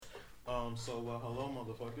Hello,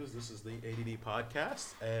 motherfuckers. This is the A.D.D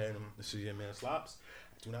podcast, and this is your man Slops.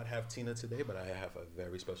 I do not have Tina today, but I have a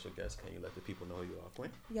very special guest. Can you let the people know who you are, Queen?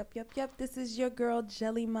 Yep. This is your girl,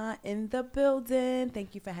 Jelly Ma, in the building.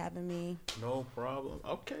 Thank you for having me. No problem.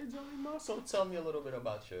 Okay, Jelly Ma, so tell me a little bit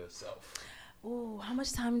about yourself. Ooh, how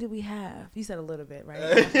much time do we have? You said a little bit, right?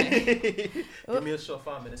 Okay. Give me a short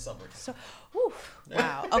 5-minute summary.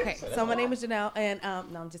 Wow. Okay, so my name is Janelle, and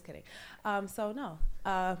no, I'm just kidding. My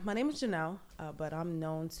name is Janelle, but I'm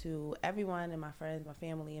known to everyone and my friends, my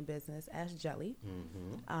family, and business as Jelly.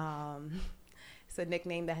 Mm-hmm. It's a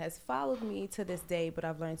nickname that has followed me to this day, but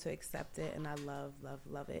I've learned to accept it, and I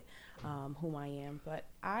love it, who I am. But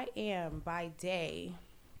I am, by day,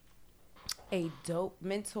 a dope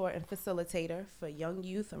mentor and facilitator for young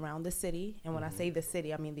youth around the city. And when I say the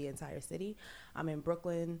city, I mean the entire city. I'm in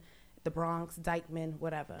Brooklyn, the Bronx, Dykeman,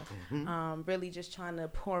 whatever. Really just trying to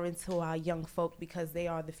pour into our young folk because they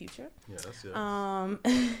are the future. Yes.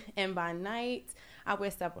 And by night, I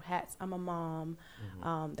wear several hats. I'm a mom.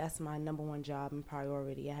 That's my number one job and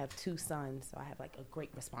priority. I have 2 sons, so I have like a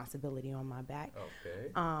great responsibility on my back.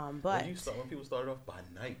 Okay. But when people started off by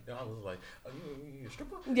night, I was like, "Are you a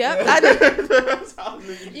stripper?" Yep. I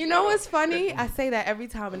did. You know what's funny? I say that every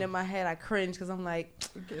time, and in my head I cringe because I'm like,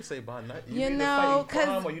 you can't say by night. You know,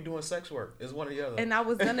 because or you doing sex work. It's one or the other. And I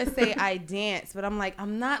was gonna say I dance, but I'm like,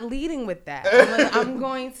 I'm not leading with that. I'm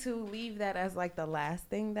going to leave that as like the last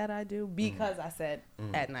thing that I do because I said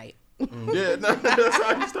at night. Yeah, no, that's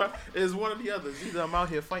how you start. It's one or the other. Either I'm out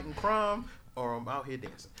here fighting crime or I'm out here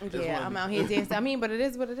dancing. I'm out here dancing. I mean, but it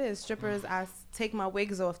is what it is. Strippers, I take my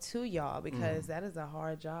wigs off to y'all because that is a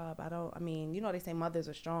hard job. They say mothers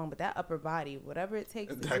are strong, but that upper body, whatever it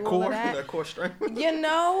takes to do all of that core strength.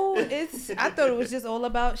 I thought it was just all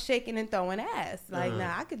about shaking and throwing ass. Like,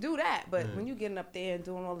 nah, I could do that, but when you getting up there and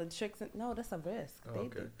doing all the tricks, no, that's a risk.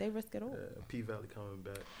 They risk it all. P-Valley coming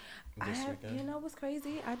back. You know what's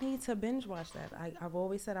crazy? I need to binge watch that. I've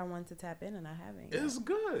always said I wanted to tap in, and I haven't. It's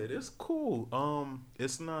good. It's cool.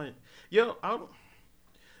 It's not. You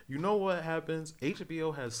know what happens?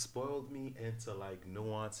 HBO has spoiled me into like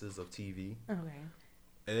nuances of TV. Okay.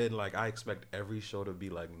 And like I expect every show to be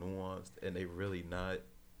like nuanced, and they really not.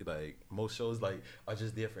 Like most shows like are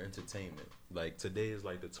just there for entertainment. Like today is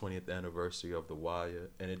like the 20th anniversary of The Wire,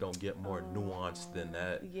 and it don't get more nuanced than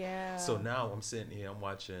that. Yeah. So now I'm sitting here, I'm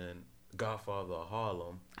watching Godfather of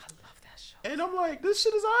Harlem. I love that show. And I'm like, this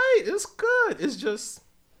shit is alright. It's good. It's just,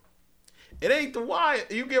 it ain't The Wire.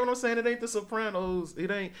 You get what I'm saying? It ain't The Sopranos. It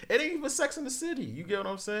ain't even Sex and the City. You get what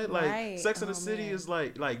I'm saying? Like right. Sex and the City is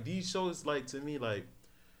like these shows like to me like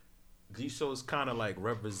these shows kind of like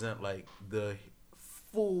represent like the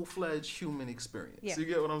full-fledged human experience. Yeah. You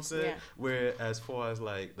get what I'm saying? Yeah. Where as far as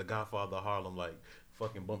like the Godfather of Harlem, like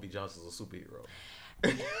fucking Bumpy Johnson's a superhero.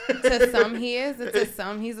 To some he is, and to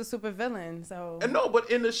some he's a super villain. So and no,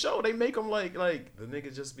 but in the show they make him like the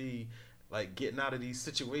nigga just be like getting out of these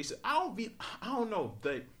situations. I don't know.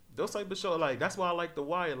 Those type of shows, like that's why I like The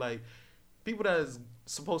Wire. Like people that is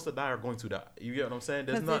supposed to die are going to die. You get what I'm saying?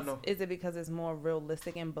 There's not no. Is it because it's more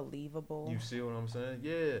realistic and believable? You see what I'm saying?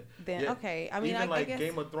 Yeah. Then yeah. Okay. I mean, even I guess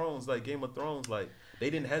Game of Thrones, like they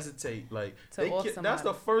didn't hesitate. Like that's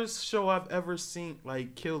the first show I've ever seen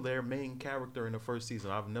like kill their main character in the first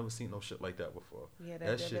season. I've never seen no shit like that before. Yeah,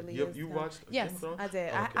 that shit. Really you watched? Yes, Game of Thrones? I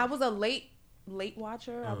did. Okay. I was a late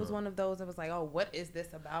watcher. I was one of those that was like, oh, what is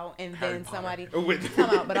this about? And Harry then Potter. somebody come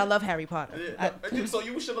out, but I love Harry Potter. Yeah, so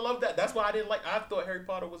you should have loved that. That's why I didn't like. I thought Harry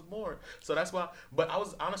Potter was boring. So that's why. But I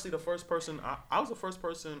was honestly the first person. I was the first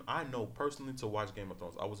person I know personally to watch Game of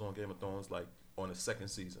Thrones. I was on Game of Thrones like on the 2nd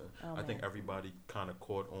season. I think everybody kind of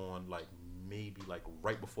caught on like maybe like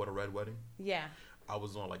right before the Red Wedding. Yeah. I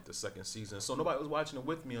was on like the 2nd season, so nobody was watching it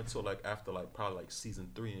with me until like after like probably like season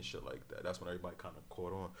 3 and shit like that. That's when everybody kind of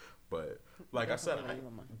caught on. But like I said,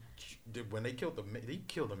 when they killed the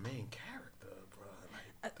main character,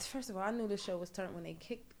 bro. First of all, I knew the show was turned when they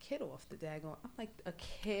kicked the kid off the daggone. I'm like, a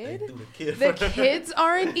kid? They threw the kid. The kids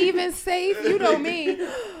aren't even safe. You know me.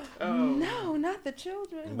 No, not the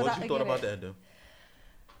children. What you thought about the ending?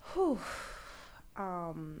 Whew.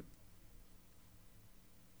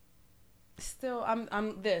 Still,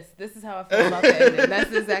 I'm this. This is how I feel about the ending.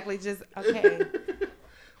 That's exactly just okay.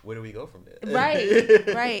 Where do we go from there?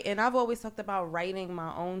 Right. And I've always talked about writing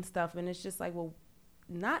my own stuff, and it's just like, well,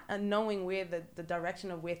 not knowing where the direction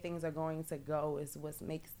of where things are going to go is what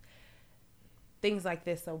makes things like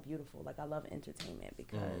this so beautiful. Like I love entertainment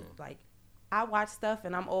because like I watch stuff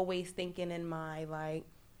and I'm always thinking in my like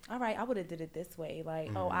all right, I would have did it this way.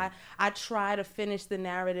 Like, I try to finish the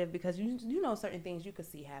narrative because you know certain things you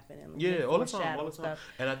could see happening. Yeah, all the time.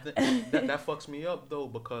 And I think that fucks me up though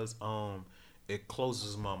because it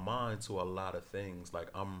closes my mind to a lot of things. Like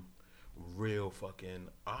I'm real fucking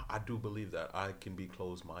I do believe that I can be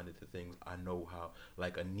closed-minded to things. I know how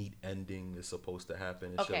like a neat ending is supposed to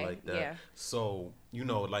happen and shit like that. Yeah. So, you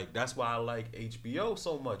know, like that's why I like HBO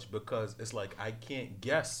so much because it's like I can't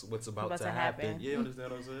guess what's about to happen. Yeah,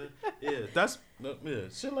 understand what I'm saying? Yeah, that's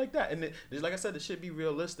shit like that. And it, like I said, it should be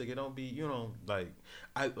realistic. It don't be, you know, like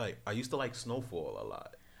I used to like Snowfall a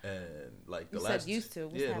lot. And like the last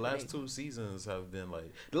last 2 seasons have been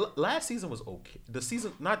like the last season was okay. The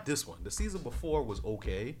season, not this one, the season before was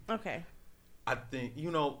okay. Okay. I think, you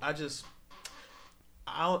know, I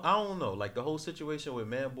don't know, like the whole situation with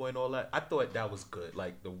Man Boy and all that. I thought that was good.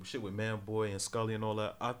 Like the shit with Man Boy and Scully and all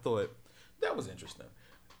that. I thought that was interesting.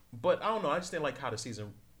 But I don't know. I just didn't like how the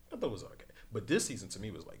season. I thought it was okay. But this season to me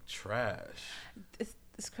was like trash.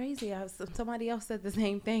 It's crazy. Somebody else said the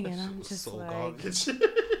same thing, and I'm just so like, garbage.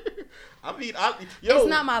 I mean, it's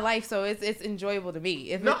not my life, so it's enjoyable to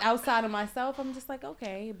me. If it's outside of myself, I'm just like,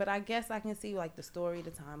 okay. But I guess I can see like the story,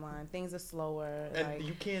 the timeline. Things are slower. And like,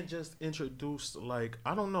 you can't just introduce like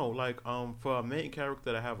I don't know, like for a main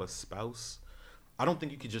character to have a spouse. I don't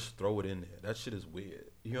think you could just throw it in there. That shit is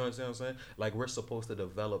weird. You know what I'm saying? Like we're supposed to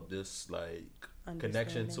develop this like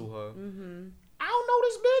connection to her. Mm-hmm. I don't know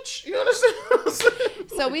this bitch. You understand what I'm saying?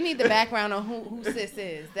 So we need the background on who sis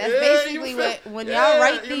is. That's basically when y'all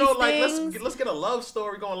write these things. Let's get a love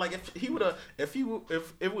story going. Like if it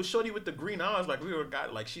was Shorty with the green eyes, like we were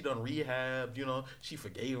got like she done rehab. You know, she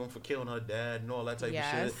forgave him for killing her dad and all that type of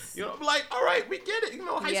shit. You know, like all right, we get it. You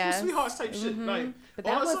know, high school sweethearts type shit. Like, but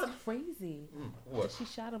that was crazy. What? She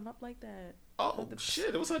shot him up like that. Oh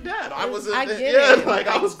shit! It was her dad. I was. I get it. Like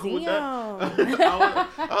I was cool with that. I was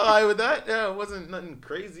alright with that. Yeah, it wasn't nothing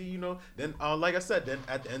crazy, you know. Then, like I said, then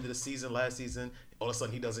at the end of the season, last season, all of a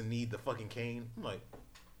sudden he doesn't need the fucking cane. I'm like,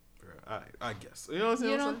 I guess. You know what I'm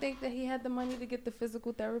saying? You don't think that he had the money to get the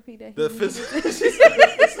physical therapy that he needed?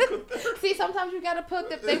 See, sometimes you gotta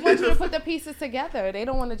they want you to put the pieces together. They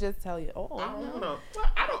don't want to just tell you, oh. I don't know.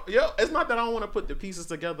 It's not that I don't want to put the pieces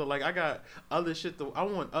together. Like I got other shit I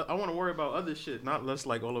want to worry about other shit. Not less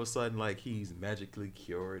like all of a sudden like he's magically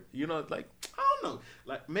cured. You know, like I don't know.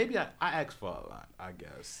 Like maybe I ask for a lot, I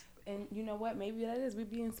guess. And you know what? Maybe that is we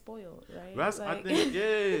being spoiled, right? That's like... I think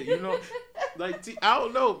you know, like I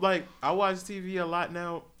don't know. Like I watch TV a lot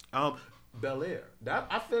now. Bel Air. That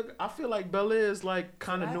I feel like Bel Air is like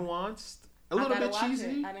kind of nuanced, a little bit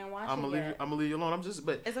cheesy. I didn't watch it. I'm gonna leave you alone.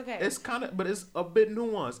 But it's okay. It's kind of, but it's a bit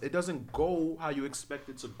nuanced. It doesn't go how you expect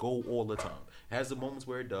it to go all the time. It has the moments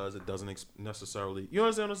where it does. It doesn't necessarily. You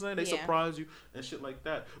understand what I'm saying? They surprise you and shit like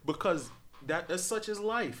that because that's such as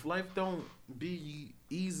life. Life don't be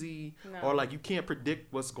easy or like you can't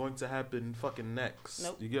predict what's going to happen fucking next.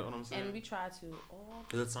 Nope. You get what I'm saying? And we try to all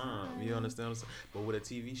the time. You understand what I'm saying? But with a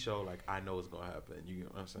TV show, like I know it's gonna happen. You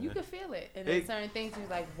get what I'm saying? You can feel it. And then certain things you're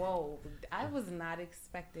like, whoa, I was not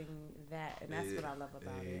expecting that, and that's what I love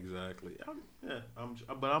about it. Exactly.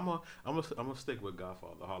 But I'm gonna stick with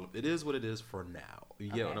Godfather Harlem. It is what it is for now. You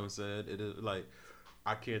get what I'm saying? It is like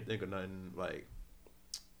I can't think of nothing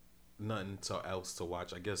else to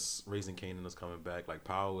watch. I guess Raising Kanan is coming back. Like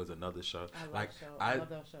Power is another show. I love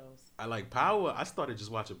those shows. I like Power. I started just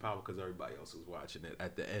watching Power because everybody else was watching it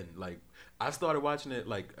at the end. Like I started watching it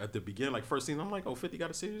like at the beginning, like first season. I'm like, 50 got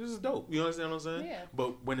a series. This is dope. You understand what I'm saying? Yeah.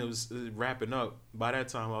 But when it was wrapping up, by that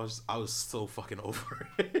time I was so fucking over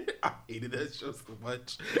it. I hated that show so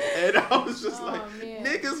much, and I was just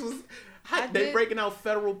niggas was. They breaking out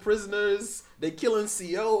federal prisoners. They killing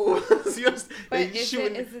COs. But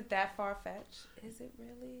is it that far fetched? Is it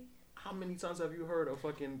really? How many times have you heard a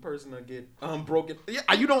fucking person get broken?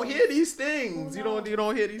 Yeah, you don't hear these things. You don't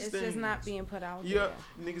hear these things. It's just not being put out there. Yeah,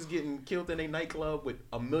 niggas getting killed in a nightclub with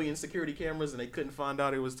 1 million security cameras and they couldn't find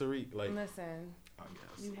out it was Tariq. Like, listen, I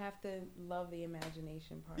guess you have to love the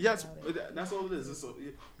imagination part. Yes, that's all it is.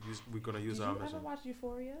 We're gonna use our imagination. Did you ever watch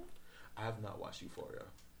Euphoria? I have not watched Euphoria.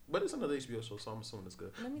 But it's another HBO show, so I'm assuming it's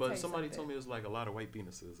good. But somebody told me it was like a lot of white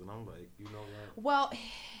penises, and I'm like, you know what? Well,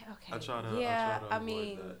 okay. I try to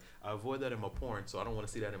avoid that. I avoid that in my porn, so I don't want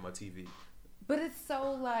to see that in my TV. But it's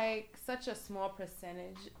so like such a small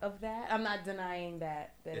percentage of that. I'm not denying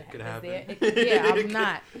that it could happen. I'm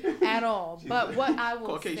not at all. But what I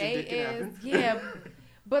will say is,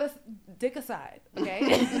 but it's dick aside,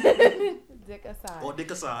 okay? Dick aside. All dick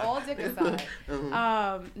aside. All dick aside.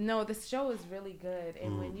 No, this show is really good.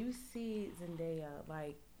 And when you see Zendaya,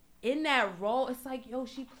 like, in that role, it's like, yo,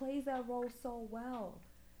 she plays that role so well.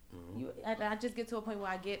 I just get to a point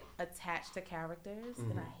where I get attached to characters,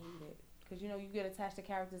 and I hate it. Because, you get attached to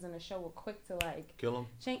characters in a show, we're quick to, like... Kill them?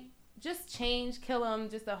 Change, kill them.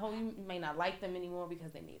 Just the whole... You may not like them anymore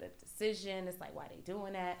because they made a decision. It's like, why they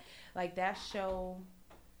doing that? Like, that show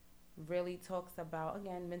really talks about,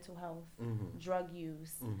 again, mental health, drug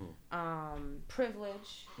use,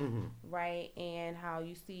 privilege, right? And how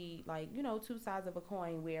you see, like, two sides of a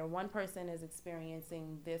coin where one person is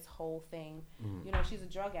experiencing this whole thing. She's a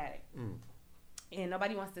drug addict. And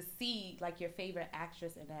nobody wants to see, like, your favorite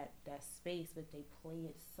actress in that space, but they play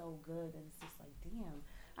it so good, and it's just like, damn,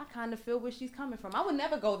 I kind of feel where she's coming from. I would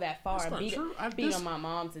never go that far and beat on my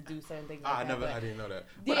mom to do certain things like that. I didn't know that.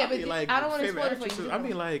 But yeah, but like, I don't want to spoil it for you. I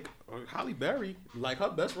mean, like, Halle Berry, like, her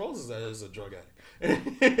best role is as a drug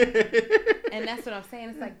addict. And that's what I'm saying.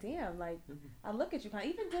 It's like, damn, like, I look at you,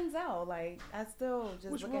 even Denzel, like, I still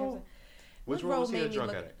just look at him. Which role was he a drug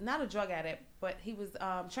addict? Not a drug addict, but he was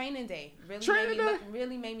Training Day.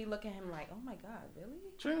 Really made me look at him like, oh my God, really?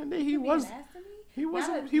 Training Day, he was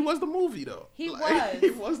the movie though. He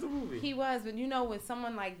was the movie. He was, but with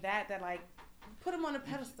someone like that like put him on a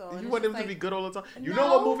pedestal. You want him to be good all the time. You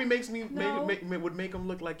know what movie would make him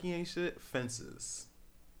look like he ain't shit? Fences.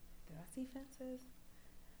 Did I see Fences?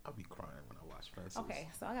 I'll be crying when I watch Fences. Okay,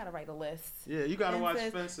 so I gotta write a list. Yeah, you gotta watch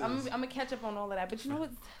Fences. I'm gonna catch up on all of that, but you know what?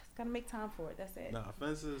 Gotta make time for it. That's it. Nah,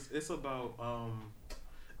 Fences. It's about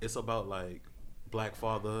like black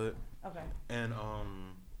fatherhood. Okay. And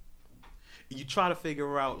you try to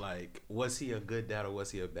figure out, like, was he a good dad or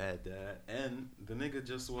was he a bad dad? And the nigga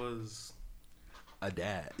just was a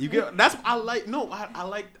dad. You get that's I like. No, I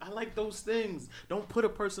like those things. Don't put a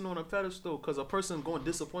person on a pedestal because a person going to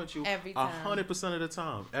disappoint you every time. 100% of the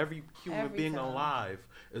time. Every human being alive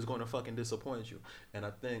is going to fucking disappoint you. And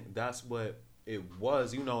I think that's what it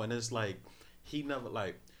was, and it's like he never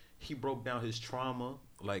he broke down his trauma,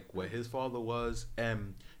 like what his father was,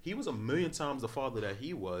 and he was a million times the father that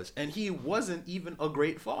he was, and he wasn't even a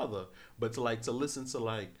great father. But to listen to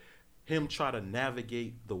like him try to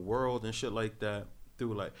navigate the world and shit like that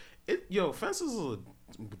through like it. Fences is a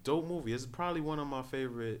dope movie. It's probably one of my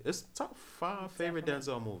favorite. It's top 5 favorite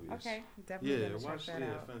Denzel movies. Okay, definitely. Watch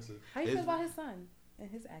out. Fences. How you feel about his son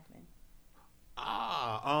and his acting?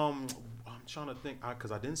 I'm trying to think, because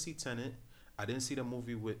I didn't see Tenet. I didn't see the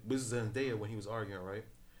movie with Zendaya when he was arguing, right?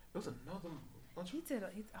 It was another. He did.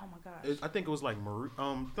 Oh my gosh. I think it was like Marie.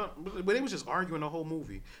 But they was just arguing the whole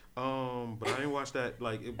movie. But I didn't watch that.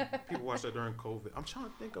 Like people watched that during COVID. I'm trying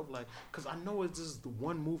to think of because I know it's just the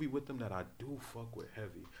one movie with them that I do fuck with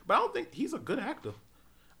heavy. But I don't think he's a good actor.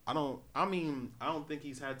 I don't think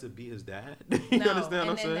he's had to be his dad. You understand what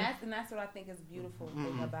I'm saying? And that's what I think is beautiful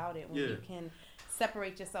thing about it. When you can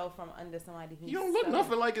separate yourself from under somebody who's... He don't look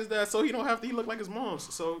nothing like his dad, so he don't have to. He look like his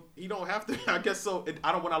mom's, so he don't have to. I guess so.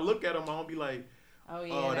 When I look at him, I don't be like,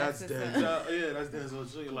 oh that's Denzel. That's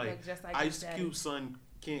Denzel. Like Ice Cube's son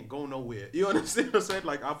can't go nowhere. You understand what I'm saying?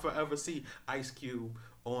 Like I'll forever see Ice Cube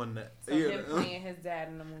on that. So him playing his dad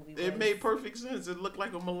in the movie. It made perfect sense. It looked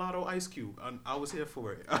like a mulatto Ice Cube. I was here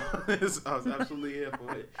for it. I was absolutely here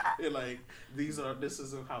for it. This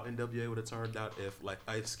is how NWA would have turned out if like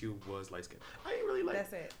Ice Cube was light skinned. I ain't really like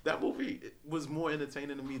That's it. That movie was more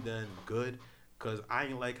entertaining to me than good, cause I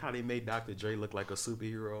ain't like how they made Dr. Dre look like a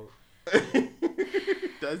superhero.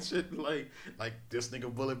 That shit like this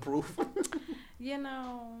nigga bulletproof.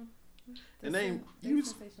 And they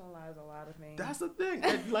sensationalize a lot of things. That's the thing.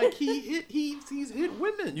 And like he's hit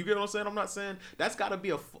women. You get what I'm saying? I'm not saying that's gotta be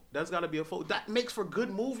a that makes for good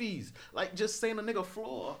movies. Like just saying a nigga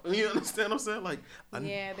flaw. You understand what I'm saying? Like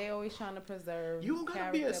they always trying to preserve. You don't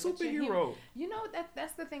gotta be a superhero.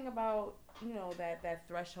 That's the thing about that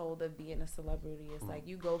threshold of being a celebrity. It's like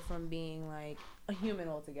you go from being like a human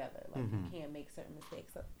altogether. Like you can't make certain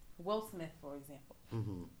mistakes. So, Will Smith, for example.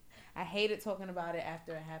 I hated talking about it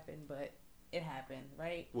after it happened, but it happened,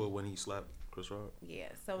 right? Well, when he slapped Chris Rock?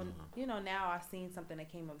 Yeah. So, now I've seen something that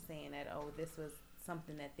came up saying that, this was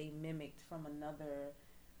something that they mimicked from another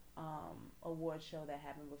award show that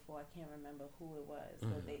happened before. I can't remember who it was.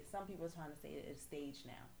 But some people are trying to say that it's staged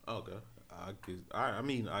now. Okay. I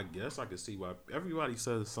guess I could see why everybody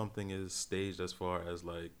says something is staged as far as,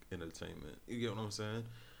 like, entertainment. You get what I'm saying?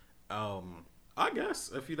 I guess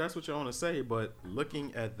if that's what you want to say, but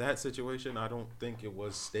looking at that situation, I don't think it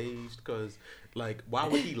was staged because, like, why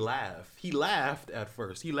would he laugh? He laughed at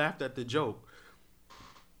first. He laughed at the joke,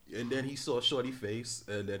 and then he saw Shorty face,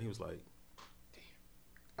 and then he was like,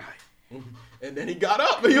 "Damn!" And then he got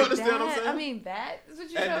up. You understand what I'm saying? I mean, that is what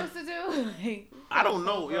you chose to do. I don't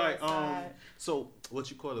know. Like, so what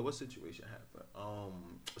you call it? What situation happened?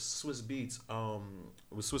 Swiss Beats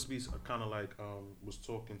with Swiss Beats kind of like was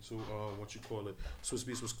talking to what you call it. Swiss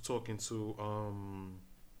Beats was talking to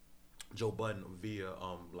Joe Budden via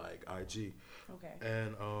like IG. Okay.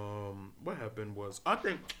 And what happened was I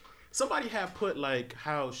think somebody had put like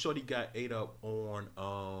how Shorty got ate up on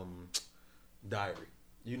Diary.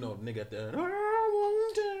 You know, the nigga at the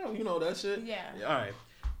end. You know that shit? Yeah. All right.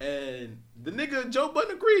 And the nigga Joe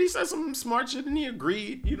Budden agreed. He said some smart shit and he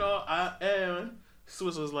agreed. You know, and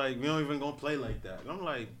Swiss was like, we don't even gonna play like that. And I'm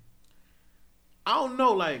like, I don't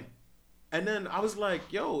know, like. And then I was like,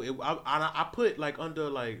 yo, I put like under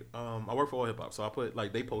like I work for All Hip Hop, so I put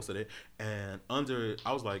like they posted it, and under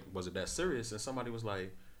I was like, was it that serious? And somebody was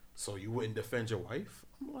like, so you wouldn't defend your wife?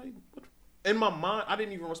 I'm like, what? In my mind, I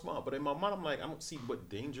didn't even respond, but in my mind, I'm like, I don't see what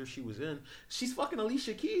danger she was in. She's fucking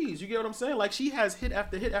Alicia Keys. You get what I'm saying? Like, she has hit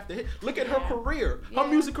after hit after hit. Look at her career. Her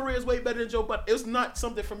music career is way better than Joe Budden. It's not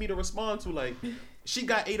something for me to respond to. Like, she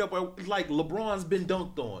got ate up. Like, LeBron's been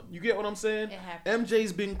dunked on. You get what I'm saying? It happens.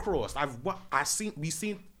 MJ's been crossed. We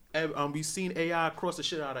seen AI cross the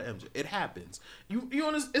shit out of MJ. It happens. You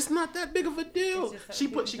understand? It's not that big of a deal. She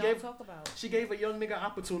gave a young nigga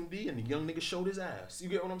opportunity, and the young nigga showed his ass. You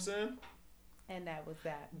get what I'm saying? And that was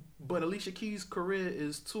that. But Alicia Keys' career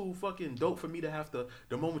is too fucking dope for me to have to.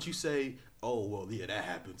 The moment you say, "Oh well, yeah, that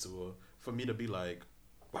happened to her," for me to be like,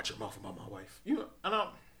 "Watch your mouth about my wife," you know. And I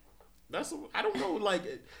don't know. Like,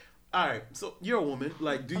 all right, so you're a woman.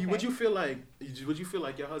 Like, would you feel like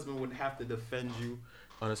your husband would have to defend you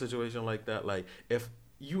on a situation like that? Like, if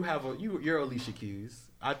you have you're Alicia Keys.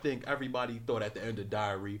 I think everybody thought at the end of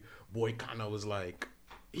Diary, boy, kind of was like.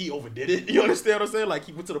 He overdid it. You understand what I'm saying? Like,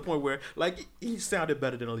 he went to the point where, like, he sounded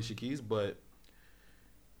better than Alicia Keys, but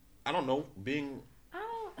I don't know.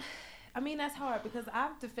 I mean, that's hard because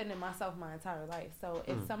I've defended myself my entire life. So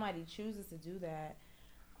if somebody chooses to do that,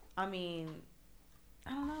 I mean,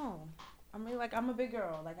 I don't know. I mean, like, I'm a big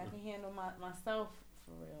girl. Like, I can handle myself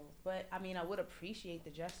for real. But, I mean, I would appreciate the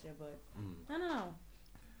gesture, but I don't know.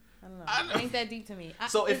 It ain't that deep to me.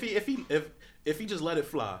 So if he just let it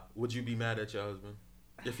fly, would you be mad at your husband?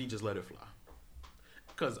 If he just let it fly?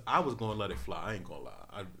 Because I was going to let it fly. I ain't going to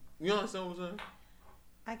lie. You understand what I'm saying?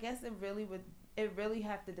 I guess it really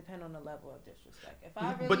have to depend on the level of disrespect. If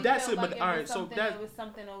I really it was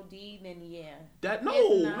something OD, then yeah.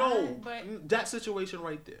 That situation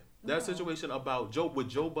right there. That situation about Joe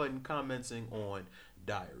Budden commenting on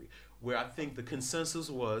Diary, where I think the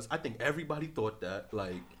consensus was, I think everybody thought that,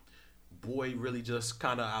 like, boy really just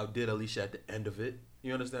kind of outdid Alicia at the end of it.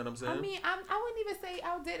 You understand what I'm saying? I mean, I wouldn't even say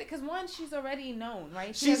outdid it because one, she's already known,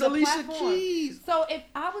 right? She's Alicia Keys. So if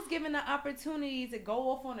I was given the opportunity to go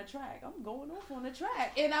off on a track, I'm going off on a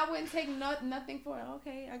track, and I wouldn't take nothing for it.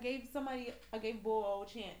 Okay, I gave Bull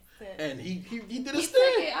a chance. And he did his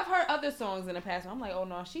thing. I've heard other songs in the past where I'm like, oh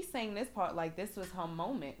no, she sang this part like this was her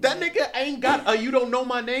moment. That nigga ain't got a "You Don't Know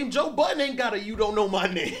My Name." Joe Budden ain't got a "You Don't Know My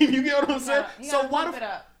Name." You get what I'm saying? So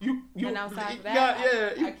why you and outside of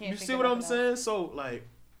that? You see what I'm saying? So like.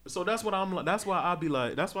 So that's what I'm like. That's why I'll be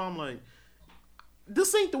like. That's why I'm like.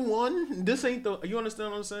 This ain't the one. This ain't the. You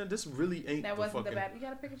understand what I'm saying? This really ain't. That wasn't the battle. You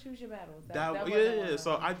gotta pick and choose your battles. Yeah.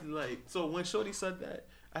 So I like. So when Shorty said that,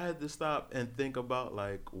 I had to stop and think about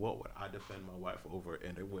like, what would I defend my wife over,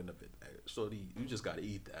 and it wouldn't have been that. Shorty, you just gotta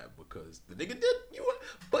eat that because the nigga did you.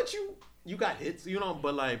 But you got hits, you know.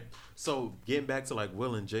 But like, so getting back to like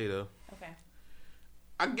Will and Jada. Okay.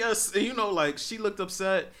 I guess like she looked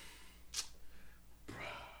upset.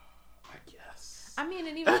 I mean,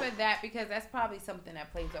 and even for that, because that's probably something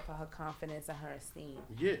that plays up for her confidence and her esteem.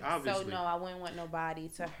 Yeah, obviously. So, no, I wouldn't want nobody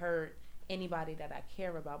to hurt anybody that I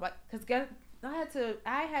care about. But, because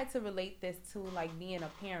I had to relate this to, like, being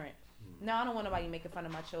a parent. No, I don't want nobody making fun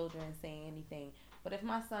of my children and saying anything. But if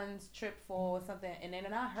my son's tripped for or something, and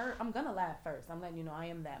then I hurt, I'm going to laugh first. I'm letting you know I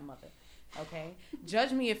am that mother. Okay?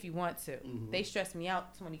 Judge me if you want to. Mm-hmm. They stress me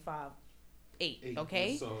out 25-8,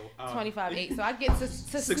 okay? So, 25-8. So I get to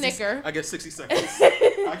 60, snicker. I get 60 seconds.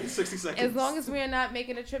 I get 60 seconds. As long as we're not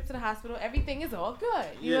making a trip to the hospital, everything is all good.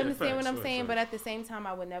 You understand what I'm saying? But at the same time,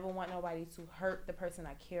 I would never want nobody to hurt the person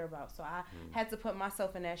I care about. So I had to put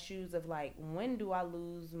myself in that shoes of like, when do I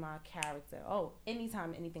lose my character? Oh,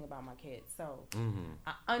 anytime, anything about my kids. So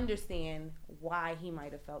I understand why he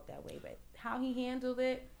might have felt that way. But how he handled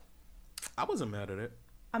it, I wasn't mad at it.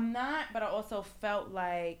 I'm not, but I also felt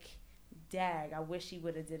like, dag, I wish he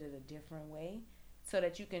would have did it a different way so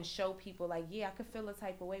that you can show people like, yeah, I could feel a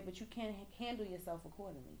type of way, but you can't handle yourself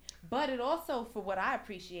accordingly. But it also, for what I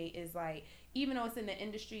appreciate, is like, even though it's in the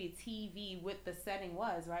industry, TV, what the setting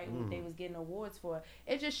was, right, what they was getting awards for,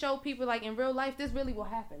 it just showed people like in real life, this really will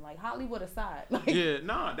happen. Like Hollywood aside, like,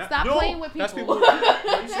 stop playing with people. That's people. You see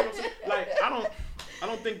what I'm saying? Like, I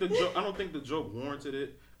don't think the joke warranted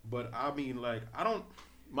it, but I mean, like,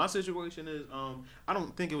 my situation is, I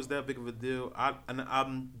don't think it was that big of a deal.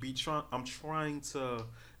 I'm trying to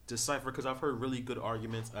decipher, because I've heard really good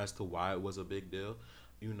arguments as to why it was a big deal,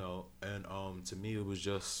 you know. And to me, it was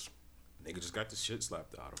just nigga just got the shit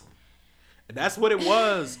slapped out of him, and that's what it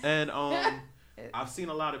was. And I've seen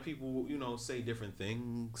a lot of people, you know, say different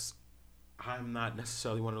things. I'm not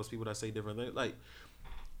necessarily one of those people that say different things. Like,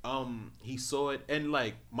 he saw it, and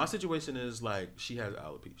like my situation is like she has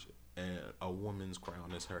alopecia. And a woman's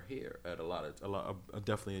crown is her hair at a lot of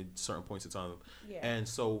definitely at certain points in time. Yeah. And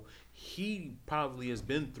so he probably has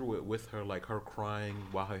been through it with her, like her crying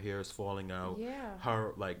while her hair is falling out. Yeah.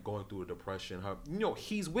 Her like going through a depression. Her, you know,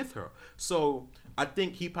 he's with her. So I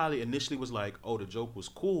think he probably initially was like, oh, the joke was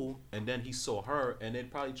cool, and then he saw her, and it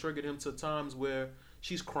probably triggered him to times where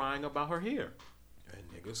she's crying about her hair, and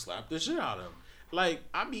nigga slapped the shit out of him. Like,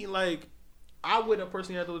 I mean, like, I would have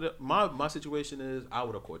personally handled it. My situation is, I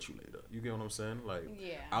would have caught you later. You get what I'm saying? Like,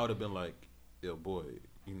 yeah. I would have been like, yo, boy,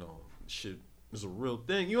 you know, shit is a real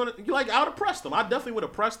thing. You know, like, I would have pressed him. I definitely would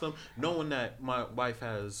have pressed him, knowing that my wife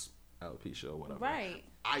has alopecia or whatever. Right.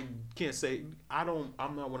 I can't say, I'm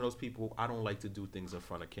not one of those people. I don't like to do things in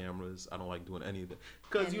front of cameras. I don't like doing any of that.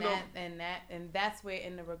 Because, you know. And that's where,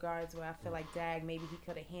 in the regards where I feel like, dag, maybe he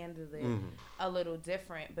could have handled it a little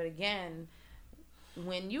different. But again,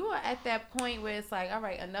 when you are at that point where it's like, all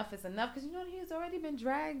right, enough is enough, because you know he's already been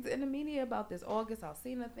dragged in the media about this August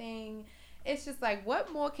Alsina thing. It's just like, what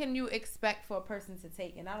more can you expect for a person to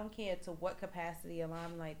take? And I don't care to what capacity of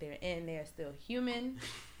limelight they're in, they're still human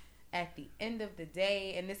at the end of the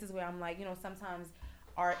day. And this is where I'm like, you know, sometimes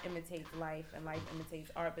art imitates life and life imitates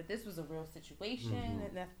art, but this was a real situation,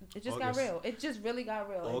 and it just got real. It just really got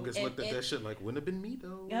real. August looked at that shit like, wouldn't have been me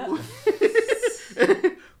though. Yep.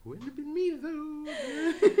 Wouldn't have been me though.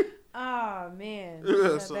 Oh man,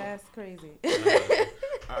 that's crazy.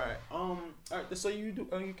 All right. So you do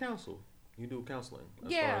you counsel? You do counseling?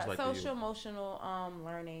 As far as, like, social emotional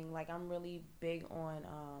learning. Like, I'm really big on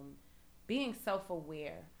being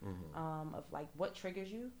self-aware of like what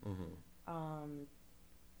triggers you,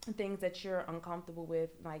 things that you're uncomfortable with,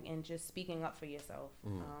 like, and just speaking up for yourself.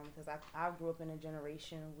 Because I grew up in a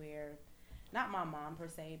generation where, not my mom per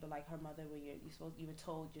se, but like her mother, where you were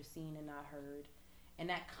told you're seen and not heard, and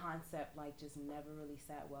that concept like just never really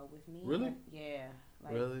sat well with me. Really? Like, yeah.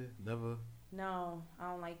 Like, really? Never. No, I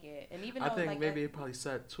don't like it. And even I though, think like, it probably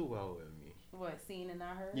sat too well with me. What, seen and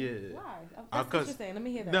not heard? Yeah. Why? That's what you're saying. Let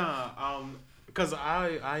me hear that. Nah, because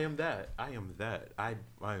I am that.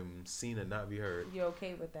 I'm seen and not be heard. You're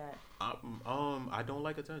okay with that? I don't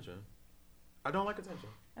like attention. Okay. I don't like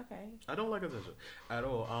attention at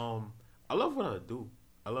all. I love what I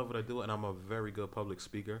do, and I'm a very good public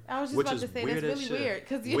speaker. I was just about to say, that's really weird.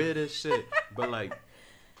 Weird as shit. But like,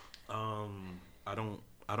 I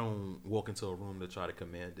don't walk into a room to try to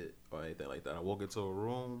command it or anything like that. I walk into a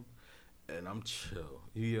room and I'm chill.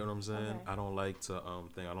 You get what I'm saying? Okay. I don't like to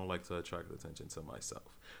I don't like to attract attention to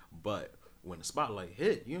myself. But when the spotlight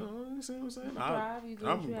hit, you know what I'm saying?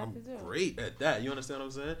 I'm great at that. You understand what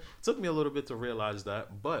I'm saying? It took me a little bit to realize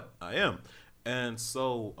that, but I am. And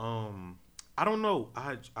so, I don't know.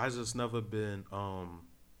 I just never been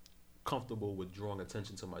comfortable with drawing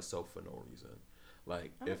attention to myself for no reason.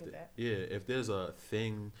 Like, if there's a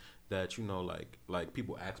thing that, you know, like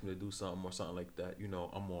people ask me to do something or something like that, you know,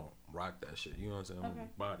 I'm gonna rock that shit. You know what I'm saying? I'm gonna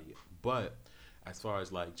body it. But as far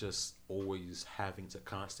as like just always having to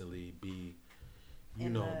constantly be, you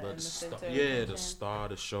know, the star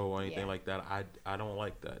of the show or anything like that, I don't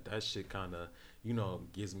like that. That shit kind of, you know,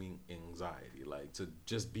 gives me anxiety, like, to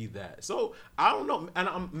just be that. So I don't know.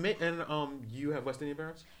 And you have West Indian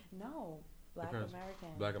parents? No, Black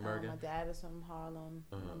American. My dad is from Harlem.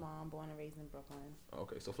 My mom born and raised in Brooklyn.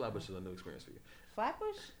 Okay, so Flatbush is a new experience for you.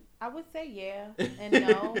 Flatbush, I would say yeah and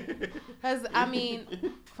no, because I mean,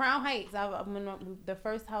 Crown Heights. The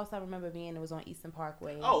first house I remember being, it was on Eastern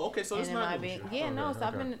Parkway. Oh, okay, so it's not. I've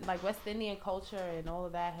been like West Indian culture and all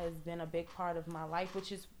of that has been a big part of my life,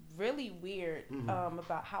 which is really weird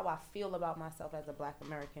about how I feel about myself as a Black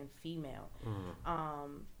American female.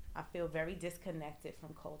 I feel very disconnected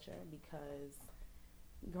from culture because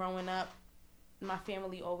growing up, my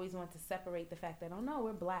family always wanted to separate the fact that, oh no,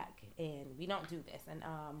 we're Black and we don't do this. And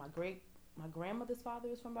my great my grandmother's father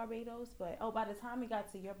was from Barbados, but by the time we got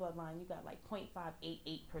to your bloodline, you got like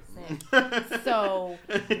 0.588%. So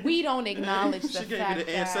we don't acknowledge the fact that... She gave you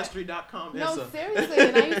the Ancestry.com No, answer. seriously.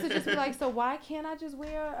 And I used to just be like, so why can't I just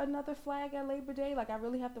wear another flag at Labor Day? Like, I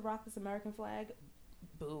really have to rock this American flag?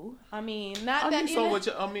 Boo. I mean,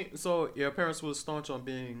 so your parents was staunch on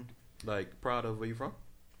being, like, proud of where you from?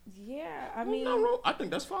 Yeah, I mean... I think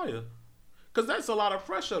that's fire. Because that's a lot of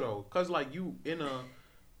pressure, though. Because, like, you in a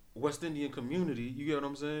West Indian community, you get what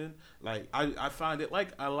I'm saying? Like, I find it, like,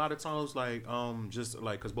 a lot of times, like, just,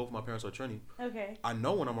 like, because both of my parents are Trini. Okay. I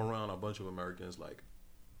know when I'm around a bunch of Americans, like,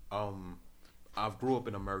 I've grew up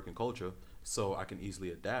in American culture, so I can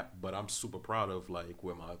easily adapt, but I'm super proud of, like,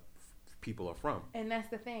 where my people are from. And that's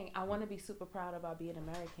the thing. I want to be super proud about being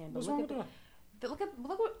American. But What's wrong with that?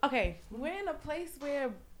 We're in a place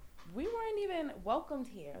where we weren't even welcomed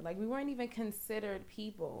here. Like, we weren't even considered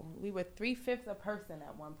people. We were 3/5 a person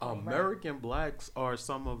at one point. American blacks are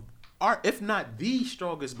if not the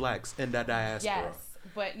strongest blacks in the diaspora. Yes,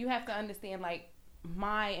 but you have to understand, like,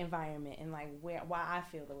 my environment and, like, why I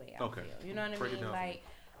feel the way I feel. You know what I mean? Like,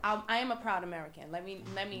 I am a proud American. Let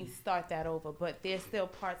me start that over. But there's still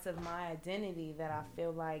parts of my identity that I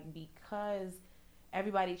feel like, because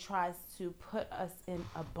everybody tries to put us in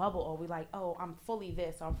a bubble, or we like, oh, I'm fully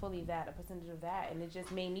this, or I'm fully that, a percentage of that, and it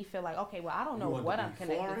just made me feel like, okay, well, I don't know what I'm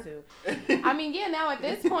connected to. I mean, yeah, now at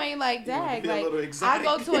this point, like, dag, like, I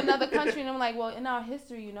go to another country and I'm like, well, in our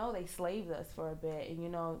history, you know, they slaved us for a bit, and, you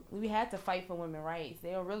know, we had to fight for women's rights.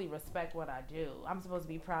 They don't really respect what I do. I'm supposed to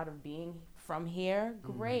be proud of being from here.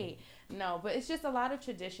 Great. No, but it's just a lot of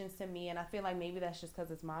traditions to me, and I feel like maybe that's just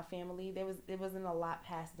because it's my family. It wasn't a lot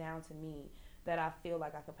passed down to me that I feel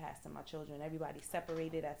like I could pass to my children. Everybody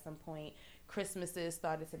separated at some point. Christmases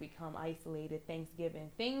started to become isolated.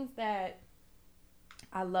 Thanksgiving, things that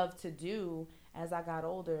I love to do as I got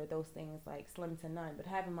older, those things like slim to none. But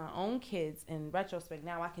having my own kids, in retrospect,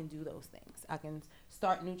 now I can do those things. I can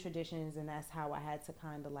start new traditions, and that's how I had to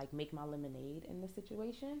kind of like make my lemonade in the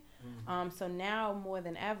situation. So now more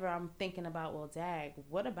than ever, I'm thinking about, well, dag,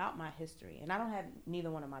 what about my history? And I don't have,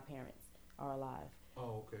 neither one of my parents are alive.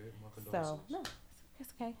 Oh, okay. My condolences. So, no,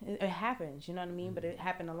 it's okay. It happens, you know what I mean? But it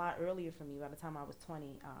happened a lot earlier for me. By the time I was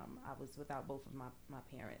 20, I was without both of my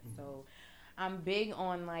parents. So I'm big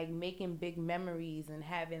on, like, making big memories and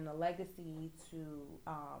having a legacy to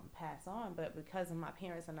pass on. But because of my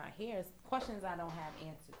parents are not here, it's questions I don't have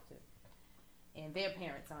answers to. And their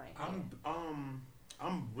parents aren't here.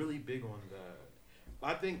 I'm really big on that.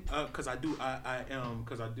 I think, because I do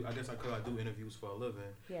interviews for a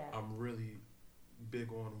living. Yeah. I'm really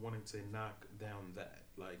big on wanting to knock down that,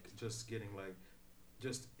 like, just getting, like,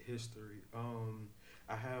 just history.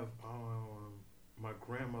 I have my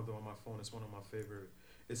grandmother on my phone. It's one of my favorite.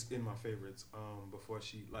 It's in my favorites. Before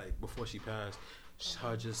she passed,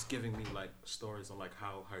 her just giving me, like, stories on, like,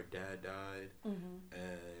 how her dad died.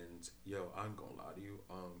 And yo, I'm gonna lie to you.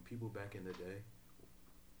 People back in the day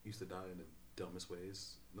used to die in the dumbest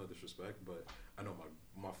ways. No disrespect, but I know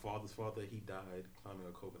my father's father. He died climbing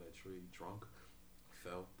a coconut tree, drunk.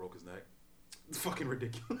 Fell, broke his neck. It's fucking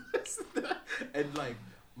ridiculous. And, like,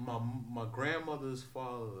 my grandmother's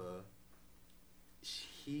father,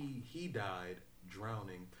 he died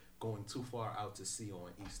drowning, going too far out to sea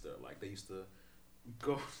on Easter. Like, they used to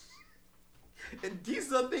go. And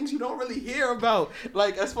these are things you don't really hear about,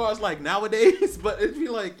 like, as far as, like, nowadays. But it'd be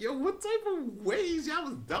like, yo, what type of ways y'all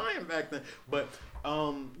was dying back then? But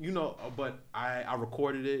you know, but I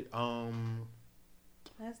recorded it.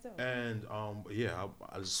 That's dope. And yeah,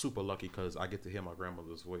 I was super lucky because I get to hear my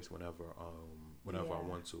grandmother's voice whenever I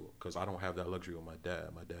want to, because I don't have that luxury with my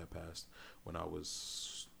dad. My dad passed when I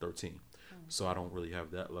was 13, so I don't really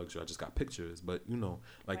have that luxury. I just got pictures, but, you know,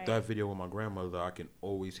 like, that video with my grandmother, I can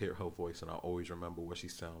always hear her voice, and I always remember what she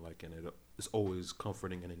sounded like, and it's always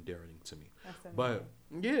comforting and endearing to me. But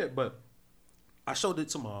yeah, but I showed it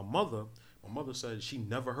to my mother. My mother said she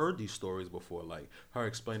never heard these stories before, like her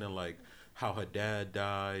explaining, like, how her dad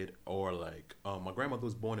died, or, like, my grandmother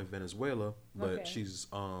was born in Venezuela, but she's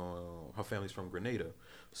her family's from Grenada.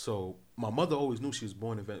 So my mother always knew she was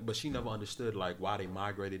born in Venezuela, but she never understood, like, why they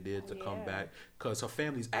migrated there to come back, because her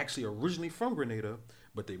family's actually originally from Grenada,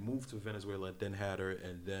 but they moved to Venezuela, then had her,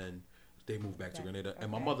 and then they moved back to Grenada, and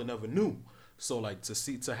my mother never knew. So, like,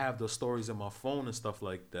 to have the stories in my phone and stuff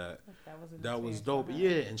like that, that was dope.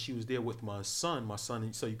 Yeah, and she was there with my son,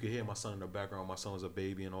 so you could hear my son in the background. My son was a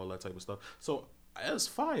baby and all that type of stuff. So it was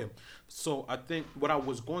fire. So I think what I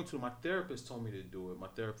was going to, my therapist told me to do it. My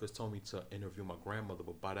therapist told me to interview my grandmother,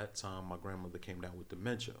 but by that time, my grandmother came down with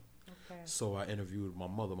dementia. Okay. So I interviewed my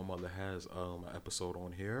mother. My mother has an episode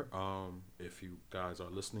on here. If you guys are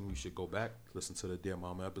listening, you should go back, listen to the Dear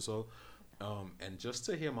Mama episode. And just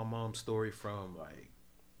to hear my mom's story from like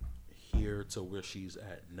here to where she's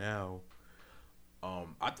at now,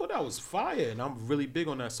 I thought that was fire, and I'm really big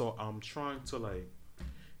on that. So I'm trying to like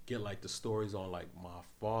get like the stories on like my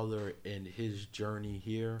father and his journey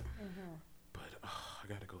here. Mm-hmm. But I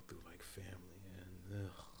gotta go through like family and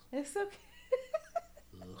it's okay.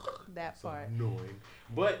 That part annoying,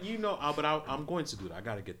 but you know, I'm going to do that. I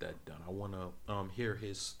gotta get that done. I want to hear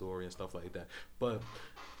his story and stuff like that. But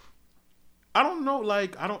I don't know,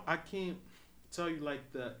 like I can't tell you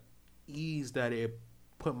like the ease that it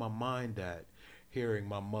put my mind at hearing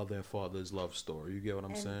my mother and father's love story. You get what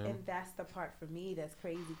I'm saying? And that's the part for me that's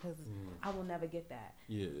crazy because I will never get that.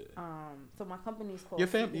 Yeah. So my company's called your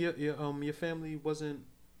family. Your family wasn't.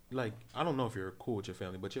 Like, I don't know if you're cool with your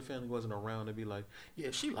family, but your family wasn't around to be like,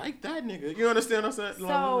 yeah, she liked that nigga. You understand what I'm saying?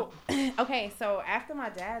 So, okay, so after my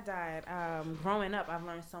dad died, growing up, I've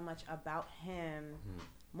learned so much about him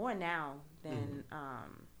more now than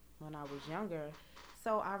when I was younger.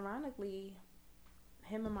 So, ironically,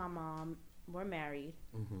 him and my mom were married.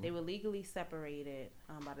 Mm-hmm. They were legally separated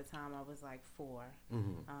by the time I was like 4.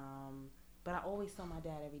 Mm-hmm. But I always saw my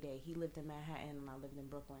dad every day. He lived in Manhattan and I lived in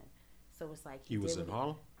Brooklyn. So, it's like he was in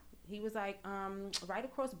Harlem? He was like right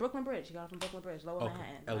across Brooklyn Bridge. He got from Brooklyn Bridge, Lower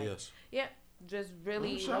Manhattan. LES. Like, yep, just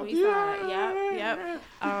really Lower East Side.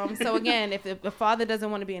 Yep. So again, if the father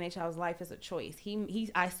doesn't want to be in a child's life, it's a choice.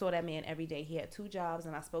 I saw that man every day. He had 2 jobs,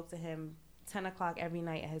 and I spoke to him 10 o'clock every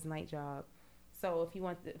night at his night job. So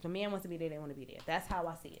if a man wants to be there, they want to be there. That's how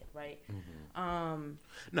I see it, right? Mm-hmm.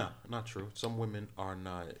 No, not true. Some women are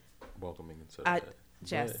not welcoming into that.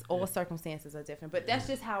 Yes, all circumstances are different, but that's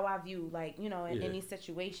just how I view, like, you know, in any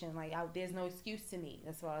situation, like, there's no excuse to me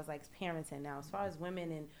as far as like parenting. Now, as far as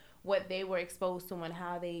women and what they were exposed to and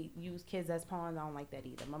how they use kids as pawns, I don't like that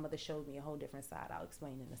either. My mother showed me a whole different side. I'll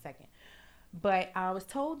explain in a second. But I was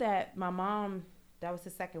told that my mom, that was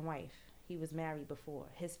his second wife. He was married before.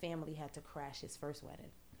 His family had to crash his first wedding,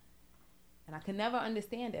 and I could never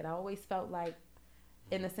understand it. I always felt like,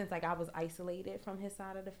 in the sense, like I was isolated from his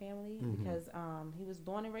side of the family because he was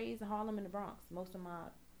born and raised in Harlem in the Bronx. Most of my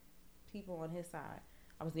people on his side,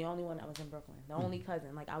 I was the only one that was in Brooklyn, the only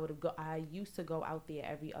cousin. Like I used to go out there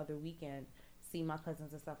every other weekend, see my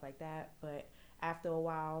cousins and stuff like that. But after a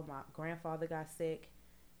while, my grandfather got sick,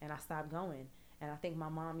 and I stopped going. And I think my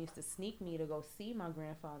mom used to sneak me to go see my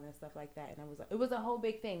grandfather and stuff like that. And it was a whole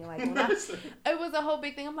big thing. Like it was a whole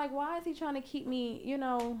big thing. I'm like, why is he trying to keep me, you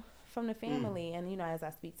know, from the family? And, you know, as I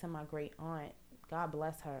speak to my great aunt, God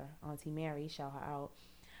bless her, Auntie Mary, shout her out.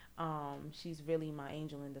 She's really my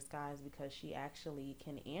angel in disguise because she actually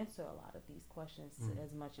can answer a lot of these questions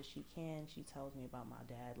as much as she can. She tells me about my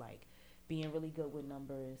dad, like being really good with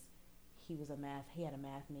numbers. He had a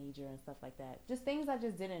math major and stuff like that. Just things I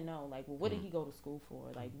just didn't know. Like, well, what did he go to school for?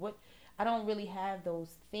 Like, I don't really have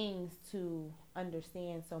those things to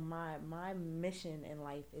understand. So my mission in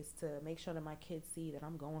life is to make sure that my kids see that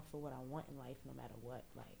I'm going for what I want in life, no matter what.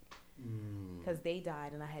 Like, because they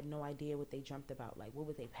died and I had no idea what they dreamt about. Like, what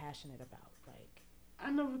were they passionate about? Like, I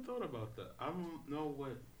never thought about that. I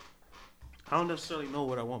don't necessarily know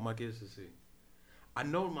what I want my kids to see. I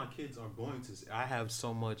know my kids are going to see. I have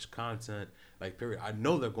so much content, like, period. I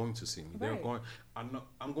know they're going to see me. They're going.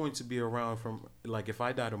 I'm going to be around from, like, if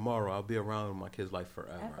I die tomorrow, I'll be around in my kids' life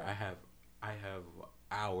forever. I have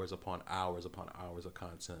hours upon hours upon hours of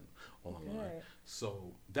content online. Good.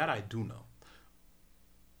 So that I do know.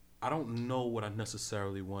 I don't know what I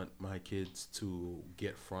necessarily want my kids to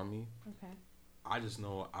get from me. Okay. I just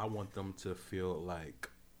know I want them to feel like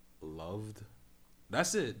loved.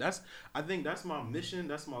 That's it. I think that's my mission.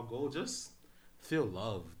 That's my goal. Just feel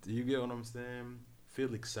loved. You get what I'm saying?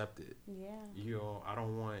 Feel accepted. Yeah. You know, I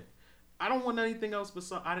don't want anything else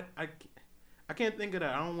besides. I can't think of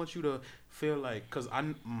that. I don't want you to feel like, cause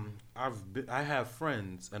I have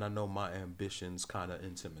friends and I know my ambitions kind of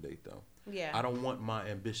intimidate them. Yeah. I don't want my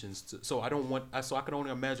ambitions to. So I can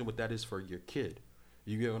only imagine what that is for your kid.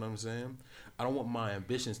 You get what I'm saying? I don't want my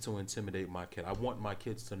ambitions to intimidate my kid. I want my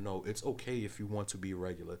kids to know it's okay if you want to be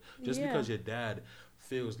regular. Just because your dad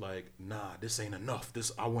feels like, nah, this ain't enough.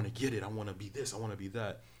 I want to get it. I want to be this. I want to be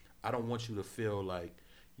that. I don't want you to feel like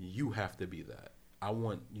you have to be that. I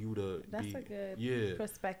want you to be. That's a good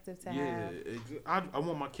perspective to have. Yeah, I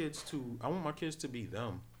want my kids to be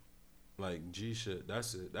them. Like, G shit.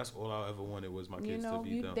 That's it. That's all I ever wanted was my kids to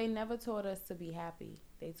be them. They never taught us to be happy.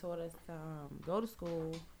 They taught us to go to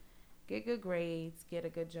school, get good grades, get a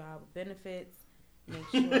good job, benefits, Make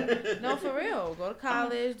sure. No, for real. Go to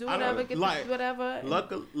college, do whatever, get like, whatever.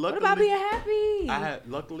 Luckily, what about being happy?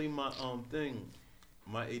 Luckily my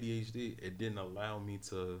my ADHD, it didn't allow me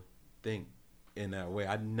to think in that way.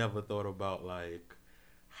 I never thought about like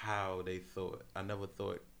how they thought. I never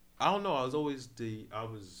thought. I don't know. I just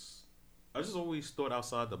always thought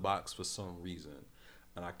outside the box for some reason,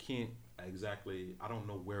 and I can't exactly. I don't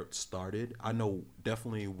know where it started. I know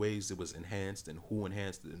definitely ways it was enhanced and who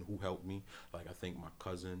enhanced it and who helped me. Like I think my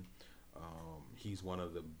cousin, he's one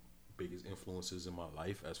of the biggest influences in my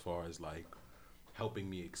life as far as like helping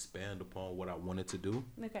me expand upon what I wanted to do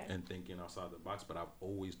and thinking outside the box. But I've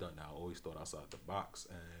always done that. I always thought outside the box,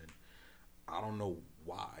 and I don't know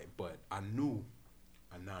why, but I knew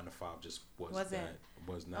a 9 to 5 just was not it.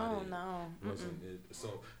 Wasn't it.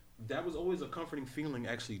 So that was always a comforting feeling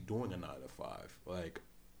actually doing a 9 to 5. Like,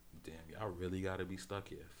 damn, y'all really gotta be stuck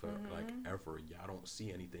here for like ever. Y'all don't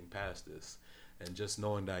see anything past this. And just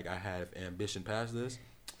knowing that like, I have ambition past this,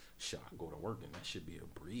 shit, I go to work and that should be a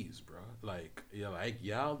breeze, bro. Like, yeah, like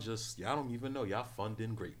y'all don't even know y'all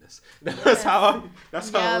funding greatness. That's how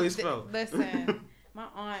I always felt. Listen, my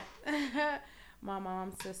aunt, my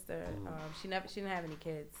mom's sister, she didn't have any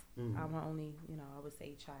kids. I'm her only, I would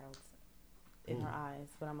say child in her eyes,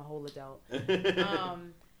 but I'm a whole adult.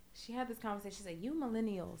 She had this conversation. She said, "You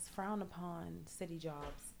millennials frown upon city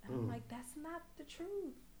jobs," and I'm like, "That's not the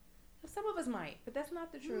truth." Some of us might, but that's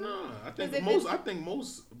not the truth. No, I think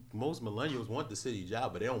most millennials want the city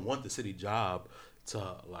job, but they don't want the city job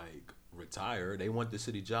to like retire. They want the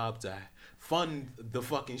city job to fund the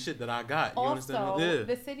fucking shit that I got. You also, understand?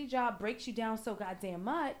 The city job breaks you down so goddamn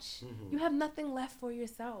much. You have nothing left for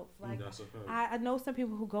yourself. Like I know some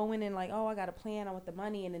people who go in and like, oh, I got a plan, I want the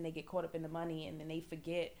money, and then they get caught up in the money, and then they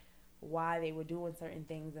forget why they were doing certain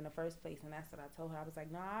things in the first place. And that's what I told her. I was like,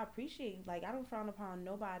 no, I appreciate, like, I don't frown upon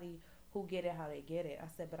nobody who get it how they get it. I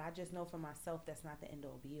said, but I just know for myself that's not the end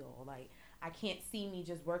all be all. Like, I can't see me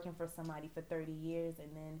just working for somebody for 30 years and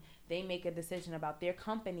then they make a decision about their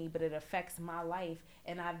company, but it affects my life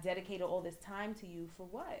and I've dedicated all this time to you for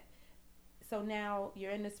what? So now you're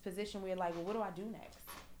in this position where you're like, well, what do I do next?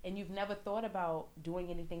 And you've never thought about doing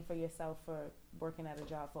anything for yourself for working at a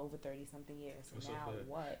job for over 30-something years. So now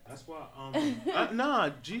what? That's why,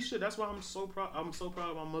 shit, that's why I'm so proud. I'm so proud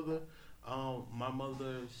of my mother. My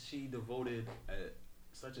mother, she devoted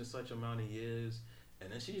such and such amount of years,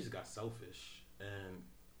 and then she just got selfish. And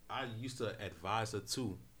I used to advise her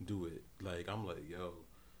to do it. Like, I'm like, yo,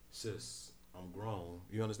 sis, I'm grown.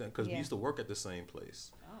 You understand? Because we used to work at the same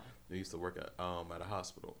place. Oh. We used to work at a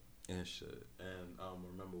hospital and shit. And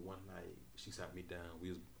remember one night she sat me down.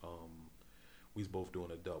 We was both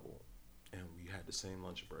doing a double, and we had the same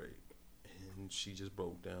lunch break. And she just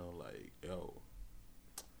broke down like, yo,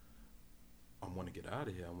 I want to get out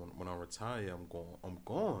of here. When I retire, I'm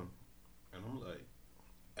gone. And I'm like,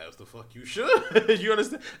 as the fuck you should. You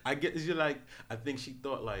understand? I think she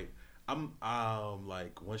thought like, I'm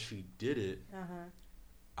like, once she did it,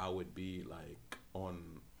 I would be like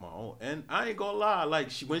on my own. And I ain't gonna lie,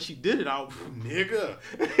 like when she did it, I was nigga.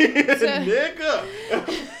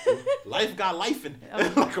 Life got life in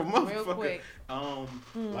like a motherfucker. Real quick.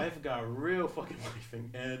 Life got real fucking life in.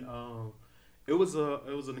 And it was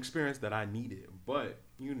an experience that I needed. But,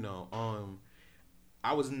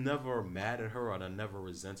 I was never mad at her, and I never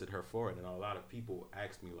resented her for it. And a lot of people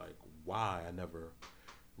asked me like why I never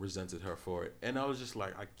resented her for it. And I was just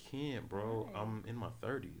like, I can't, bro. Right. I'm in my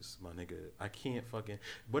 30s, my nigga. I can't fucking.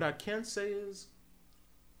 What I can say is,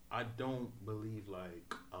 I don't believe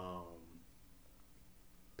like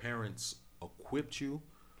parents equipped you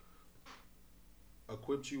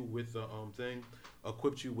with the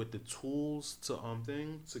equipped you with the tools to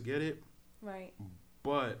get it. Right.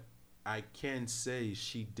 But I can say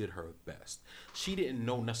she did her best. She didn't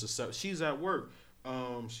know necessarily. She's at work,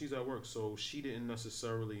 so she didn't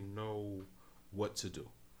necessarily know what to do.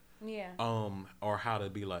 Yeah. Or how to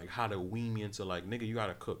wean me into like, nigga, you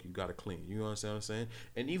gotta cook, you gotta clean. You understand what I'm saying?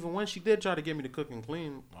 And even when she did try to get me to cook and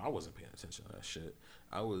clean, I wasn't paying attention to that shit.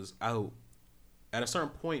 I was out. At a certain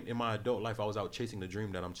point in my adult life, I was out chasing the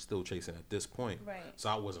dream that I'm still chasing at this point. Right. So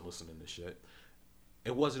I wasn't listening to shit.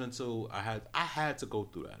 It wasn't until I had to go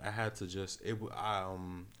through that. I had to just I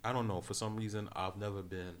don't know, for some reason I've never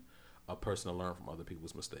been a person to learn from other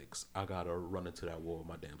people's mistakes. I gotta run into that wall with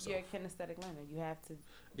my damn self. You're a kinesthetic learner. You have to.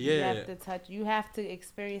 Yeah. You have to touch. You have to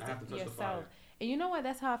experience it yourself. And you know what?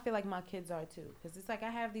 That's how I feel like my kids are too. Because it's like I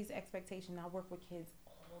have these expectations. I work with kids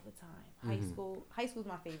all the time. High school's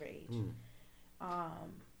my favorite age.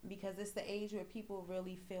 Because it's the age where people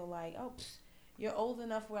really feel like, oh, you're old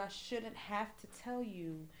enough where I shouldn't have to tell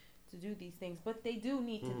you to do these things, but they do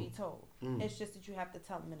need to be told. It's just that you have to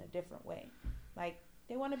tell them in a different way. Like,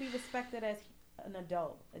 they want to be respected as an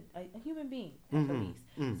adult, a human being at the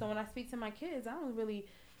least. So when I speak to my kids, I don't really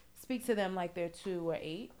speak to them like they're 2 or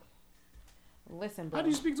 8. Listen, bro. How do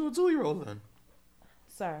you speak to a 2-year-old then?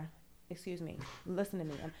 Sir, excuse me. Listen to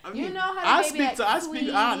me. I mean, you know how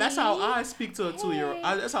that's how I speak to a 2-year-old.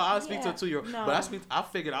 That's how I speak to a 2-year-old. No. But I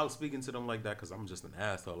figured I was speaking to them like that because I'm just an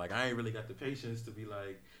asshole. Like, I ain't really got the patience to be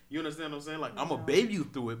like, you understand what I'm saying? Like, I'm gonna baby you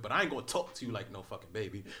through it, but I ain't gonna talk to you like no fucking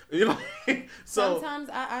baby. You know? So sometimes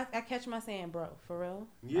I catch my saying, bro, for real.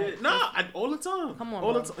 Yeah, like, all the time. Come on,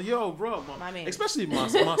 all bro. the time. Yo, bro, my man. Especially my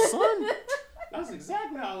son. That's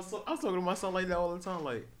exactly how I was talking to my son like that all the time.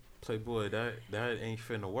 Like, Playboy, that ain't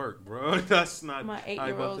finna work, bro. That's not. My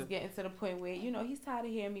 8-year-old's getting to the point where, you know, he's tired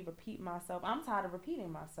of hearing me repeat myself. I'm tired of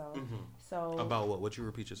repeating myself. So about what? What you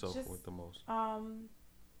repeat yourself with the most?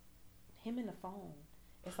 Him and the phone.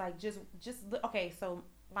 It's like just okay. So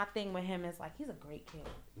my thing with him is like, he's a great kid,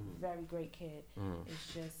 very great kid.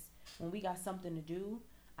 It's just when we got something to do,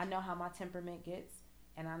 I know how my temperament gets,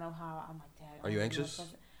 and I know how I'm like, Dad. Are you anxious?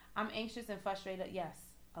 I'm anxious and frustrated. Yes.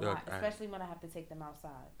 A lot, especially when I have to take them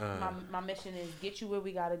outside. My mission is get you where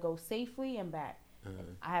we gotta go safely and back.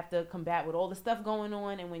 I have to combat with all the stuff going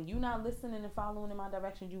on, and when you not listening and following in my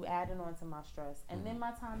direction, you adding on to my stress. And then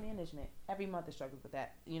my time management. Every mother struggles with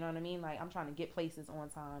that. You know what I mean? Like, I'm trying to get places on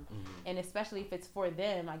time, and especially if it's for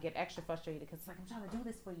them, I get extra frustrated because it's like, I'm trying to do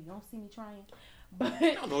this for you. You don't see me trying. But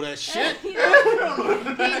I don't know that shit. He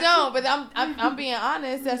don't. But I'm being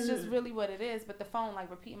honest. That's just really what it is. But the phone,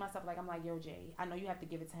 like, repeating myself, like, I'm like, yo, Jay, I know you have to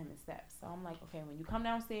give it to him in steps. So I'm like, okay, when you come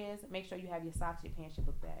downstairs, make sure you have your socks, your pants, your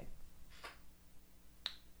book bag.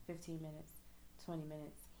 15 minutes, 20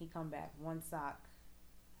 minutes. He come back, one sock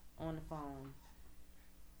on the phone.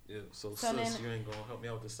 Yeah, so sis, then, you ain't gonna help me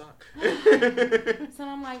out with the sock. So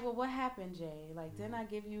I'm like, well, what happened, Jay? Like, didn't I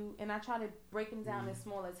give you? And I try to break him down in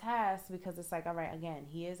smaller tasks because it's like, all right, again,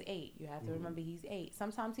 he is 8. You have to remember he's 8.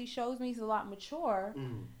 Sometimes he shows me he's a lot mature.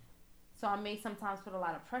 So I may sometimes put a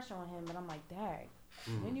lot of pressure on him, but I'm like, Dad,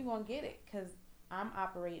 when you gonna get it? Because I'm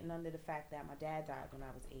operating under the fact that my dad died when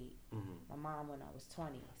I was 8. My mom when I was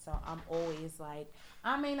 20. So I'm always like,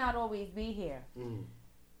 I may not always be here.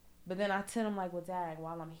 But then I tell him, like, well, Dad,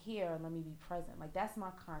 while I'm here, let me be present. Like, that's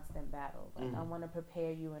my constant battle. Like, I want to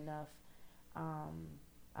prepare you enough,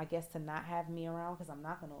 I guess, to not have me around because I'm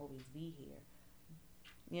not going to always be here.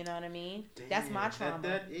 You know what I mean? Damn, that's my trauma. At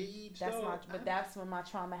that age, but that's when my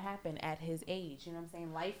trauma happened, at his age. You know what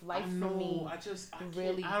I'm saying? Life for me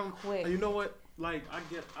really quick. You know what? Like, I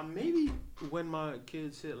get, maybe when my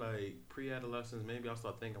kids hit, like, pre-adolescence, maybe I'll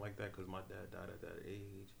start thinking like that because my dad died at that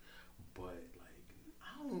age. But, like,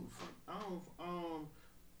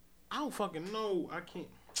 I don't fucking know. I can't.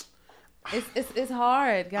 It's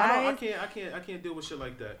hard, guys. I can't deal with shit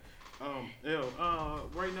like that.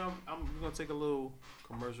 Right now I'm gonna take a little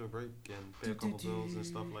commercial break and pay a couple bills and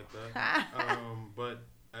stuff like that.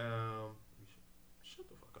 Shut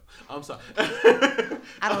the fuck up. I'm sorry.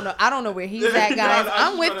 I don't know where he's at, guys.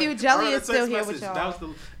 I'm with you. Jelly is still here with y'all. That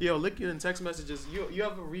was lick in text messages. You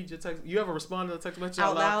ever read your text? You ever respond to the text message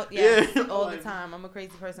out loud? Yes, all the time. I'm a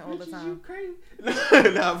crazy person all the time. You crazy?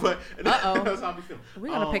 But that's how I be feeling. We're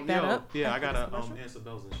gonna pick that up. Yeah, I gotta answer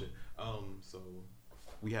bells and shit. So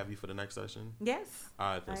we have you for the next session. Yes.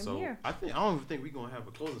 All right. Then. I'm so here. I don't even think we're gonna have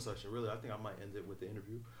a closing session. Really, I think I might end it with the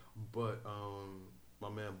interview. But my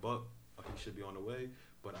man Buck, I think should be on the way.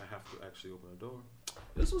 But I have to actually open the door.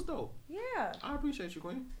 This was dope. Yeah. I appreciate you,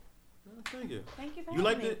 Queen. Thank you. Thank you for You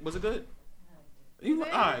liked having me. it? Was it good? All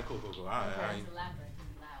right, cool. All right.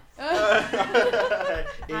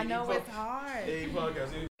 I know it's hard. Hey,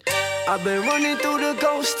 podcast. I've been running through the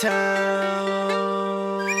ghost town.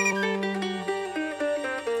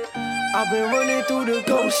 I've been running through the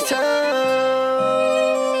ghost town.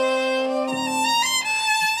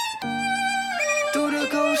 Through the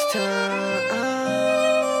ghost town.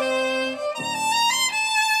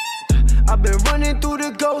 I've been running through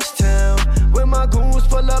the ghost town. When my goons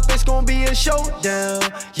pull up, it's gonna be a showdown.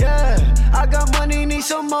 Yeah, I got money, need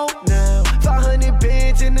some more now. 500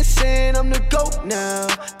 bands in the sand, I'm the GOAT now.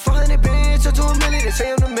 500 bands up to $1 million, they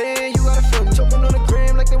say I'm the man, you gotta feel me. Talking on the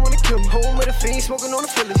gram like they wanna kill me. Home with a fiend, smoking on the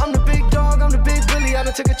Phillies. I'm the big dog, I'm the big Billy. I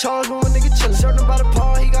done took a charge when my nigga chillin'. Certain about the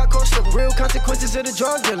paw, he got caught slippin'. Real consequences of the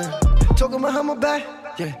drug dealing. Talking behind my back,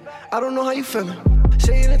 yeah, I don't know how you feelin'.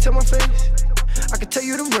 Say it into my face, I can tell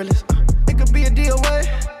you the realest. It could be a deal way,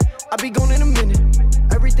 I be gone in a minute.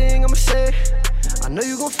 Everything I'ma say, I know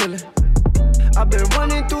you gon' feel it. I've been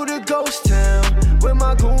running through the ghost town. When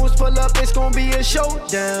my goons pull up, it's gon' be a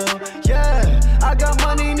showdown. Yeah, I got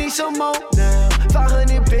money, need some more now.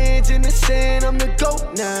 500 bands in the sand, I'm the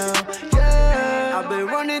GOAT now. Yeah, I've been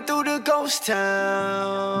running through the ghost town.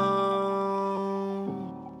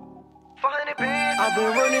 500 bands. I've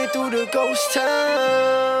been running through the ghost town.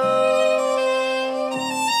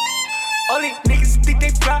 All these niggas think they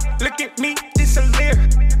fly, look at me, this a leer.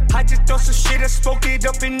 I just throw some shit, I spoke it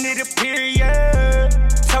up and it appear, yeah.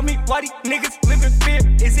 Tell me why these niggas live in fear.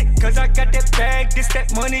 Is it cause I got that bag, this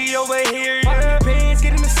that money over here, yeah. Bands,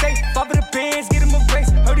 get in the safe, follow the bands, get him a race.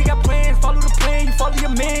 Heard he got plans, follow the plan, you follow your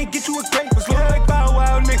man, get you a grape. Was looking like Bow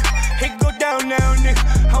Wow, nigga, hey go down now, nigga.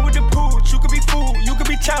 I'm with the pooch, you could be fool, you could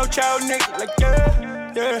be chow chow, nigga. Like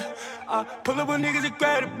yeah, yeah. I pull up with niggas and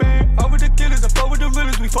grab a band. All with the killers, I fuck with the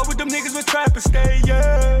realers. We fuck with them niggas with trappers, stay,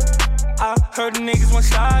 yeah. I heard the niggas want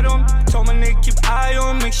slide on me. Told my nigga keep eye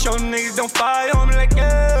on me. Make sure niggas don't fire on me, like,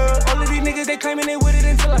 yeah. All of these niggas, they claiming they with it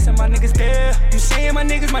until I send my niggas there. You saying my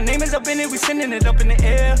niggas, my name is up in it. We sending it up in the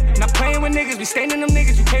air. Not playing with niggas, we staining them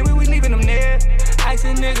niggas. You came with, we leaving them there. Ask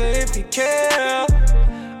a nigga if he care.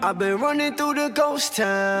 I've been running through the ghost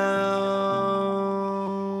town.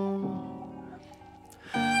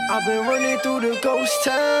 I've been running through the ghost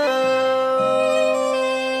town.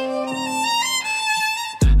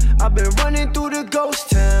 I've been running through the ghost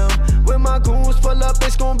town. When my goons pull up,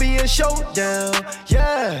 it's gonna be a showdown.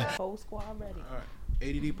 Yeah. Whole squad ready. All right,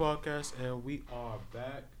 A.D.D podcast, and we are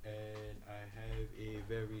back, and I have a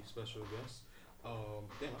very special guest.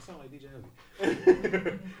 Damn, I sound like DJ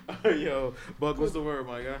Heavy. Yo, Buck, what's the word,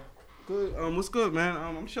 my guy? Good. What's good, man?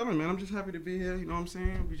 I'm chilling, man. I'm just happy to be here. You know what I'm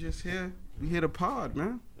saying? We just here. We here to pod,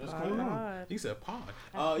 man. That's What's cool. going on? You said pod.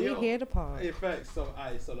 We here to pod. In fact, so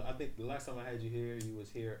I think the last time I had you here, you was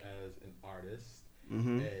here as an artist,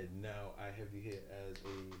 and now I have you here as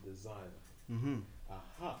a designer.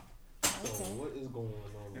 Aha. So what is going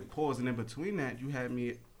on? And pause, and in between that, you had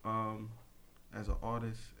me as an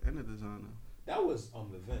artist and a designer. That was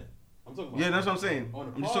the event. I'm talking about. Yeah, that's what I'm saying.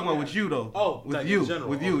 I'm just talking about with you though. Oh, with like you, in general.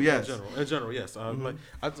 with you, yes. In general, yes. Like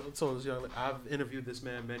I told you, I've interviewed this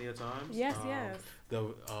man many a times. Yes, yes.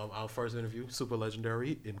 Our first interview, super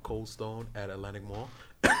legendary, in Cold Stone at Atlantic Mall.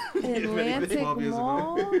 Atlantic 12 years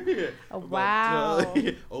Mall. ago. Oh, wow.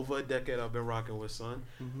 Over a decade, I've been rocking with Son.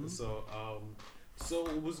 So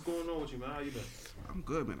what's going on with you, man? How you been? I'm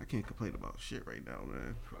good, man. I can't complain about shit right now,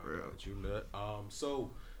 man. For real. You lit.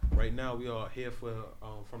 So right now we are here for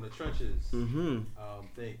from the trenches.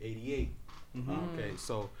 Thing 88. Okay,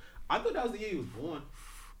 so I thought that was the year he was born.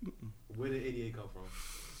 Where did 88 come from?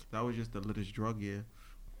 That was just the littest drug year.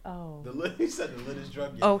 Oh. He said the littest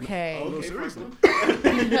drug year. Okay. Okay, seriously.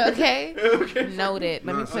 Okay. Okay. Noted.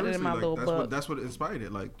 Let me put it in seriously, my like, little book. That's what inspired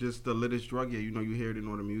it. Like, just the littest drug year. You know, you hear it in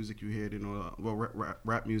all the music. You hear it in all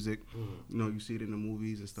rap music. You know, you see it in the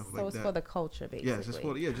movies and stuff like that. So it's for the culture, basically.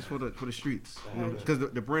 Yeah, just for the streets. Because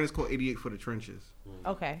the brand is called 88 for the trenches.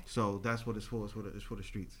 Okay. So that's what it's for. It's for the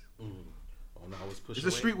streets. Oh, no, I was pushing.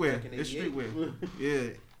 It's a streetwear. It's streetwear.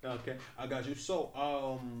 Yeah. Okay, I got you. So,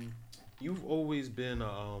 you've always been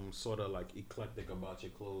sort of like eclectic about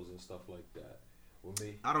your clothes and stuff like that. With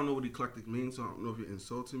me, I don't know what eclectic means, so I don't know if you're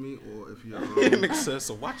insulting me or if you're. It makes sense.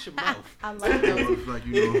 So watch your mouth. I like those. Like,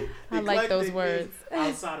 you know. I like those words.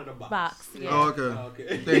 Outside of the box. Yeah. Oh,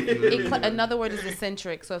 okay. Thank you. Another word is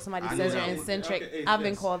eccentric. So if somebody says you're eccentric, Okay, I've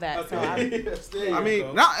been yes. called that. So Okay. I mean,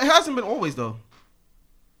 it hasn't been always though.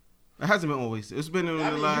 It hasn't been always. It's been in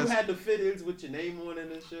the last. You had the fittings with your name on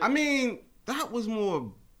it and shit. I mean, that was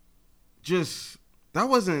more just. That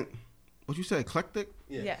wasn't. What you said, eclectic?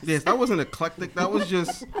 Yes. Yes, that wasn't eclectic. That was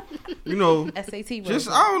just, you know. SAT. Just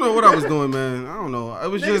I don't know what I was doing, man. I don't know. It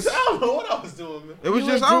was just. I don't know what I was doing, man. It was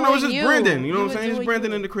You just. were I don't know. It was doing just you. branding. You know You what I'm were saying? Just doing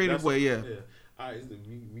branding you. in the creative way. Yeah. All right, so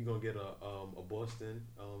we gonna get a Boston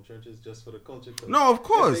trenches just for the culture. No, of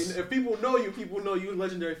course. If people know you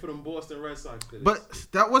legendary for them Boston Red Sox. But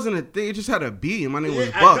that wasn't a thing. It just had a B, and my name was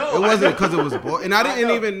Yeah, I Buck. know, It I wasn't know. because it was Buck, and I didn't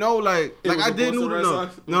even know like was I the didn't Boston know Red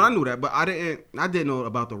Sox? no, I knew that, but I didn't know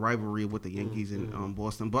about the rivalry with the Yankees and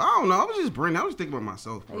Boston. But I don't know. I was just branding. I was thinking about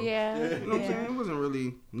myself, bro. Yeah. You know what I'm saying? It wasn't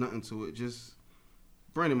really nothing to it. Just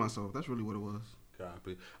branding myself. That's really what it was.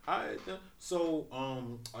 Copy. All right. So,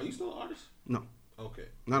 are you still an artist? No. Okay.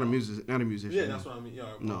 Not a musician. Yeah, that's what I mean. Yeah.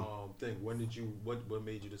 No. Thing. When did you? What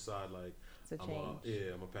made you decide like? To change.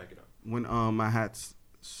 I'm gonna pack it up. When my hats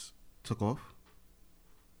took off.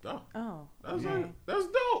 Oh. That's okay. that's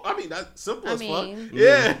dope. I mean, that's simple as fuck. mean,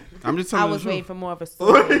 Yeah. I'm just telling I you was the waiting truth. for more of a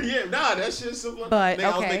story. Yeah. Nah, that shit's simple. But, Man, I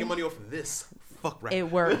was okay. making money off of this. Fuck rap.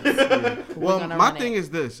 It works. Well, my thing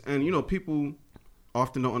is this, and you know, people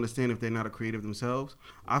often don't understand if they're not a creative themselves.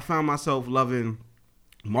 I found myself loving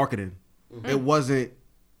marketing. It wasn't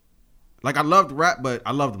Like I loved rap, but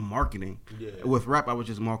I loved marketing. Yeah. With rap, I was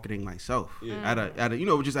just marketing myself at a you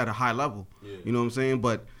know, just at a high level. Yeah. You know what I'm saying?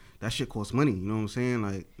 But that shit costs money. You know what I'm saying?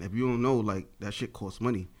 Like if you don't know, like that shit costs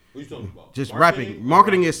money. What you talking about? Just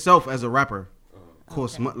marketing itself as a rapper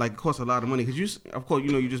costs costs a lot of money. Cause you, of course,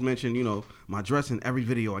 you know, you just mentioned, you know, my dress in every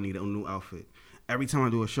video. I need a new outfit. Every time I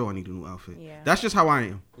do a show, I need a new outfit. Yeah. That's just how I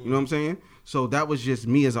am. You know what I'm saying? So that was just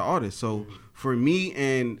me as an artist. So for me,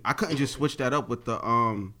 and I couldn't just switch that up with the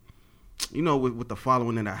you know, with the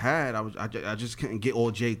following that I had. I just couldn't get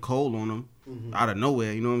all J. Cole on them out of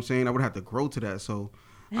nowhere. You know what I'm saying? I would have to grow to that. So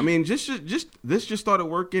I mean, just this just started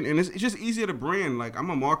working, and it's just easier to brand. Like I'm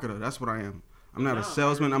a marketer. That's what I am. I'm not a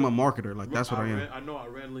salesman. I'm a marketer. Like that's what I am. I know. I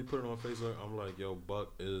randomly put it on Facebook. I'm like, yo,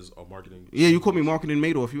 Buck is a marketing. Yeah, you call me Marketing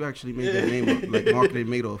Madoff. You actually made that name up, like Marketing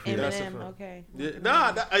Madoff. Yeah. Eminem, okay.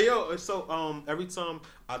 Yeah, yo. So every time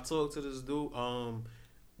I talk to this dude,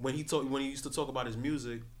 when he used to talk about his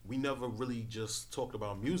music, we never really just talked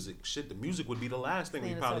about music. Shit, the music would be the last thing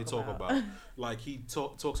we probably talk about. Like he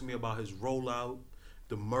talks to me about his rollout,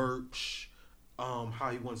 the merch. How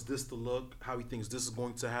he wants this to look, how he thinks this is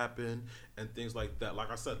going to happen, and things like that. Like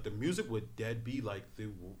I said, the music would dead be like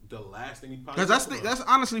the last thing he probably. Because that's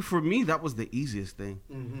honestly for me that was the easiest thing.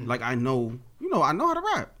 Like I know how to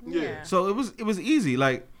rap. Yeah. So it was easy.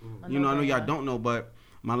 Like you know, I know y'all don't know, but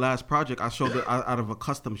my last project I showed it out of a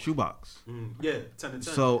custom shoebox. Yeah, 10 to 10.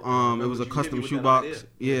 So it was a custom shoebox.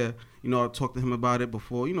 Yeah. You know, I talked to him about it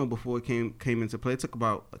before it came into play. It took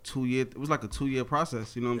about a 2 year. It was like a 2 year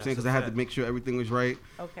process. You know what I'm saying? Because I had to make sure everything was right.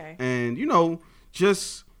 Okay. And you know,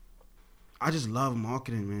 I just love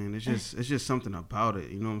marketing, man. It's just something about it.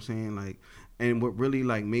 You know what I'm saying? Like, and what really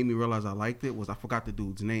like made me realize I liked it was I forgot the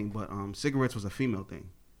dude's name, but cigarettes was a female thing.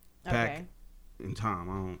 Back in time,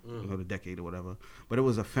 I don't know the decade or whatever, but it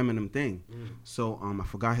was a feminine thing. So I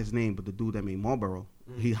forgot his name, but the dude that made Marlboro,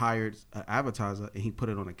 he hired an advertiser and he put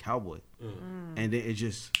it on a cowboy, and then it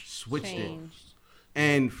just switched it.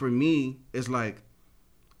 And for me, it's like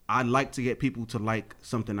I like to get people to like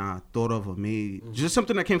something I thought of or made, just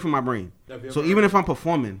something that came from my brain. So even if I'm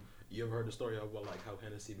performing, you ever heard the story about like how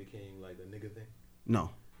Hennessy became like the nigga thing? No.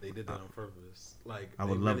 They did that on purpose. Like I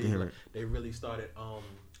would love to hear it. They really started.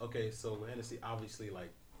 Okay, so Hennessy, obviously, like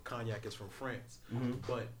cognac is from France,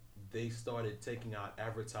 but they started taking out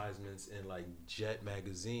advertisements in like Jet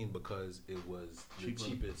magazine because it was the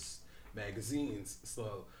cheapest magazines.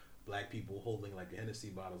 So black people holding like Hennessy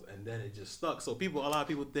bottles, and then it just stuck. So a lot of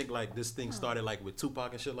people think like this thing started like with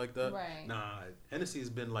Tupac and shit like that. Right. Nah, Hennessy has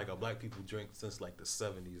been like a black people drink since like the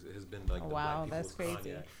 70s. It has been like the black people's that's crazy.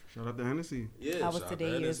 cognac. Shout out to Hennessy. Yeah, I was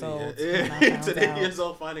today years old. Yeah, today years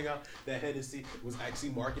old finding out that Hennessy was actually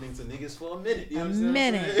marketing to niggas for a minute. You know what I'm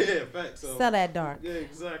saying? Yeah, facts. So, sell that dark. Yeah,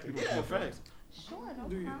 exactly. Yeah, facts. Sure,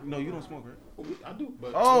 No, you don't smoke, right? I do.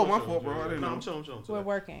 But my fault, bro. I didn't know. I'm chilling. We're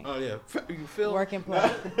working. Oh yeah, you feel work and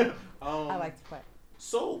play. I like to play.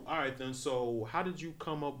 So all right then. So how did you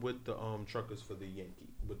come up with the truckers for the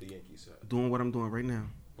Yankee side? Doing what I'm doing right now.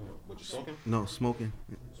 What you smoking? No, smoking.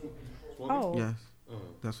 Oh. Yes.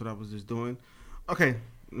 That's what I was just doing. Okay.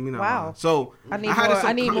 Let me not wow. lie. So I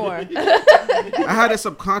need more. I had it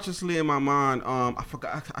subconsciously in my mind. I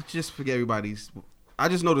forgot. I just forget everybody's. I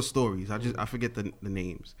just know the stories. I forget the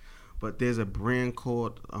names. But there's a brand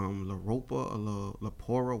called La Ropa or La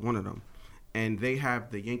Pora, one of them, and they have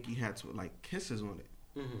the Yankee hats with like kisses on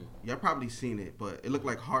it. Y'all probably seen it, but it looked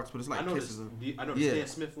like hearts, but it's like kisses. I know the Stan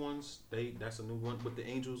Smith ones. That's a new one with the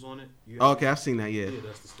angels on it. Okay, I've seen that. Yeah,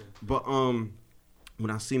 that's the Stan. But when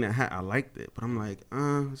I seen that hat, I liked it. But I'm like,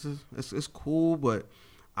 it's cool, but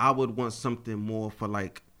I would want something more for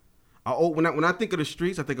like. When I think of the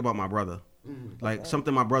streets, I think about my brother. Like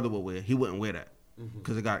something my brother would wear. He wouldn't wear that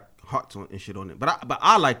because it got hearts on and shit on it. But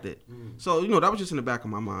I liked it. So that was just in the back of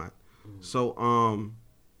my mind. So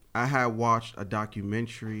I had watched a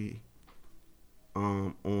documentary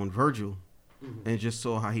on Virgil and just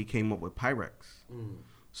saw how he came up with Pyrex.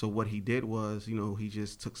 So what he did was, he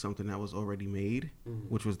just took something that was already made,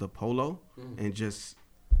 which was the polo, and just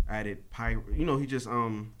added he just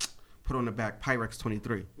put on the back Pyrex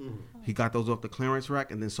 23. He got those off the clearance rack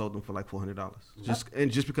and then sold them for like $400.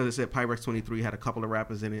 Just because it said Pyrex 23 had a couple of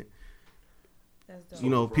rappers in it. That's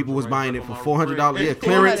dope. People was buying it for $400. Yeah,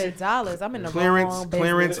 clearance. $400. I'm in the wrong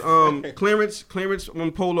business. Clearance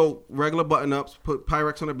on polo, regular button ups. Put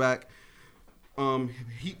Pyrex on the back.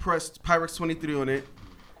 Heat pressed Pyrex 23 on it,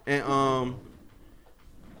 and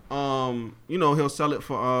he'll sell it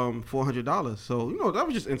for $400. So that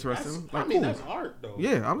was just interesting. That's art though.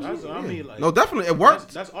 Yeah, no, definitely it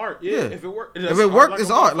worked. That's art. Yeah, if it worked,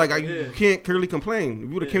 it's art. Like you can't clearly complain. If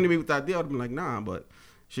you would have came to me with the idea, I'd be like, nah, but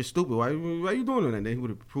shit's stupid. Why you doing that? And then he would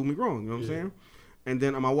have proved me wrong. You know what I'm saying? And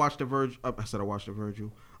then I watched the Virgil.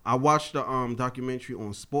 I watched the documentary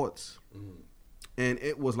on sports, and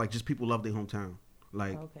it was like just people love their hometown.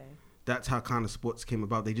 Like that's how kind of sports came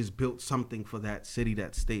about. They just built something for that city,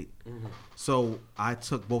 that state. So I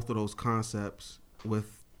took both of those concepts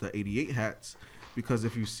with the 88 hats. Because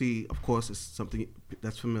if you see, of course, it's something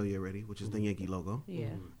that's familiar already, which is the Yankee logo. Yeah.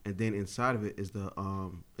 And then inside of it is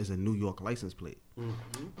a New York license plate.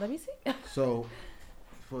 Let me see. So,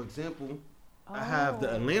 for example, I have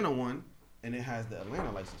the Atlanta one, and it has the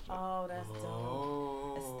Atlanta license plate. Oh, that's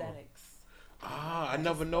dope. Aesthetics. I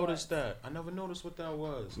never noticed that. I never noticed what that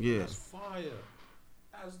was. Yeah. That's fire.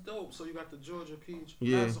 That's dope. So you got the Georgia peach.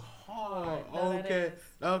 Yeah. That's hard. Okay.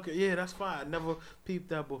 Okay. Yeah, that's fine. I never peeped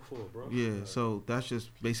that before, bro. Yeah. So that's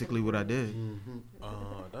just basically what I did.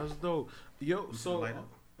 That's dope. Yo. So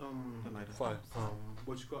fire.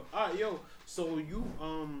 What you call? All right, yo. So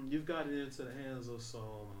you've gotten into the hands of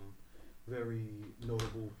some very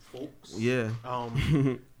notable folks. Yeah.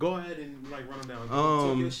 Go ahead and like run them down.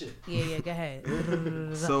 Talk your shit. Yeah. Go ahead.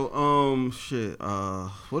 So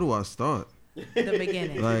where do I start? The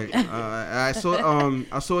beginning. Like I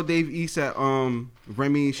saw Dave East at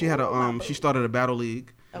Remy. She had she started a battle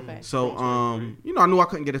league. Okay. So I knew I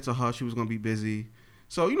couldn't get it to her. She was gonna be busy.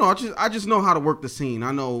 So I just know how to work the scene.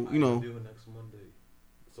 I know Do it next Monday.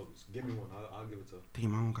 So give me one. I'll give it to her.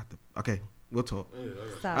 Damn, I don't got the. Okay, we'll talk.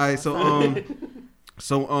 Yeah, all right.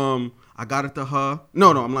 So I got it to her.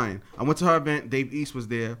 No, I'm lying. I went to her event. Dave East was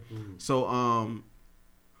there. So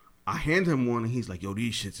I hand him one and he's like, yo,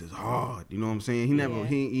 these shits is hard. You know what I'm saying? He never,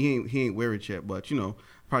 he ain't wear it yet, but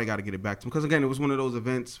probably got to get it back to him. Because again, it was one of those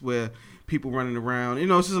events where people running around, it's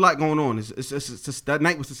just a lot going on. It's just, that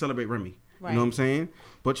night was to celebrate Remy. Right. You know what I'm saying?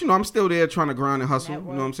 But I'm still there trying to grind and hustle. Network.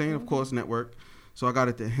 You know what I'm saying? Of course, network. So I got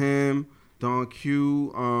it to him, Don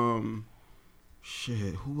Q,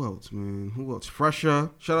 shit, who else, man? Who else? Fresher.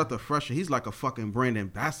 Shout out to Fresher. He's like a fucking brand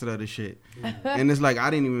ambassador of this shit. And it's like, I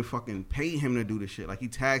didn't even fucking pay him to do this shit. Like, he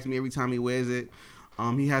tags me every time he wears it.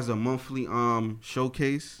 He has a monthly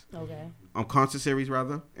showcase. Okay. Concert series,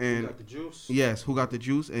 rather. And Who Got the Juice? Yes, Who Got the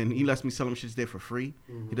Juice. And he lets me sell him shit there for free.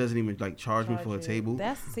 He doesn't even, like, charge me for a table.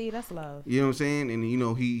 That's love. You know what I'm saying? And,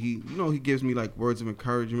 he gives me, like, words of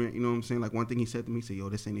encouragement. You know what I'm saying? Like, one thing he said to me, he said, yo,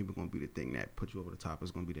 this ain't even going to be the thing that put you over the top.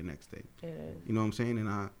 It's going to be the next thing. It is. You know what I'm saying? And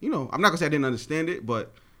I'm not going to say I didn't understand it,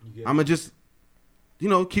 but I'm going to just,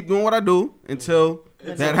 keep doing what I do until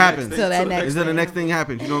that happens. Until the next thing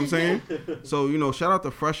happens. You know what I'm saying? So, shout out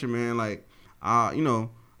to Fresher, man. Like,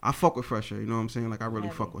 I fuck with Fresher, you know what I'm saying? Like, I really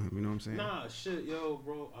fuck with him, you know what I'm saying? Nah, shit, yo,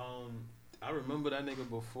 bro. I remember that nigga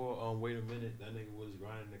before, Wait a Minute. That nigga was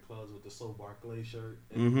grinding the clubs with the So Barclay shirt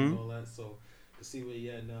and all that. So, to see where he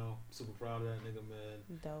at now, super proud of that nigga, man.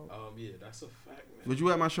 Dope. Yeah, that's a fact, man. Was you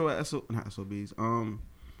at my show at not SOBs,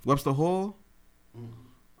 Webster Hall?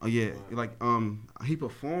 Oh, yeah. Right. Like, he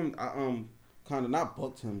performed. I, kind of not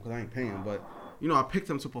booked him because I ain't paying him, but... I picked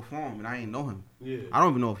him to perform, and I ain't know him. Yeah. I don't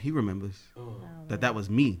even know if he remembers that was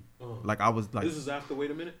me. Like, I was like... This is after Wait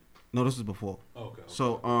a Minute? No, this is before. Okay.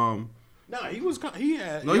 So, Nah, he was... He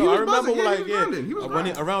had... No, he was remember, buzzing. He was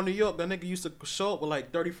running around New York, that nigga used to show up with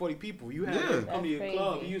like 30, 40 people. You had him come to your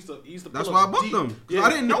club. He used to pull That's why I booked him. I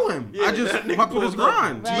didn't know him. I just fucked with his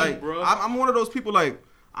grind. Right. Like, bro. I'm one of those people, like,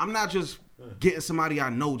 I'm not just... getting somebody I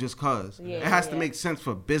know just cause. It has to make sense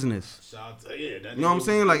for business. You know what I'm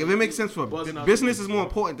saying? Like, if it makes sense for business is more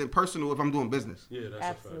important than personal if I'm doing business. Yeah,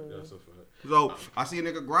 that's a fact. That's a fact. So, I see a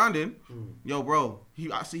nigga grinding. Yo, bro,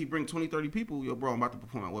 I see he bring 20, 30 people. Yo, bro, I'm about to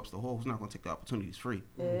perform at Webster Hall. Who's not going to take the opportunity? It's free.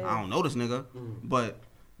 I don't know this nigga. But,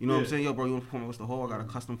 you know what I'm saying? Yo, bro, you want to perform at Webster Hall? I got a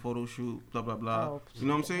custom photo shoot, blah, blah, blah. You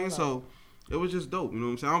know what I'm saying? So, it was just dope. You know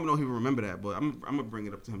what I'm saying? I don't know if he would remember that, but I'm going to bring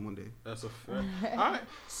it up to him one day. That's a fact. All right.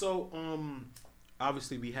 So,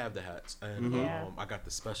 obviously, we have the hats, and I got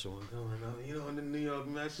the special one going on, in the New York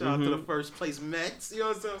Mets. Shout out to the first place Mets. You know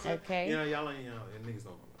what I'm saying? Okay. Y'all ain't, niggas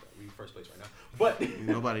don't know about that. We first place right now. But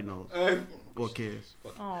nobody knows. Or cares.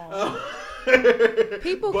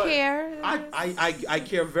 People care. I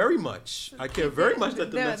care very much. I care very much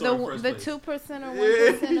that the Mets are in first place. The 2% or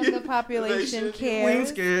 1% of the population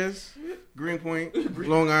cares. Queens cares. Greenpoint,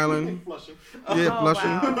 Long Island. Flushing. Yeah,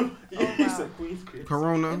 Flushing. You said Queens cares.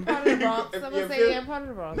 Corona. Part of the Bronx. Someone say part of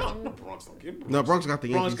the Bronx. No, Bronx don't get Bronx. No, Bronx got the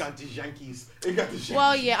Yankees. Bronx got the Yankees. They got the Yankees.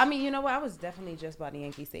 Well, yeah. I mean, you know what? I was definitely just by the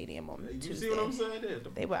Yankee Stadium on Tuesday. You see what I'm saying?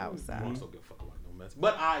 They were outside. Bronx don't give a fuck about no Mets.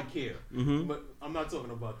 But I care. But I'm not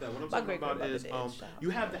talking about that. What I'm talking about is you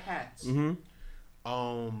have the hats.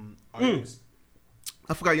 I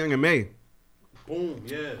forgot Young and May. Boom,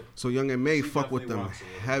 yeah. So Young and May fuck with them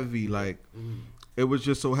heavy. Like, it was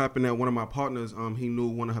just so happened that one of my partners, he knew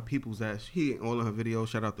one of her peoples that all of her videos.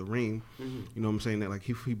 Shout out to Reem. You know what I'm saying? That like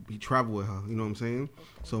he traveled with her. You know what I'm saying?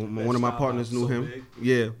 So one of my partners knew him. Big.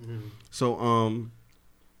 Yeah. So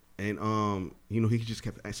you know, he just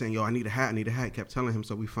kept saying, "Yo, I need a hat. He kept telling him.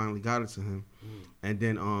 So we finally got it to him. And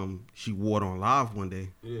then she wore it on live one day.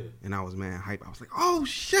 Yeah. And I was mad hype. I was like, "Oh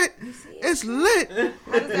shit, it's lit." You know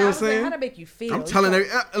what I'm saying? How'd it make you feel? I'm telling her,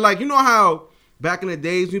 like, you know how back in the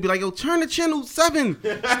days we'd be like, "Yo, turn the channel 7.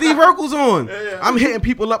 Steve Urkel's on." I'm hitting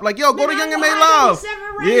people up like, "Yo, go to Young and May Live."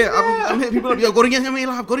 I'm hitting people up, "Yo, go to Young and May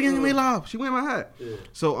Live. Go to Young and May Live." She wearing my hat. Yeah.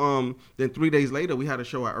 So then 3 days later we had a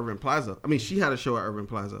show at Urban Plaza. I mean, she had a show at Urban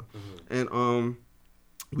Plaza, and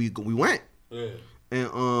we went. Yeah.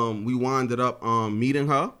 And we winded up meeting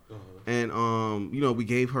her, and you know, we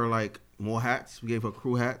gave her like more hats. We gave her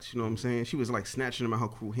crew hats. You know what I'm saying? She was like snatching them out her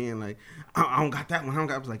crew hand, like, I don't got that one.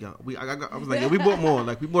 I was like, "Yo, I was like, yo, we bought more.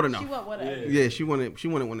 Like, we bought enough." She want whatever. Yeah, she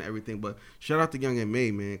wanted one of everything. But shout out to Young and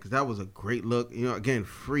May, man, because that was a great look. You know, again,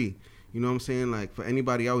 free. You know what I'm saying? Like, for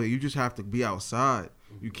anybody out here, you just have to be outside.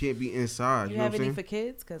 You can't be inside. You know what I'm saying? Any for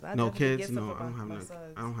kids? Cause I no kids. No, I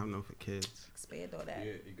don't have none for kids. Expand on that.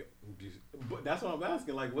 Yeah, but that's what I'm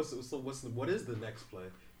asking. Like, what is the next play?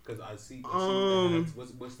 Because I see.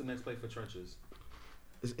 What's the next play for Trenches?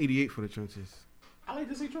 It's 88 for the Trenches. I like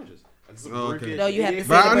to see Trenches. Okay. No, you have to say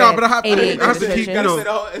but I have to keep, you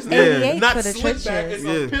know. It's not for the Slickback. It's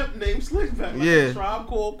a pimp named Slickback. Like a Tribe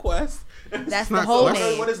Called Quest. That's the whole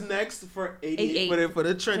name. What is next for 88 for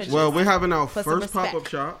the Trenches? Well, we're having our first pop-up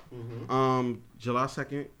shop, July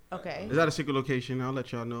 2nd. Okay. Is that a secret location? I'll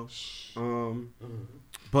let y'all know.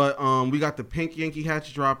 But we got the pink Yankee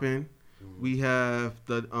hats dropping. We have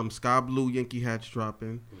the sky blue Yankee hats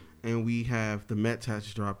dropping. And we have the Mets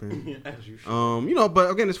hats dropping. As you should. You know,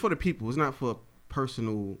 but again, it's for the people. It's not for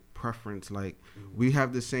personal preference. Like, we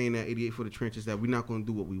have this saying at 88 for the Trenches that we're not going to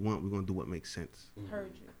do what we want. We're going to do what makes sense.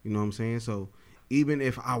 Heard you. You know what I'm saying? So even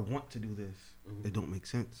if I want to do this, it don't make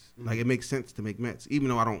sense. Like, it makes sense to make Mets. Even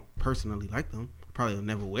though I don't personally like them. Probably will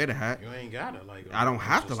never wear the hat. You ain't gotta like them. I don't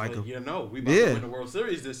have to like them. You know, we about to win the World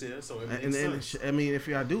Series this year, so it makes sense. I mean, if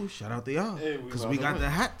y'all do, shout out to y'all, because we got the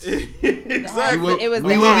hats. Exactly.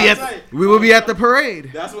 We will be at the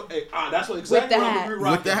parade. That's what exactly.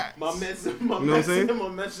 With the hats. My Mets, you know what I'm saying? My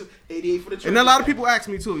Mets 88 for the Trenches. And a lot of people ask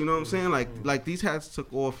me too. You know what I'm saying? Like these hats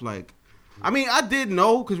took off. Like, I mean, I did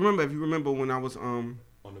know, because if you remember when I was on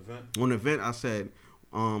the event, I said,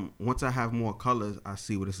 once I have more colors, I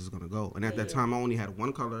see where this is gonna go. And at that time, I only had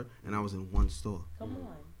one color, and I was in one store. Come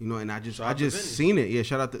on. You know, and I just seen it. Yeah,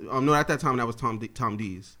 shout out to no. At that time, that was Tom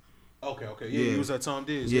D's. Okay. Yeah, he was at Tom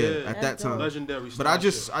D's. Yeah, at that time, legendary. But I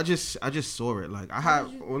just saw it. Like, I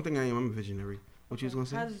have one thing. I'm a visionary. What you was gonna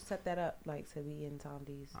say? How did you set that up, like, to be in Tom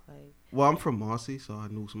D's? Like, well, I'm from Marcy, so I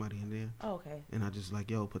knew somebody in there. Oh, okay. And I just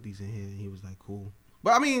like, yo, put these in here, and he was like, cool.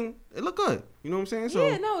 But I mean, it looked good. You know what I'm saying? So,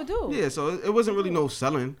 yeah, no, it do. Yeah, so it wasn't really no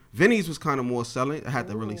selling. Vinny's was kind of more selling. I had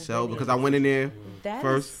to really sell because I went in there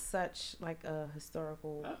first. Is such like a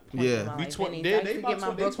historical. Yeah, they 20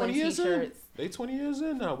 years in. They 20 years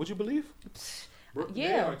in now. Would you believe?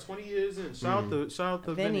 They are 20 years in. Shout out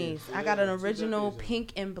to Vinny's. I got an original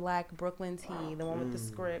pink and black Brooklyn tee, the one with the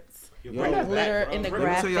scripts, glitter in the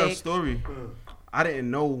graphic. Let me tell y'all a story. I didn't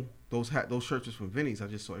know those shirts was from Vinny's. I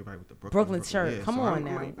just saw everybody with the Brooklyn shirt. Yeah, Come so on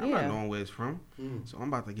now. I'm not knowing where it's from. So I'm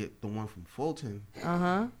about to get the one from Fulton.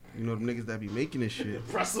 You know, the niggas that be making this shit.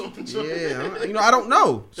 Yeah, you know, I don't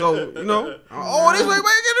know. So, you know, this way, where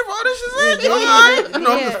you get it from? This is it. You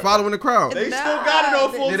know, I'm just following the crowd. They still got it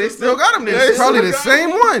on Fulton. Yeah, they still got them there. It's probably the same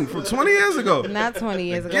one from 20 years ago. Not 20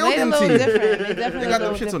 years ago. They a little different. They got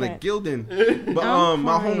them shits on the Gildan. But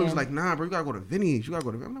my homie was like, nah, bro, you gotta go to Vinny's. I'm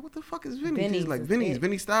like, what the fuck is Vinny's? He's like, Vinny's,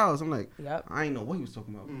 Vinny Styles. I'm like, I ain't know what he was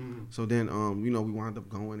talking about. So then, you know, we wound up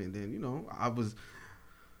going, and then, you know, I was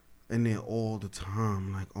in there all the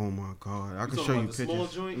time. Like, oh my God, I could show you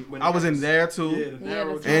pictures. I was in there too,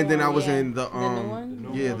 and then I was in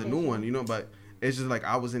the new one. You know, but it's just like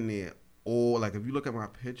I was in there all, like, if you look at my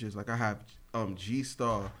pictures, like I have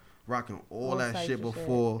G-Star rocking all that shit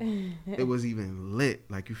before it was even lit.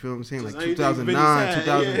 Like, you feel what I'm saying? Like 2009,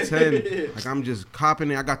 2010. Like, I'm just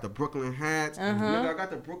copping it. I got the Brooklyn hats. I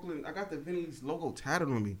got the Vinny's logo tatted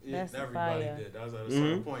on me. Yeah, everybody did. That was at a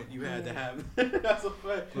certain point you had to have it. That's a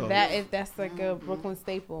fact. That's like a Brooklyn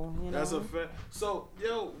staple. You know? That's a fact. So,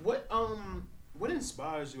 yo, what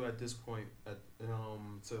inspires you at this point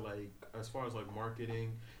to, like, as far as like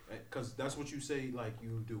marketing? Because that's what you say, like,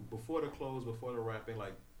 you do before the clothes, before the rapping,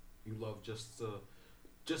 like, you love just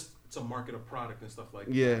to market a product and stuff like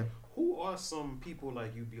that. Yeah. Who are some people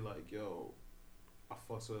like you be like, yo, I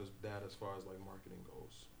fuss with that as far as like marketing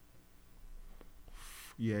goes?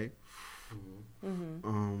 Yeah.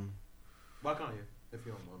 Why Kanye? If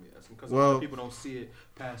you don't mind me asking, because a lot of people don't see it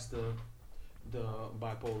past the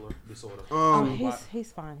bipolar disorder.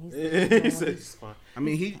 He's fine. He's fine. I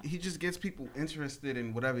mean, he just gets people interested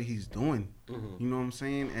in whatever he's doing. You know what I'm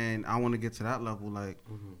saying? And I want to get to that level, like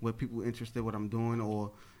where people interested what I'm doing,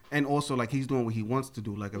 and also like he's doing what he wants to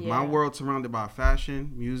do. Like if my world's surrounded by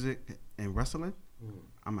fashion, music, and wrestling,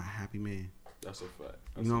 I'm a happy man. That's a fact.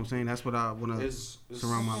 You know what I'm saying? That's what I want to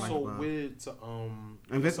surround my life by. It's so weird to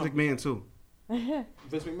and Vince McMahon too.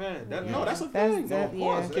 Vince McMahon. That's a thing. No, of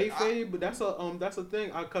course, kayfabe, but that's a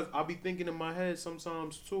thing. Cause I'll be thinking in my head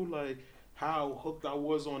sometimes too, like how hooked I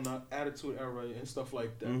was on the Attitude Era and stuff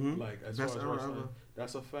like that. Like as far as wrestling,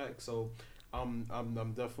 that's a fact. So I'm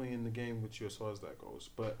definitely in the game with you as far as that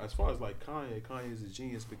goes. But as far as like Kanye is a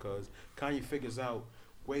genius because Kanye figures out.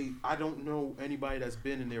 Wait, I don't know anybody that's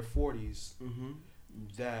been in their 40s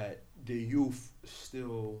that the youth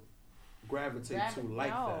still gravitate to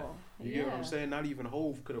like that. You get what I'm saying? Not even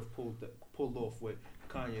Hove could have pulled off what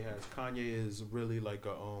Kanye has. Kanye is really like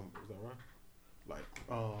a is that right? Like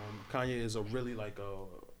Kanye is a really like a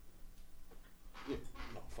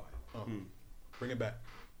fire. Bring it back.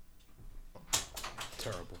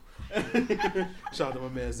 Terrible. Shout out to my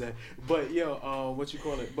man Zach. But what you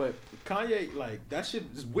call it? But Kanye, like that shit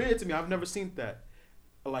is weird to me. I've never seen that.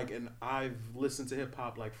 Like, and I've listened to hip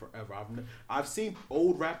hop like forever. I've seen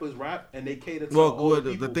old rappers rap and they cater to old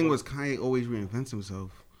people. The thing was Kanye always reinvents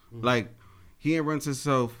himself. Like he invents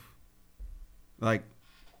himself like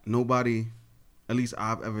nobody, at least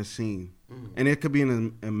I've ever seen. And it could be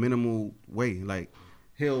in a minimal way. Like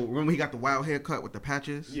remember he got the wild haircut with the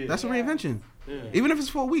patches. Yeah. That's a reinvention. Yeah. Even if it's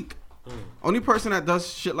for a week. Only person that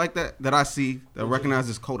does shit like that I see that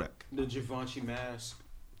recognizes Kodak. The Givenchy mask.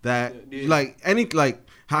 That like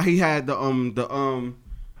how he had the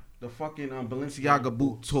fucking Balenciaga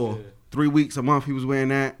boot tour. 3 weeks a month he was wearing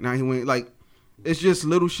that. Now he went like it's just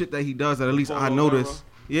little shit that he does that at least I notice.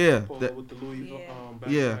 Yeah. With the Louis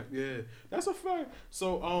backpack. Yeah. That's a fact.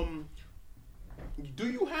 So do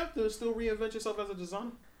you have to still reinvent yourself as a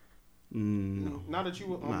designer? No. Now that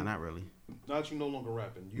you not really. Now that you no longer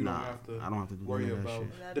rapping, you don't have to. I don't have to worry about.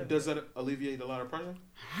 Does that alleviate a lot of pressure?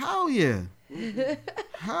 Hell yeah,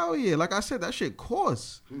 hell yeah! Like I said, that shit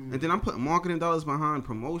costs, and then I'm putting marketing dollars behind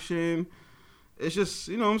promotion. It's just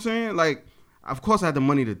what I'm saying. Like, of course I had the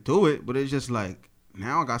money to do it, but it's just like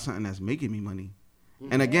now I got something that's making me money.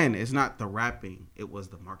 And again, it's not the rapping; it was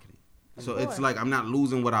the marketing. So it's like I'm not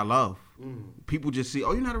losing what I love. People just see,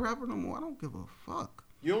 oh, you're not a rapper no more. I don't give a fuck.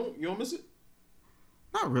 You don't miss it?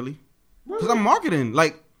 Not really. Because I'm marketing.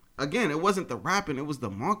 Like, again, it wasn't the rapping, it was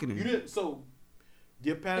the marketing. You didn't. So,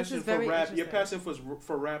 your passion for rap, your passion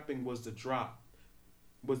for rapping was the drop.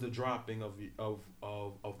 Was the dropping of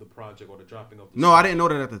the project or the dropping of the No, song. I didn't know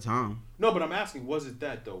that at the time. No, but I'm asking, was it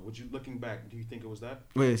that though? Would you, looking back, do you think it was that?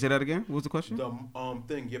 Wait, say that again? What was the question? The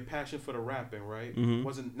thing, your passion for the rapping, right?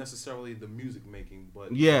 Wasn't necessarily the music making,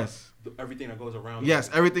 but yes, everything that goes around.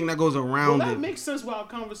 Yes, everything that goes around. Well, that makes sense why our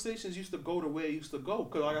conversations used to go the way it used to go.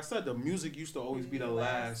 Because like I said, the music used to always be the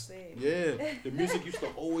last. Yeah, the music used to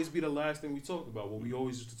always be the last thing we talked about. What we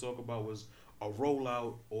always used to talk about was a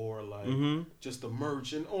rollout or like just a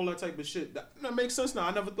merch and all that type of shit. That makes sense now.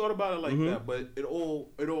 I never thought about it like that, but it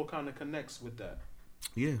all kind of connects with that.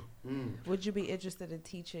 Yeah. Would you be interested in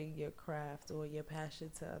teaching your craft or your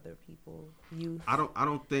passion to other people, youth? I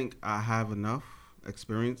don't think I have enough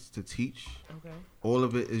experience to teach. Okay. All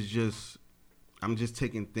of it is just I'm just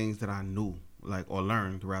taking things that I knew, like or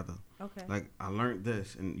learned rather. Okay. Like I learned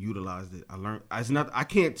this and utilized it. I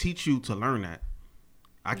can't teach you to learn that.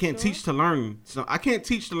 I can't teach to learn. So I can't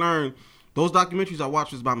teach to learn. Those documentaries I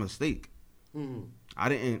watched was by mistake. I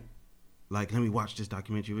didn't let me watch this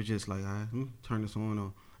documentary. It was just like, turn this on.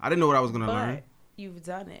 Or I didn't know what I was going to learn. You've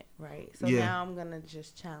done it, right? So now I'm going to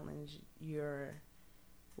just challenge your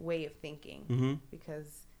way of thinking.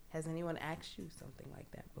 Because has anyone asked you something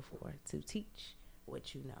like that before to teach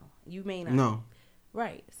what you know? You may not. No.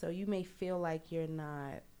 Right. So you may feel like you're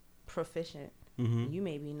not proficient. You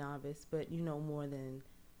may be novice, but you know more than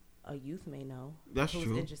a youth may know. That's who's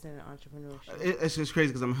true. Interested in entrepreneurship. It's just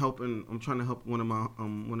crazy because I'm trying to help one of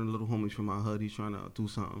the little homies from my hood. He's trying to do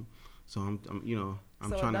something, so I'm trying to help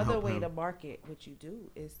him. So another way to market what you do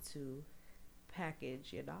is to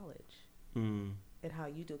package your knowledge and how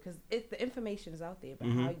you do, because the information is out there, but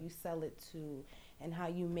how you sell it to and how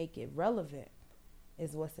you make it relevant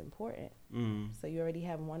is what's important. So you already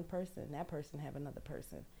have one person, that person have another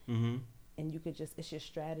person. And you could just, it's your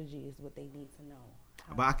strategy is what they need to know.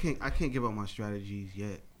 But I can't give up my strategies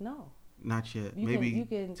yet. No. Not yet. You Maybe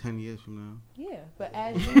can 10 years from now. Yeah, but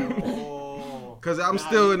as you... Because I'm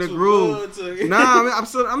still in the groove. I'm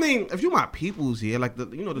still. I mean, if you my peoples here, like the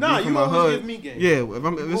dude from my hood. Give me game. Yeah,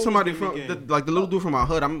 if it's somebody from the little dude from my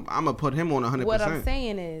hood, I'm gonna put him on 100%. What I'm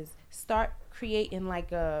saying is, start creating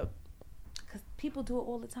like a. Because people do it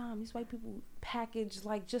all the time. These white people package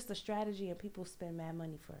like just a strategy, and people spend mad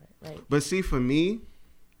money for it, right? But see, for me,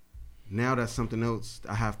 now that's something else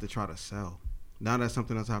I have to try to sell. Now that's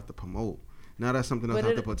something else I have to promote. Now that's something else I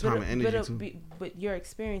have to put time and energy to. But your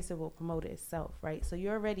experience will promote it itself, right? So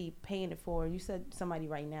you're already paying it for. You said somebody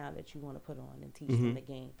right now that you want to put on and teach them the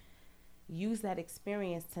game. Use that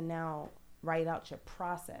experience to now write out your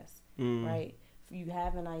process, right? You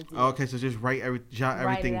have an idea. Okay, so just jot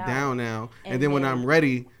everything down now, and then when I'm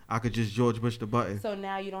ready, I could just George Bush the button. So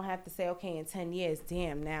now you don't have to say, okay, in 10 years,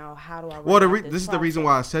 damn, now how do I? Well, this is the reason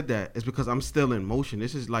why I said that. It's because I'm still in motion.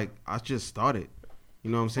 This is like I just started.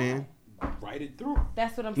 You know what I'm saying? Write it through.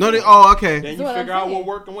 That's what I'm saying. Okay. Then you figure out what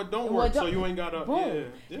worked and what don't work, so you ain't gotta. Boom.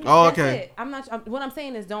 Yeah. Oh, okay. What I'm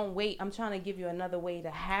saying is, don't wait. I'm trying to give you another way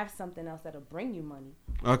to have something else that'll bring you money.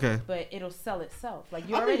 Okay. But it'll sell itself. Like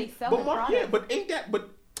you already selling product. Yeah, but ain't that what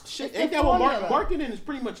marketing is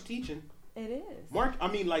pretty much teaching? It is. I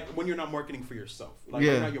mean, like when you're not marketing for yourself. Like,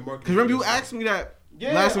 yeah. Because remember you asked me that.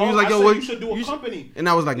 Yeah, last time you was like, "Yo, you should do a company," and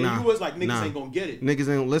I was like, "Nah." And you was like, "Niggas ain't gonna get it. Niggas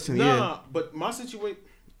ain't listen." Nah, but my situation.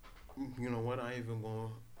 You know what? I ain't even gonna.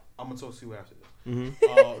 I'm gonna talk to you after this.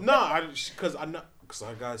 Because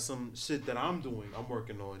I got some shit that I'm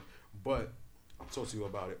working on, but I'll talk to you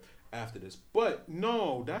about it after this. But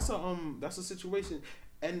no, that's a situation,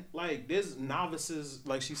 and like there's novices,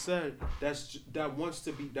 like she said, that want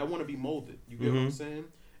to be molded. You get what I'm saying?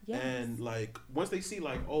 Yes. And like once they see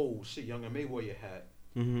like, oh shit, Young and May wear your hat.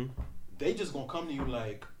 They just gonna come to you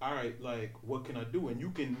like, all right, like what can I do? And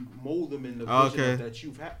you can mold them in the vision that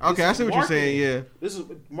you've had. Okay, I see what you're saying. Yeah, this is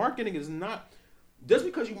marketing is not just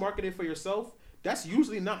because you market it for yourself. That's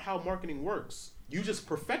usually not how marketing works. You just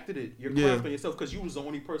perfected it, your craft on yourself, because you was the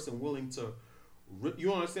only person willing to.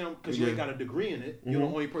 You understand? Because you ain't got a degree in it. You're the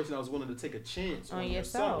only person that was willing to take a chance on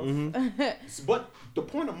yourself. But the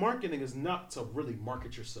point of marketing is not to really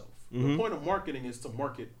market yourself. The point of marketing is to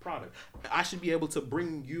market product. I should be able to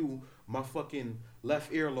bring you my fucking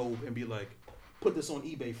left earlobe and be like, put this on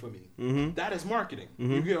eBay for me. That is marketing.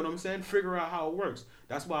 You get what I'm saying? Figure out how it works.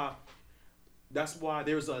 That's why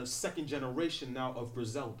there's a second generation now of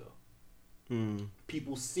Griselda.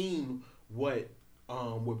 People seen what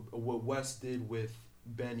Wes did with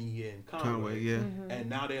Benny and Conway. And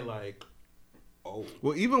now they're like, oh.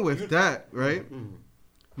 Well, even with that, right?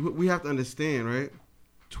 We have to understand, right?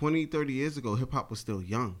 20, 30 years ago, hip hop was still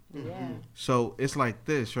young. So it's like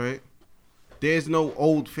this, right? There's no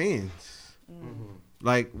old fans.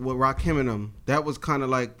 Like with Rakim and them, that was kind of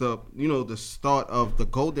like the start of the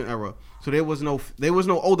golden era. So there was no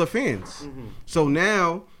older fans. So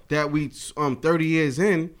now that we 30 years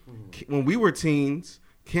in, when we were teens,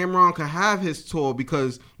 Cameron could have his tour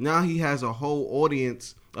because now he has a whole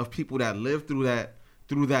audience of people that lived through that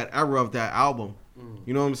era of that album.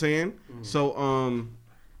 You know what I'm saying? So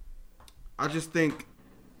I just think,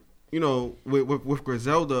 with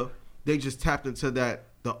Griselda, they just tapped into the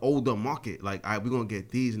older market. Like, all right, we're gonna get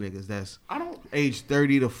these niggas that's age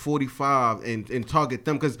 30 to 45 and target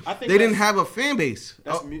them because they didn't have a fan base.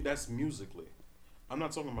 That's musically. I'm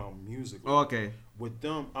not talking about musically. Oh, okay. With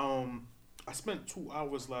them, I spent 2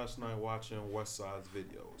 hours last night watching Westside's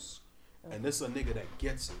videos, and this is a nigga that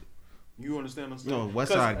gets it. You understand what I'm saying? No,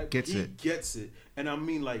 Westside gets it. He gets it. And I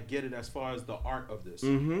mean, like, get it as far as the art of this.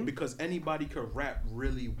 Because anybody could rap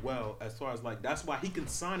really well as far as, like, that's why he can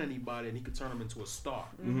sign anybody and he could turn them into a star.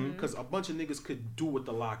 Because a bunch of niggas could do what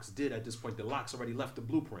the Locks did at this point. The Locks already left the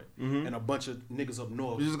blueprint. And a bunch of niggas up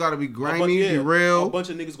north. You just got to be grimy, be real. A bunch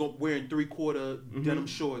of niggas wearing 3/4 denim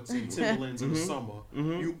shorts and Timberlands in the summer.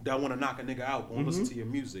 You that want to knock a nigga out, want to listen to your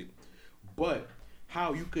music. But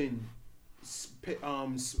how you can...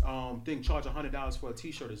 charge $100 for a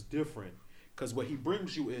t-shirt is different, because what he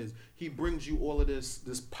brings you all of this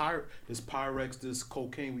Pyrex, this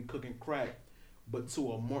cocaine we cooking crack, but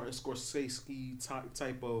to a Martin Scorsese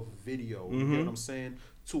type of video. You know what I'm saying?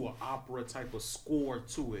 To an opera type of score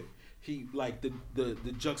to it. He like the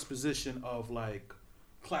juxtaposition of like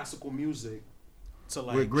classical music to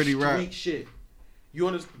like with gritty street rap shit. You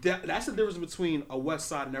understand? That's the difference between a West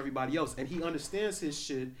Side and everybody else. And he understands his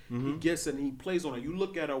shit. He gets it and he plays on it. You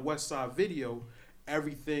look at a West Side video,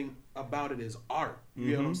 everything about it is art.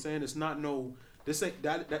 You know what I'm saying? It's not this ain't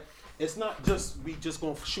that it's not just we just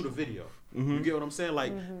gonna shoot a video. You get what I'm saying?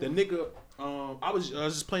 Like the nigga I was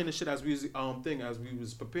just playing this shit as we was as we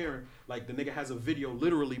was preparing. Like the nigga has a video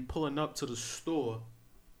literally pulling up to the store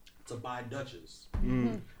to buy Dutchess,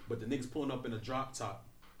 but the nigga's pulling up in a drop top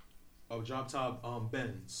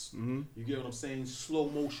Benz. You get what I'm saying? Slow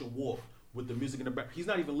motion walk with the music in the back. He's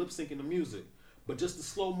not even lip syncing the music, but just the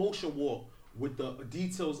slow motion walk with the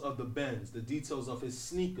details of the Benz, the details of his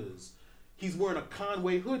sneakers. He's wearing a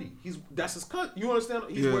Conway hoodie. That's his cut. You understand?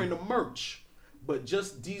 He's wearing the merch. But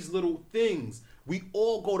just these little things, we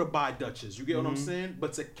all go to buy Dutchess. You get what I'm saying?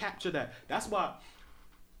 But to capture that, that's why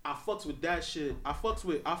I fucks with that shit.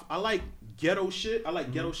 I like ghetto shit. I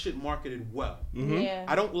like ghetto shit marketed well. Yeah.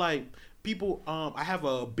 I don't like people. I have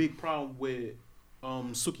a big problem with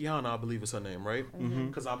Sukihana. I believe is her name, right?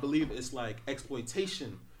 Because I believe it's like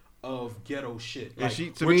exploitation of ghetto shit. And like,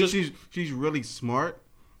 she's really smart,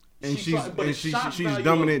 and she's value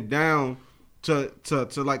dumbing it down to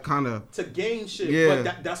like kind of to gain shit. Yeah.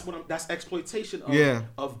 But that's exploitation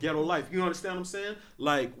of ghetto life. You understand what I'm saying?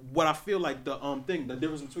 Like what I feel like the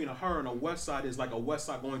difference between her and a West Side is like a West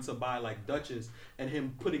Side going to buy like Dutchess and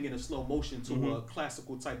him putting in a slow motion to a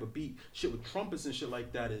classical type of beat. Shit with trumpets and shit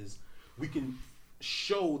like that is we can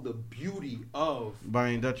show the beauty of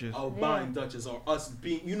buying Dutchess. Buying Dutchess, or us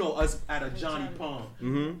being, us at a Johnny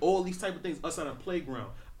Palm. All these type of things, us at a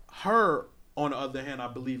playground. Her, on the other hand, I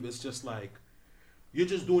believe it's just like, you're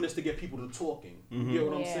just doing this to get people to talking. You get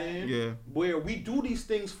what I'm saying? Yeah. Where we do these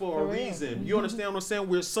things for a reason. You understand what I'm saying?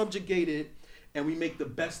 We're subjugated and we make the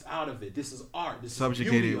best out of it. This is art. This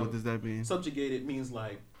subjugated, is beauty. what does that mean? Subjugated means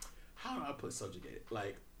like, how do I put subjugated?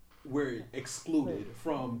 Like, we're excluded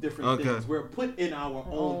from different things. We're put in our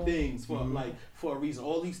own things for a reason.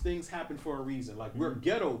 All these things happen for a reason. Like we're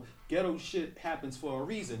ghetto shit happens for a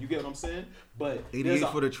reason. You get what I'm saying? But 88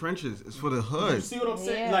 for the trenches. It's for the hood. You see what I'm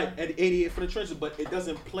saying? Yeah. Like at 88 for the trenches, but it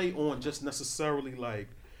doesn't play on just necessarily like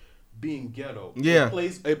being ghetto. Yeah.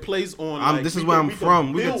 It plays on. Like, this is where I'm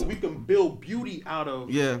from. We can build beauty out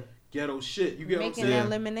of. Yeah. Ghetto shit. You get what I'm saying? Making that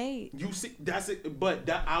lemonade. You see, that's it. But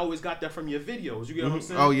that I always got that from your videos. You get what I'm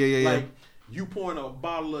saying? Oh yeah. Like you pouring a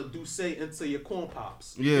bottle of Douce into your corn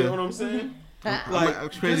pops. Yeah. You get what I'm saying? Like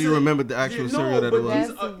it's crazy you remember the actual cereal that it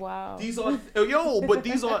was. That's wow. These are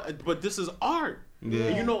but this is art. Yeah.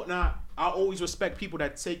 And now I always respect people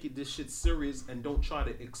that take this shit serious and don't try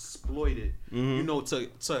to exploit it.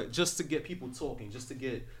 To just to get people talking, just to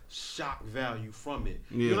get shock value from it.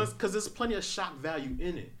 Yeah. Because there's plenty of shock value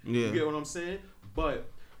in it. Yeah. You get what I'm saying?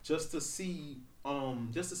 But just to see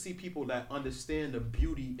people that understand the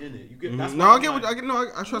beauty in it. You get that's no,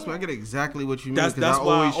 I trust me. I get exactly what you mean. That's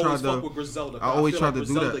why I always fuck with Griselda. I always try to do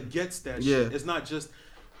Griselda that. Gets that shit. It's not just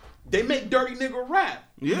they make dirty nigga rap.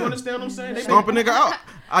 Yeah. You understand what I'm saying? They Stomp a nigga out.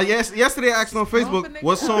 Yesterday I asked on Facebook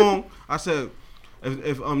what song. I said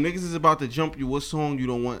if niggas is about to jump you, what song you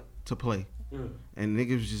don't want to play? And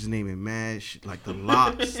niggas was just naming mad shit like The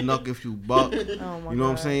Lock, Snuck If You Buck. You know what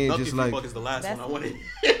I'm saying? Snuck just If like You Buck is the last one I wanted.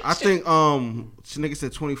 I think nigga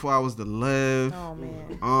said 24 Hours to Live. Oh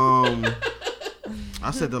man.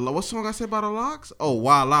 I said what song I said about The Locks? Oh,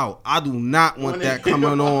 Wild Out. I do not want that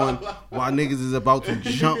coming on while niggas is about to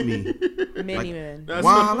jump me. Many Men.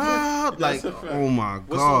 Wild Out. Like, oh my God.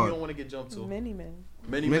 What song you don't want to get jumped to? Many Men.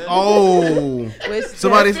 Many Men. Oh.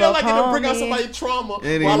 Somebody feel like it'll bring out somebody's trauma while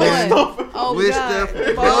they stuff. Oh Wish God. that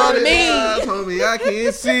For me. Homie, I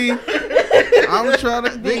can't see. I'm trying to.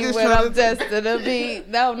 Niggas when trying I'm destined to be.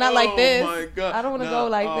 No, not like this. Oh my God. I don't want to go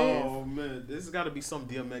like this. Oh man, this has got to be some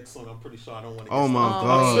DMX song. I'm pretty sure I don't want to. Oh my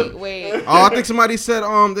God. Wait. Oh, I think somebody said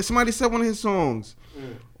one of his songs.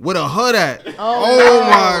 With a hood at. Oh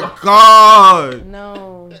My God.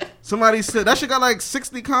 No. Somebody said that shit got like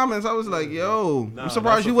 60 comments. I was like, yo, I'm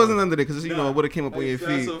surprised you wasn't under there because it would have came up on your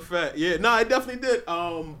feed. That's a fact. Yeah, it definitely did.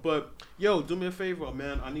 But yo, do me a favor,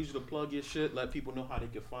 man. I need you to plug your shit. Let people know how they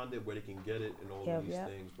can find it, where they can get it, and all of these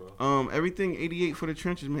things, bro. Everything 88 for the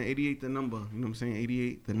trenches, man. 88 the number. You know what I'm saying?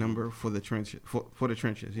 88 the number for the trenches. For the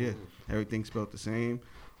trenches, yeah. Everything spelled the same.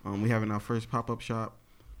 We having our first pop-up shop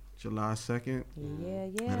July 2nd.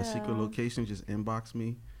 Yeah. At a secret location. Just inbox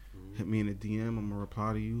me. Hit me in a DM. I'm gonna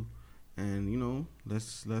reply to you. And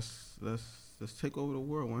let's take over the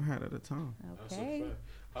world one hat at a time. Okay.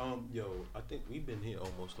 Yo, I think we've been here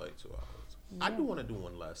almost like 2 hours. Yeah. I do want to do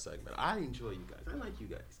one last segment. I enjoy you guys. I like you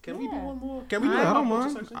guys. Can we do one more? Can we do I don't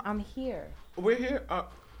mind. I'm here. We're here.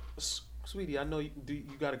 Sweetie, I know you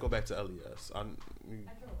got to go back to LES.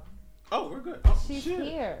 Oh, we're good. Oh, She's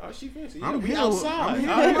here. Oh, she fancy. I'm we here. outside.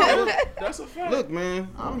 I'm here. That's a fact. Look, man,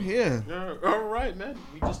 I'm here. All right, man.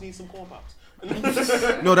 We just need some corn pops.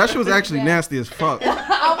 No, that shit was actually nasty as fuck.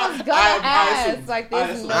 I was gonna ask. Like,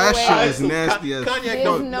 there's no that way. shit was nasty as fuck.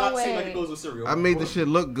 There's no way. Like it goes with cereal. I made the shit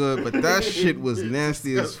look good, but that shit was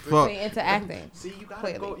nasty as fuck. See, into acting. See, you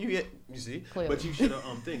gotta go. You see, Clearly. but you should have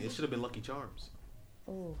it should have been Lucky Charms.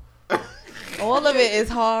 Ooh. All of it is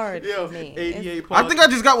hard Yeah, for me. 88 I think I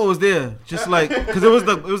just got what was there, just like because it was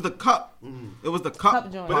the cup. It was the cup.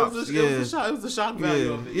 Cup joint. But it was the shock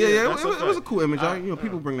value of it. Yeah, that's it was a cool image.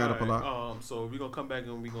 People bring that all up a lot. right, so we're gonna come back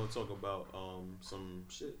and we're gonna talk about some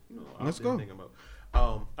shit. Let's go. About.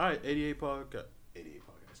 All right, 88 podcast. 88 podcast.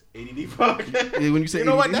 A.D.D. podcast. Yeah, when you say you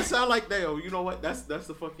know what, A.D.D? that sound like you know what, that's the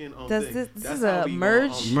fucking Does thing. this That's is how a we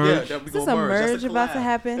merge? Gonna, Merge. Yeah, we Is this gonna a merge. merge That's about to collab.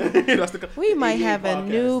 happen? That's the We might 88 have a podcast.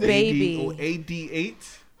 new baby.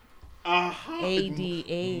 AD8.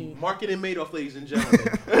 AD8. Marketing Madoff, ladies and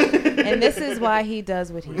gentlemen. And this is why he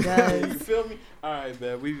does what he You does. feel me? All right,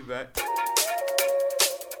 man. We be back.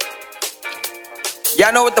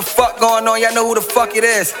 Y'all know what the fuck going on. Y'all know who the fuck it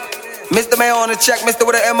is. Mr. Mayo on the check. Mr.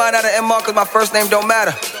 with an M.I. not an M.R. cause my first name don't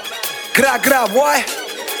matter. Gra, boy.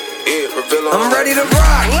 I'm ready to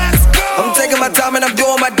rock. I'm taking my time and I'm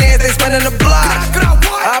doing my dance. They spinning the block.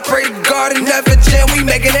 I pray to God and never jam. We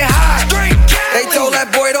making it hot. They told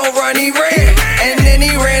that boy don't run, he ran. And then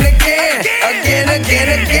he ran again. Again.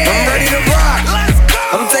 I'm ready to rock.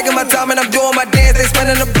 I'm taking my time and I'm doing my dance. They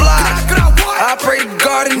spinning the block. I pray to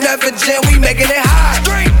God and never jam. We making it hot.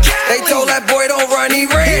 They told that boy don't run, he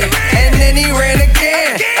ran. And then he ran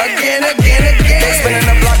again. They spinning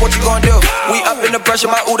the block, what you gonna do? We up in the pressure,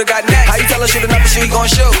 my Uda got next. How you tell us shoot enough to shoot, he gon'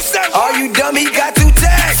 shoot? Are you dumb? He got 2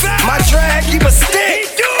 tags. My track, keep a stick.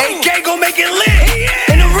 AK gon' make it lit.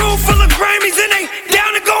 In a room full of Grammys and they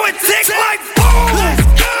down to go and tick like boom.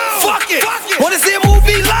 Fuck it. Wanna see a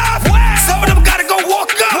movie live? Some of them gotta go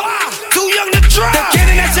walk up. Too young to drive. The kid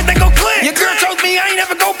in that shit, they go click. Your girl told me I ain't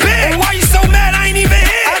never go big. And why you so mad? I ain't even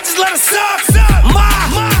hit. I just let her suck.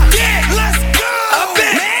 My dick. Let's go. Up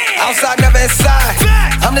in. Outside, never inside.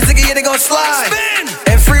 I'm the ticket, yeah, they gon' slide.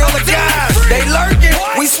 And free all the guys. They lurking,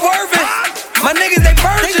 we swerving. My niggas, they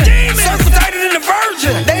virgin. Circle tighter than the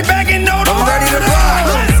virgin. They backing no. I'm ready to rock.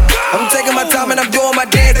 I'm taking my time and I'm doing my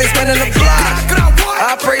dance. They spinning the block.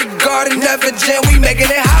 I pray to God and never jam. We making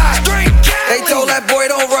it hot. They told that boy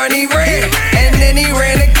don't run, he ran. And then he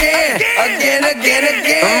ran again.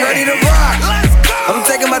 I'm ready to rock. I'm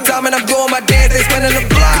taking my time and I'm doing my dance. They spinning the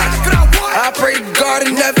block. I pray to God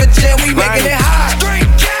and never jam. We making it hot.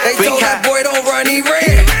 They told that boy don't run, he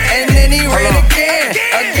ran. And then he ran again.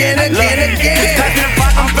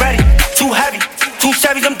 I'm ready. Too heavy. 2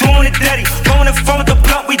 Chevys, I'm doing it dirty. Going in front with the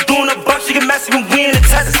blunt, we doing a buck. She get messy when we in the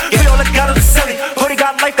Texas. We all got on the celly. Brody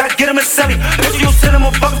got life, gotta get him a celly. Bitch, you send him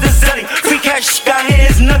a buck with the zelly. Free cash, got here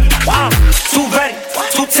is nugget. Too ready,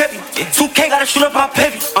 too tippy. 2K, gotta shoot up my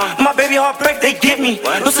pivy. My baby heartbreak, they get me.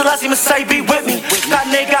 No Selassie, Messiah be with me. That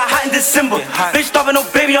nigga got hot in December. Bitch, starving no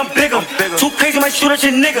baby, I'm bigger. Too crazy, might shoot at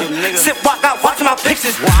your nigga. Sit, walk out, watching my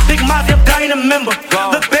pictures. Big Mozzie, I'm dying to remember.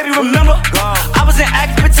 Look, baby, remember? I was in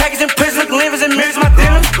active attackers in prison, like livers and mirrors, my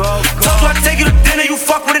dinner. Told you I take you to dinner, you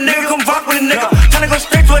fuck with a nigga, come rock with a nigga. Tryna go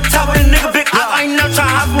straight to a top with a nigga, big I ain't never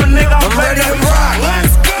tryna hop with a nigga. I'm ready to rock.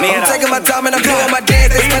 I'm taking my time and I'm doing my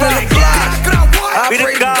dance. They spinning the block. I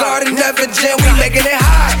pray to God and never jam. We making it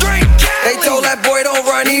hot. They told that boy don't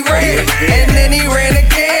run, he ran. And then he ran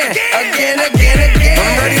again.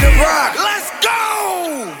 I'm ready to rock. Let's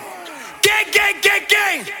go!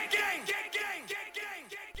 Gang.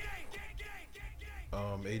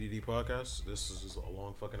 A.D.D. podcast. This is just a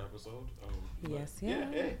long fucking episode. Yes. Yeah.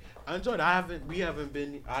 I enjoyed it. We haven't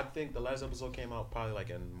been. I think the last episode came out probably like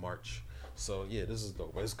in March. So yeah, this is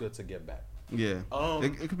dope. It's good to get back. Yeah.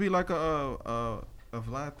 It could be like a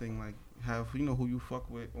Vlad thing, like have who you fuck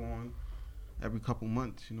with on every couple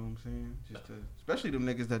months. You know what I'm saying? Especially them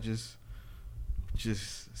niggas that just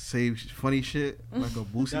say funny shit like a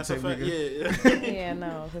Boosie That's type a fact. nigga. Yeah,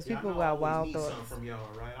 no, because people got wild thoughts. Something from y'all,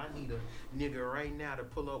 right? I need a nigga right now to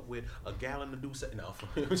pull up with a gallon to do something. No,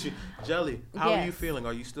 Jelly, how are you feeling?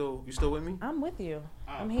 Are you still with me? I'm with you.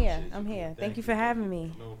 I'm here. Thank you for having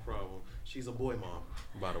me. No problem. She's a boy mom,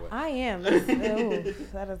 by the way. I am. Ooh,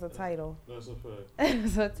 that is a title. That's a fact. That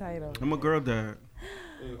is a title. I'm a girl dad.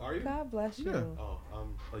 Are you? God bless you. Yeah. Oh,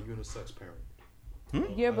 I'm a unisex parent.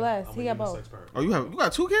 You're blessed. I'm He a got unisex both. parent. Oh, you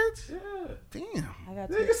got 2 kids? Yeah. Damn. I got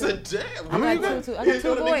 2. Nigga said, damn. I got two They get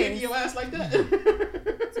boys. your ass like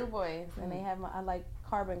that. 2 boys, and they have I like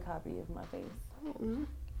carbon copy of my face.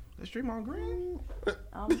 That's Draymond Green.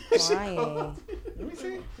 I'm crying. Let me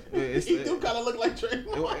see. He do kind of look like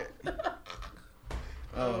Draymond.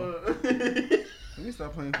 Let me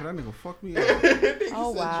stop playing for that nigga. Fuck me up.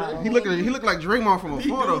 Oh wow. He look like Draymond from a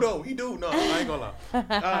photo. He do. No, I ain't gonna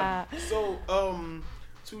lie.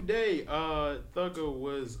 Today, Thugger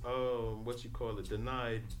was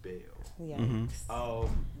denied bail. Yeah.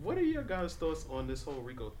 What are your guys' thoughts on this whole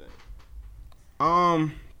RICO thing?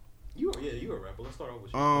 You a rapper. Let's start off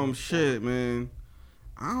with you. Shit, man.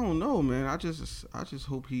 I don't know, man. I just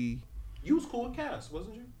hope he. You was cool with Cass,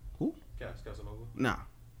 wasn't you? Who? Casanova. Nah.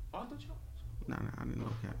 Oh, I thought you. Nah, I didn't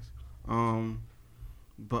know Cass.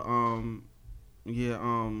 Yeah,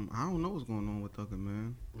 I don't know what's going on with Thugger,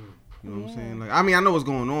 man. You know what I'm saying? Like, I mean, I know what's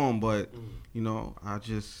going on, but you know, I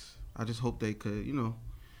just hope they could, you know,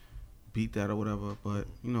 beat that or whatever. But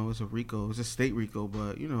you know, it's a RICO, it's a state RICO,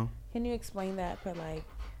 but you know. Can you explain that for like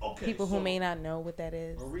people who may not know what that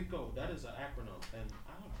is? A RICO, that is an acronym, and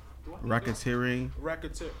Racketeering.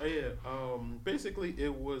 Basically,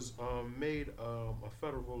 it was made a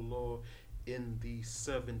federal law in the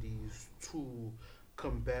 70s to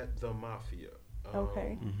combat the mafia.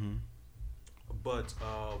 Okay. But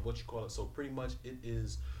so pretty much it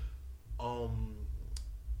is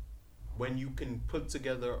when you can put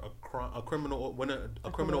together a criminal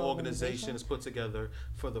organization is put together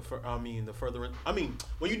when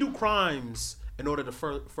you do crimes in order to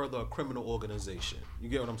further a criminal organization. You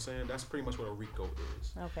get what I'm saying? That's pretty much what a RICO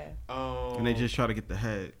is. Okay. And they just try to get the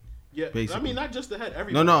head. Yeah, basically. I mean, not just the head.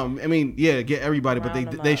 Everybody. No. I mean, yeah, get everybody, but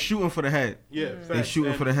they shooting for the head. Yeah, they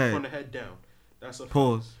shooting for the head. From the head down. That's a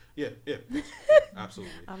pause. Yeah,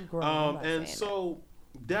 absolutely. I'm grown. And so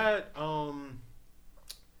that I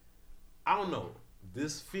don't know.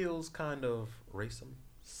 This feels kind of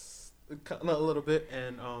racist, a little bit,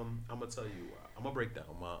 and I'm gonna tell you. I'm gonna break down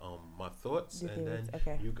my thoughts, and then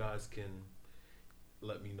you guys can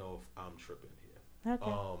let me know if I'm tripping here.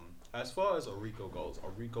 Okay. As far as a RICO goes, a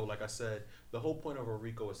RICO, like I said, the whole point of a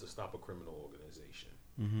RICO is to stop a criminal organization.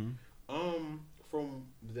 From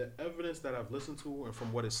the evidence that I've listened to and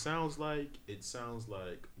from what it sounds like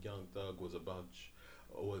Young Thug was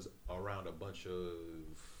around a bunch of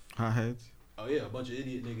hotheads. Oh yeah, a bunch of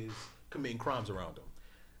idiot niggas committing crimes around him.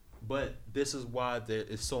 But this is why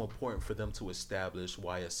it's so important for them to establish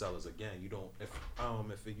YSL as a gang. You don't, if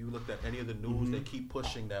you looked at any of the news, they keep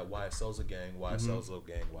pushing that YSL's a gang, YSL's a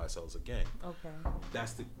gang, YSL's a gang. Okay.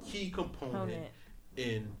 That's the key component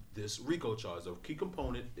in this RICO charge. The key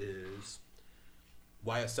component is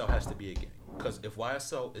YSL has to be a gang. Because if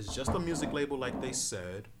YSL is just a music label, like they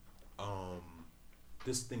said,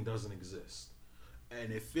 this thing doesn't exist.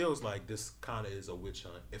 And it feels like this kind of is a witch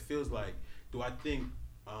hunt. It feels like, do I think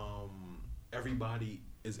everybody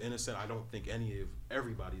is innocent? I don't think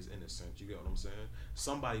everybody's innocent. You get what I'm saying?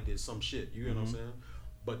 Somebody did some shit. You get what I'm saying?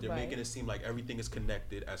 But they're making it seem like everything is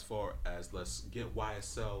connected as far as let's get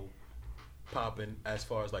YSL popping. As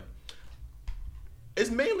far as like, it's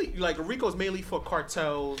mainly like RICO's mainly for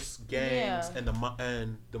cartels, gangs, and the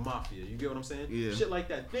mafia. You get what I'm saying? Yeah. Shit like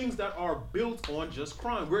that. Things that are built on just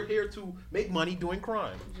crime. We're here to make money doing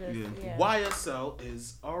crime. YSL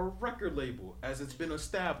is a record label, as it's been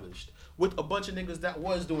established, with a bunch of niggas that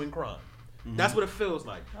was doing crime. That's what it feels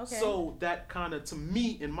like. Okay. So that kind of, to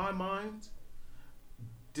me, in my mind,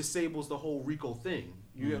 disables the whole RICO thing.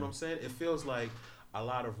 You get what I'm saying? It feels like a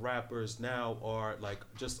lot of rappers now are like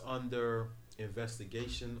just under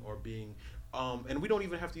investigation or being and we don't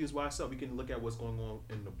even have to use YSL. We can look at what's going on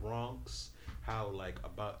in the Bronx, how like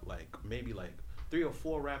about like maybe like 3 or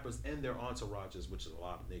 4 rappers and their entourages, which is a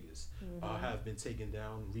lot of niggas, have been taken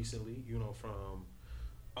down recently. You know, from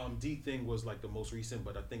D thing was like the most recent,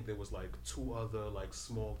 but I think there was like 2 other like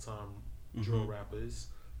small time drill rappers.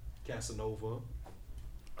 Casanova,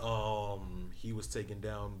 he was taken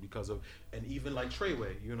down because of, and even like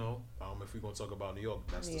Treyway, you know, if we're gonna talk about New York,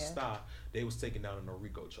 that's the star. They was taken down in a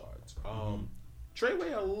RICO charge.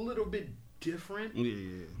 Treyway a little bit different,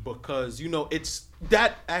 because you know it's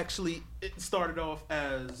that actually it started off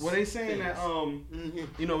as. Well, they saying that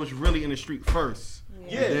you know, it's really in the street first.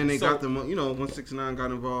 Yeah. And then they got them, you know, 169 got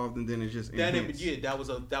involved, and then it just that was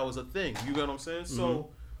a thing. You get what I'm saying? So.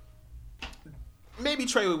 Maybe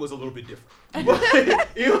Treyway was a little bit different, but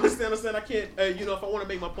you understand? I can't, you know, if I want to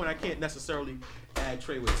make my point, I can't necessarily add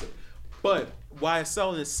Treyway to it. But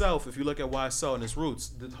YSL in itself, if you look at YSL and its roots,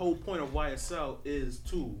 the whole point of YSL is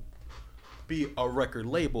to be a record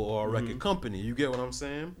label or a record company. You get what I'm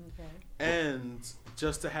saying? Okay. And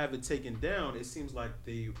just to have it taken down, it seems like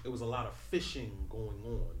it was a lot of fishing going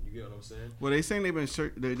on. You get what I'm saying? Well, they saying they've been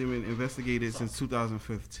investigated since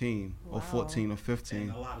 2015 or 14 or 15.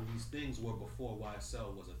 And a lot of these things were before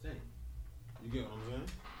YSL was a thing. You get what I'm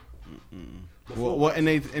saying? Well, and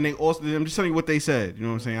they also, I'm just telling you what they said. You know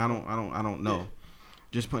what I'm saying? I don't know.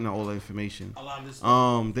 just putting out all the information. A lot of this.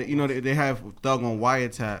 They, you know, they have Thug on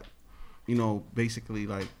wiretap. You know, basically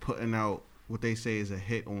like putting out what they say is a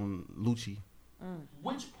hit on Lucci.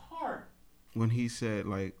 Which part? When he said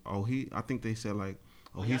like, oh I think they said like,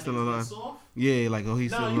 oh he's y'all still niggas alive. soft? Yeah, like oh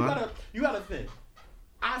he's still alive. You gotta think.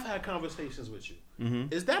 I've had conversations with you.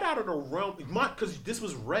 Mm-hmm. Is that out of the realm? Because this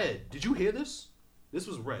was read. Did you hear this? This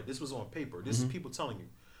was read. This was on paper. This is people telling you.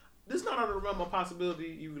 This not out of the realm of possibility.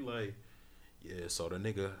 You like, yeah. So the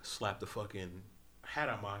nigga slapped the fucking hat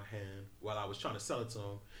out my hand while I was trying to sell it to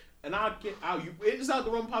him, and it's out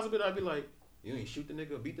the realm of possibility. I'd be like, you ain't shoot the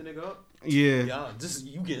nigga, beat the nigga up. Yeah. Yeah, just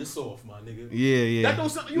you getting soft, my nigga. Yeah. That don't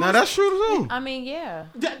sound. Nah, that's true too. I mean, yeah.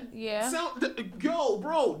 Yo,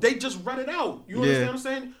 bro, they just read it out. You understand what I'm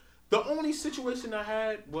saying? The only situation I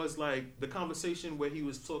had was like the conversation where he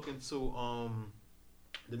was talking to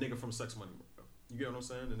the nigga from Sex Money. You get what I'm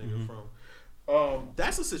saying? The nigga from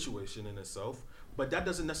that's a situation in itself, but that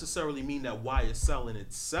doesn't necessarily mean that YSL in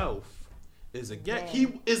itself is a gang.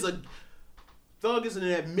 He is a Thug is an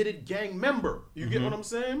admitted gang member. You get what I'm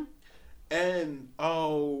saying? And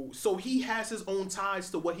so he has his own ties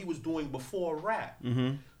to what he was doing before rap.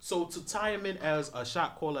 Mm-hmm. So to tie him in as a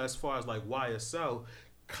shot caller as far as like YSL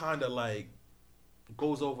kind of like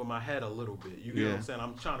goes over my head a little bit. You get what I'm saying?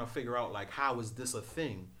 I'm trying to figure out like how is this a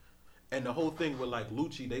thing? And the whole thing with like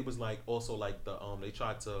Lucci, they was like also like the they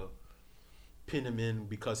tried to pin him in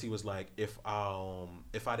because he was like if I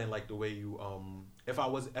didn't like the way you if I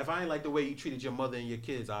didn't like the way you treated your mother and your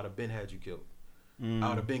kids, I'd have been had you killed. I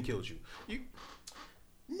would have been killed you.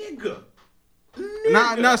 Nigga.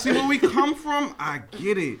 Nah, see where we come from, I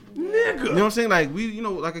get it. Nigga. You know what I'm saying? Like we, you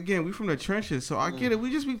know, like again, we from the trenches, so I get it.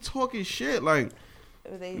 We just be talking shit, like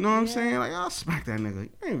you know what I'm saying? Like I'll smack that nigga.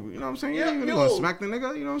 You know what I'm saying? You ain't really gonna smack the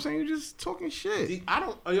nigga. You know what I'm saying? You just talking shit.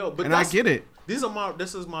 But I get it. This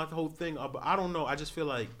is my whole thing. But I don't know. I just feel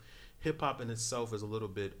like hip hop in itself is a little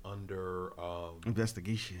bit under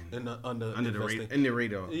investigation. Under the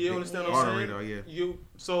radar. You understand what I'm saying? Radar,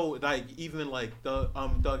 So like even like the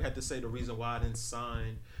Doug had to say the reason why I didn't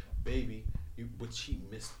sign Baby, but she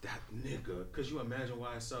missed that nigga. Could you imagine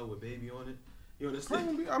YSL with Baby on it? You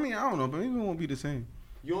understand? I mean, I don't know, but maybe it won't be the same.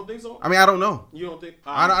 You don't think so? I mean, I don't know. You don't think?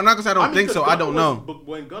 I'm not gonna say I don't think so. I don't know. But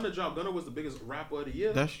when Gunna dropped, Gunna was the biggest rapper of the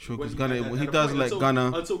year. That's true. Because Gunna, he does let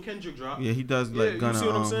Gunna until Kendrick dropped. Yeah, he does let Gunna you see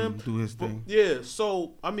what I'm saying? Do his thing. Yeah.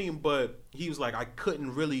 So I mean, but he was like, I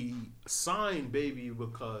couldn't really sign Baby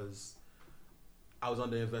because I was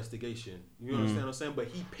under investigation. You understand what I'm saying? But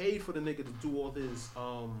he paid for the nigga to do all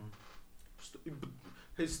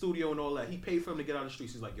his studio and all that. He paid for him to get out of the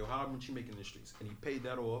streets. He's like, yo, how much you making in the streets? And he paid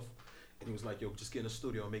that off. And he was like, yo, just get in a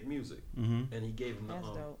studio and make music. Mm-hmm. And he gave him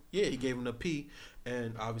he gave him the P.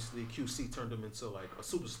 And obviously QC turned him into like a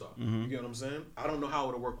superstar. Mm-hmm. You get what I'm saying? I don't know how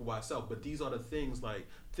it'll work with myself, but these are the things like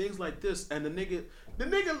this. And the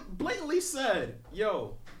nigga blatantly said,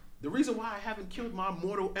 yo, the reason why I haven't killed my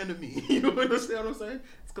mortal enemy, you understand what I'm saying?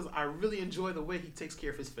 It's because I really enjoy the way he takes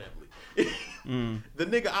care of his family. The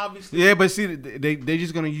nigga obviously. Yeah, but see, they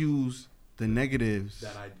just gonna use the negatives.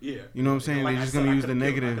 You know what I'm saying? Like they're just gonna use the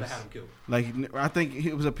negatives. I could have like I think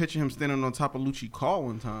it was a picture of him standing on top of Lucci Car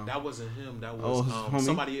one time. That wasn't him. That was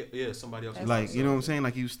somebody. Yeah, somebody else. Like you know what I'm saying?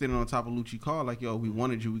 Like he was standing on top of Lucci Car. Like yo, we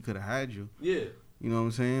wanted you, we could have had you. Yeah. You know what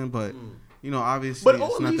I'm saying? But you know, obviously, but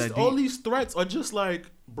it's not that deep. All these threats are just like,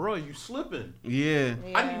 bro, you slipping. Yeah.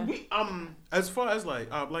 I mean, as far as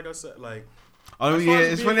like I said, like. Oh yeah,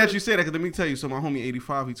 it's funny that you say that because let me tell you. So my homie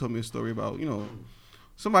 85, he told me a story about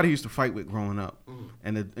somebody he used to fight with growing up,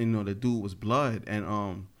 and the dude was blood,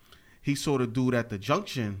 and he saw the dude at the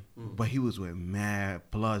junction, but he was with mad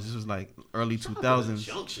bloods. This was like early 2000s.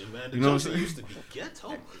 Junction, man. You know what I'm saying? Used to be ghetto.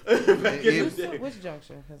 Which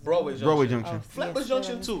junction? Broadway Junction. Oh, Flatbush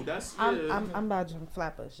Junction too. That's I'm about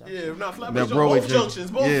Flatbush Junction. Yeah, not Flatbush. Both junctions,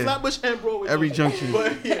 both Flatbush and Broadway. Every junction.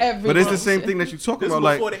 But it's the same thing that you're talking about.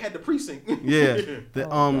 Before like they had the precinct. Yeah.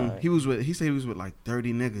 He said he was with like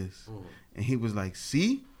 30 niggas, and he was like,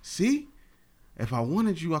 see, if I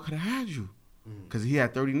wanted you, I could have had you. Because he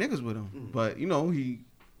had 30 niggas with him. But, he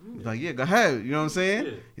was like, yeah, go ahead. You know what I'm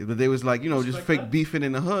saying? Yeah. But they was like, just fake beefing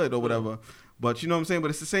in the hood or whatever. But you know what I'm saying?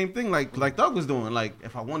 But it's the same thing like Thug was doing. Like,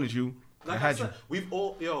 if I wanted you, I had you. We've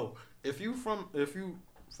all, if you from the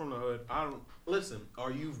hood, listen,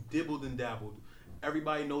 or you've dibbled and dabbled,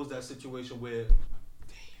 everybody knows that situation where,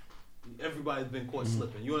 damn, everybody's been caught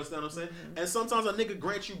slipping. You understand what I'm saying? And sometimes a nigga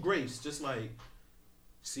grants you grace, just like,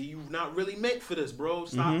 see, you not really meant for this, bro.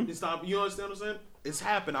 Stop. You understand what I'm saying? It's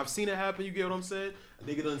happened. I've seen it happen. You get what I'm saying? A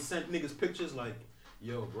nigga done sent niggas pictures like,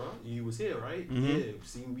 yo, bro, you was here, right? Yeah.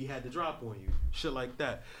 See, we had the drop on you. Shit like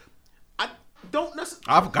that. don't necessarily.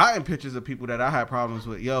 I've gotten pictures of people that I had problems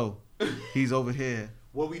with. Yo, he's over here.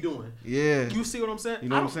 What we doing? Yeah. You see what I'm saying? You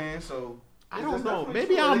know what I'm saying? So I don't know.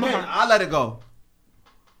 Maybe I'll let it go.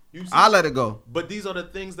 You see? I'll let it go. But these are the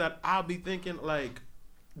things that I'll be thinking, like,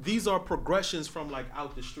 these are progressions from, like,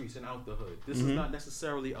 out the streets and out the hood. This is not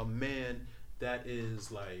necessarily a man that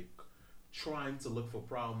is, like, trying to look for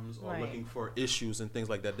problems or looking for issues and things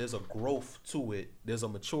like that. There's a growth to it. There's a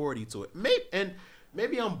maturity to it.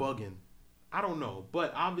 Maybe I'm bugging. I don't know.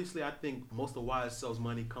 But obviously, I think most of why it sells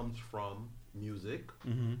money comes from music.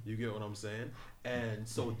 You get what I'm saying? And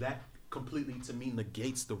so that completely, to me,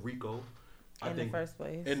 negates the RICO. In the first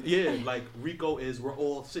place. And yeah, like RICO is we're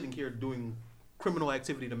all sitting here doing criminal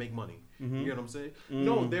activity to make money. You get what I'm saying?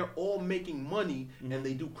 No, they're all making money and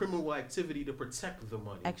they do criminal activity to protect the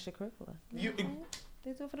money. Extracurricular. They do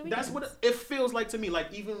it for the weekends. That's what it feels like to me.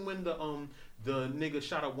 Like even when the nigga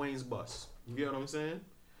shot up Wayne's bus. You get what I'm saying?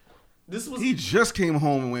 He just came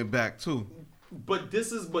home and went back too.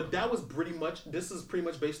 This is pretty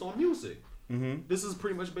much based on music. This is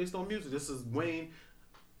pretty much based on music. This is Wayne.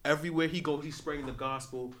 Everywhere he goes, he's spraying the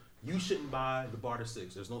gospel. You shouldn't buy the Barter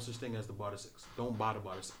 6. There's no such thing as the Barter 6. Don't buy the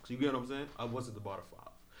Barter 6. You get what I'm saying? I wasn't the Barter 5.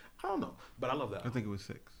 I don't know, but I love that. I think it was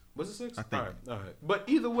 6. Was it 6? I think. All right. But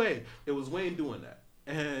either way, it was Wayne doing that.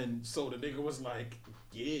 And so the nigga was like,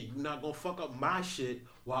 yeah, you're not going to fuck up my shit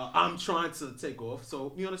while I'm trying to take off.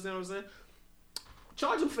 So you understand what I'm saying?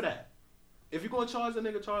 Charge him for that. If you're going to charge the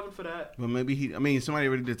nigga, charge him for that. But maybe somebody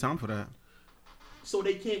already did time for that. So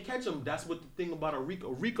they can't catch him. That's what the thing about a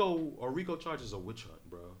RICO charges a witch hunt,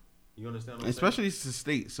 bro. You understand what I'm Especially it's a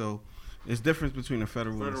state, so it's difference between a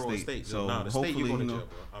federal and state. So the hopefully, state you're going to jail,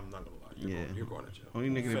 bro. I'm not gonna lie. You're going to jail.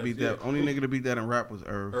 Only nigga to beat that in rap was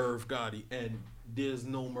Irv. Irv Gotti, and there's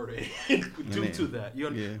no murder due to that.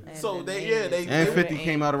 So they 50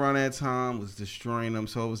 came out around that time, was destroying them.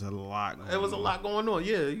 So it was a lot. It was a lot going on.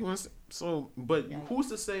 Yeah, but who's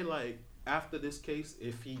to say like after this case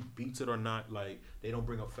if he beats it or not? Like they don't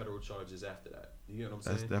bring up federal charges after that. You know what I'm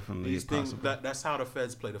saying? That's definitely these possible. things. That's how the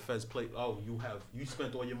feds play. The feds play. Oh, you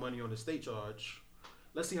spent all your money on the state charge.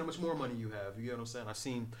 Let's see how much more money you have. You know what I'm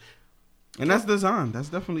saying? And that's design. That's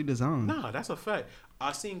definitely design. Nah, that's a fact.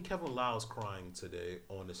 I seen Kevin Lyles crying today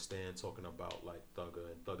on the stand talking about like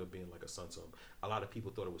Thugger and Thugger being like a son to him. A lot of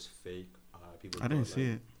people thought it was fake. I didn't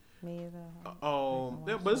see it. Me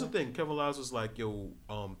either. But it's the thing. Kevin Lyles was like, "Yo,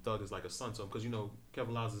 Thug is like a son to him," because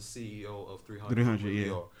Kevin Lyles is CEO of 300 300, New yeah.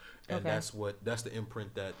 York, and that's the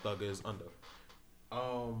imprint that Thug is under.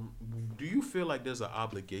 Do you feel like there's an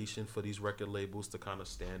obligation for these record labels to kind of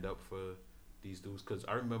stand up for these dudes? Because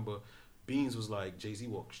I remember Beans was like, Jay-Z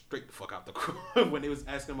walked straight the fuck out the court when they was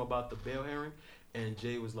asking him about the bail hearing, and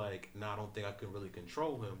Jay was like, "Nah, I don't think I can really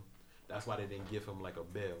control him. That's why they didn't give him like a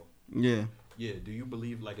bail." Yeah. Yeah, do you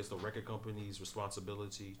believe like it's the record company's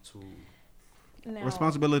responsibility to... Now,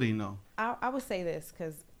 responsibility, no. I would say this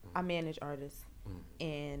because I manage artists,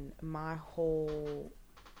 and my whole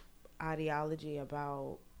ideology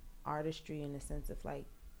about artistry in the sense of like,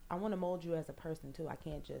 I want to mold you as a person too. I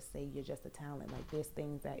can't just say you're just a talent. Like there's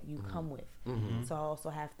things that you come with. So I also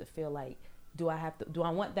have to feel like, do I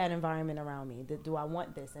want that environment around me? Do I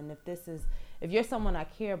want this? And if you're someone I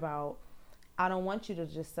care about, I don't want you to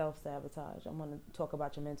just self-sabotage. I'm going to talk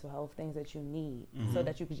about your mental health, things that you need, so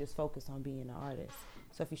that you can just focus on being an artist.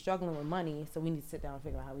 So if you're struggling with money, so we need to sit down and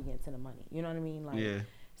figure out how we get into the money. You know what I mean? Like, yeah.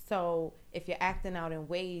 So if you're acting out in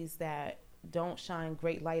ways that don't shine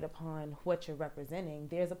great light upon what you're representing,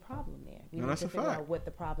 there's a problem there. We need to figure out what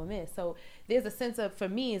the problem is. So there's a sense of, for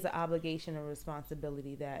me, is an obligation and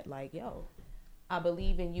responsibility that like, yo, I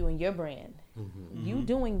believe in you and your brand. You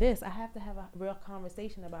doing this, I have to have a real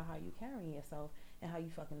conversation about how you carrying yourself and how you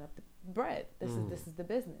fucking up the bread. This is the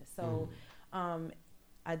business. So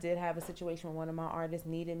I did have a situation where one of my artists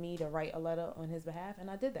needed me to write a letter on his behalf,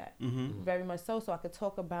 and I did that. Very much so I could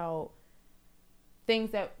talk about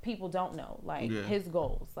things that people don't know, like his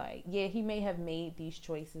goals. Like, yeah, he may have made these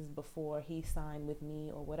choices before he signed with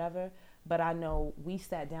me or whatever, but I know we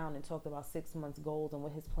sat down and talked about 6 months goals and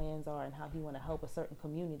what his plans are and how he want to help a certain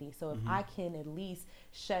community. So if I can at least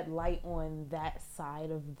shed light on that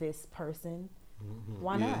side of this person,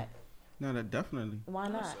 why not? No, that definitely. Why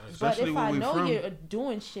not? Especially but if I know you're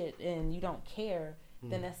doing shit and you don't care,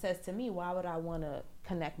 then that says to me, why would I want to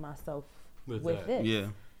connect myself with this?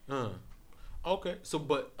 Yeah. Okay, so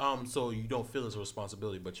you don't feel it's a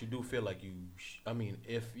responsibility, but you do feel like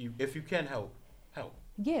if you can help, help.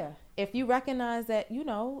 Yeah, if you recognize that,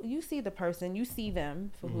 you see the person, you see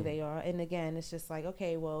them for who they are, and again, it's just like,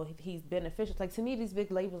 okay, well, he's beneficial. Like to me, these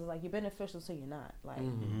big labels are like, you're beneficial, so you're not. Like,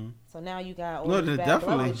 so now you got all this bad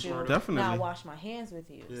blood with you. Definitely. Now I wash my hands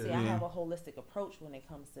with you. Yeah. See, I have a holistic approach when it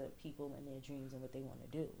comes to people and their dreams and what they want to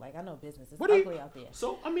do. Like I know business is ugly out there.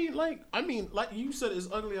 So I mean, like you said, it's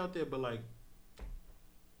ugly out there, but like,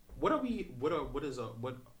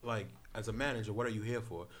 as a manager, what are you here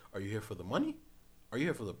for? Are you here for the money? Are you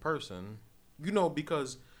here for the person?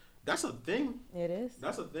 Because that's a thing. It is.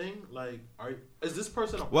 That's a thing. Like, is this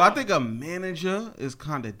person? Well, I think a manager is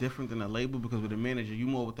kind of different than a label because with a manager, you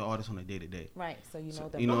more with the artist on a day to day. Right. So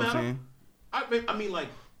them. You know what I'm saying? I mean, like,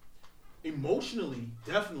 emotionally,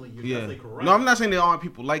 definitely, you're definitely correct. No, I'm not saying there aren't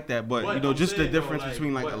people like that, but just the difference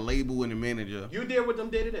between like a label and a manager. You're there with them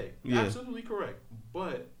day to day. Yeah. Absolutely correct.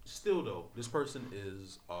 But still, though, this person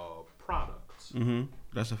is a product.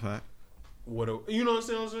 That's a fact. You know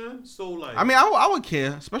what I'm saying? So like, I mean, I would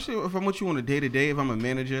care, especially if I'm with you on a day to day. If I'm a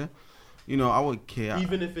manager, I would care.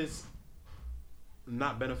 Even if it's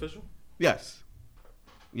not beneficial. Yes.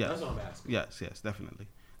 That's what I'm asking. Yes, definitely.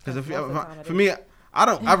 Because for me, I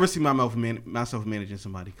don't ever see myself managing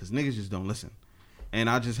somebody because niggas just don't listen, and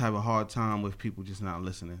I just have a hard time with people just not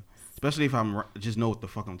listening, especially if I'm just know what the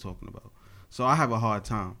fuck I'm talking about. So I have a hard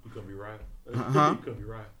time. You could be right. Huh? You could be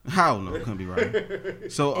right. How no, it couldn't be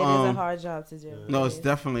right. So it is a hard job to do. No, it's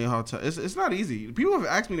definitely a hard time. It's not easy. People have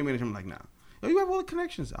asked me to manage. I'm like, nah. Yo, you have all the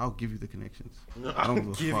connections. I'll give you the connections. No, I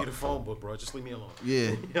don't give you the phone book, bro. Just leave me alone. Yeah,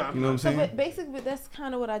 you know what I'm saying. But basically, that's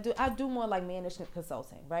kind of what I do. I do more like management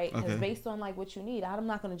consulting, right? Because based on like what you need, I'm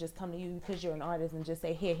not gonna just come to you because you're an artist and just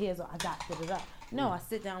say, here's what I got. Da-da-da. No, I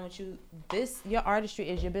sit down with you. Your artistry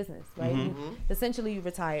is your business, right? Essentially, you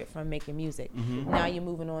retired from making music. Now you're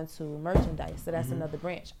moving on to merchandise. So that's another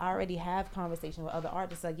branch. I already have conversations with other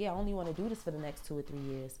artists like, I only want to do this for the next 2 or 3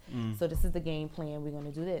 years. So this is the game plan. We're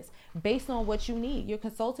going to do this. Based on what you need, you're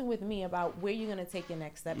consulting with me about where you're going to take your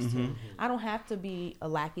next steps to. I don't have to be a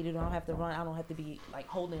lackey. I don't have to run. I don't have to be like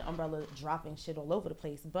holding an umbrella, dropping shit all over the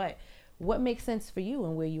place. But what makes sense for you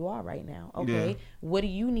and where you are right now? Okay, yeah. What do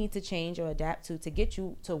you need to change or adapt to get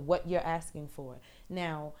you to what you're asking for?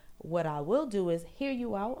 Now, what I will do is hear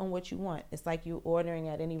you out on what you want. It's like you ordering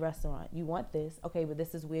at any restaurant. You want this, okay, but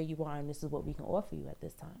this is where you are and this is what we can offer you at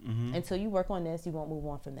this time. Until you work on this, you won't move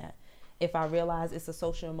on from that. If I realize it's a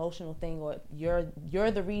social emotional thing or you're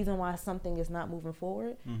the reason why something is not moving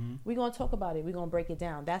forward, we're going to talk about it. We're going to break it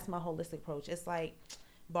down. That's my holistic approach. It's like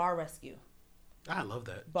bar rescue. I love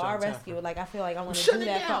that. Bar rescue. Like, I feel like I want to do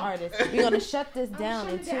that for artists. We're going to shut this down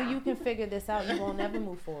until you can figure this out. You won't never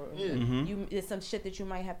move forward. It's some shit that you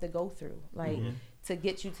might have to go through, like, to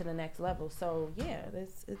get you to the next level. So, yeah,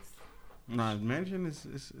 it's nah, managing is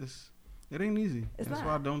it ain't easy. That's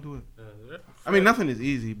why I don't do it. I mean, mean, nothing is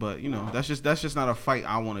easy, but, that's just not a fight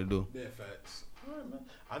I want to do. Yeah, facts. All right, man.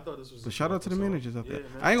 I thought this was but shout out to the managers out there. Man.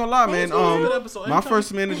 I ain't gonna lie, man. My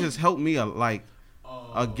first managers helped me,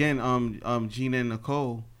 again, Gina and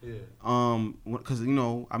Nicole. Yeah. Because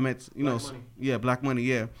I met Black Money.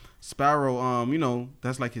 Yeah. Sparrow.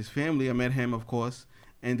 That's like his family. I met him, of course,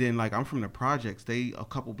 and then like I'm from the projects. They a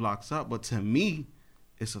couple blocks up, but to me,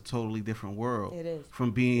 it's a totally different world. It is.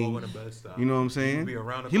 From being, you know what I'm saying?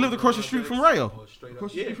 He lived across the street from Rayo.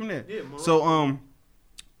 Across the street from there. Yeah, so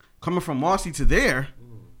coming from Marcy to there,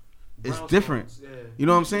 it's different. You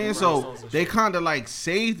know what I'm saying? So they kind of like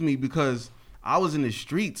saved me because I was in the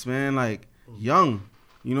streets, man, like young,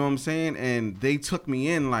 you know what I'm saying? And they took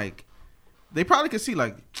me in, like, they probably could see,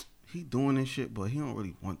 like, he doing this shit, but he don't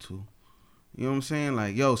really want to. You know what I'm saying?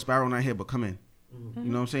 Like, yo, Sparrow not here, but come in. You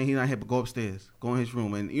know what I'm saying? He not here, but go upstairs, go in his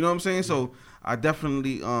room. And you know what I'm saying? So I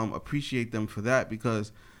definitely appreciate them for that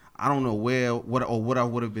because I don't know what I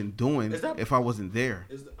would have been doing if I wasn't there.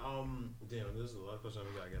 Damn, this is the last question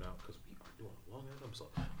we got to get out because we are doing a long ass episode.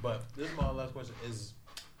 But this is my last question is,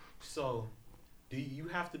 so do you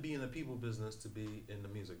have to be in the people business to be in the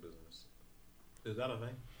music business? Is that a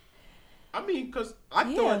thing? I mean, because I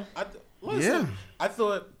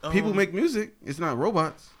thought people make music. It's not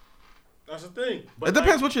robots. That's the thing. But it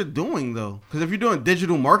depends what you're doing, though. Because if you're doing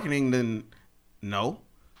digital marketing, then no.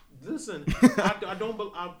 Listen,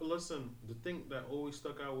 listen. The thing that always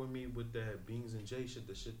stuck out with me with that Beans and Jay shit,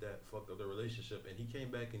 the shit that fucked up the relationship, and he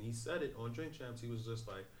came back and he said it on Drink Champs. He was just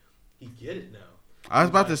like, he get it now. I was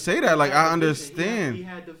about to say that. Like, I understand. He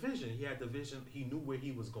had the vision. He knew where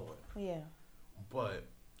he was going. Yeah. But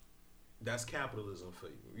that's capitalism for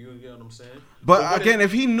you. You get what I'm saying? But again,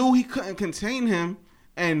 if he knew he couldn't contain him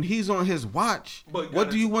and he's on his watch,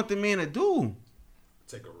 what do you want the man to do?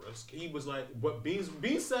 Take a risk. He was like, what Beans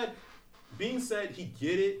said he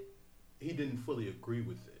get it, he didn't fully agree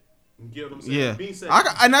with it. You get what I'm saying? Yeah. Being said,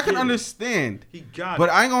 I can understand. He got but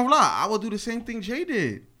it. I ain't gonna lie. I will do the same thing Jay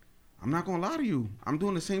did. I'm not gonna lie to you. I'm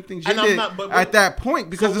doing the same thing Jay did at that point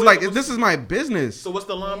because it's like this is my business. So what's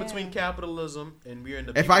the line between capitalism and we're in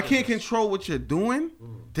the? If I can't control what you're doing,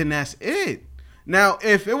 then that's it. Now,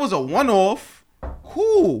 if it was a one-off,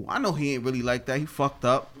 cool. I know he ain't really like that. He fucked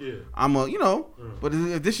up. Yeah. But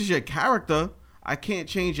if this is your character, I can't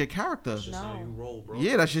change your character. That's just how you roll, bro.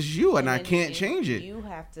 Yeah, that's just you, and I can't change it. You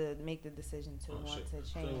have to make the decision to want to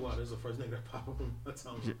change. Wow, this is the first nigga that popped up. That's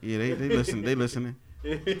how. Yeah, they listen. They listening.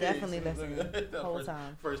 Definitely listening the whole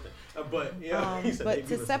time. First thing, but yeah. But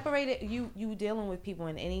to separate it, you dealing with people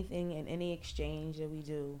in anything in any exchange that we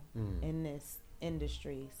do in this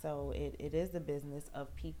industry. So it is the business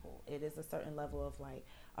of people. It is a certain level of like,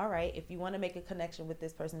 all right, if you want to make a connection with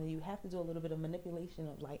this person, you have to do a little bit of manipulation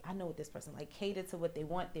of like, I know what this person like, cater to what they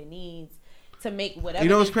want, their needs, to make whatever. You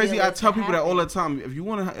know what's crazy? I tell people that all the time. If you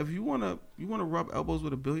wanna rub elbows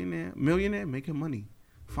with a millionaire, make him money.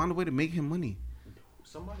 Find a way to make him money.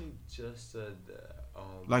 Somebody just said that.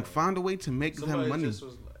 Like find a way to make them money. Just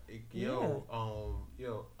was like, you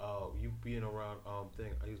being around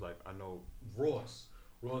thing. He's like, I know Ross.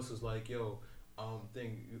 Ross is like, a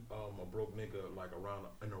broke nigga like around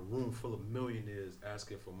in a room full of millionaires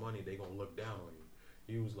asking for money, they gonna look down on you.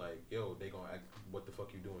 He was like, they gonna act, what the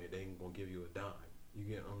fuck you doing? They ain't gonna give you a dime. You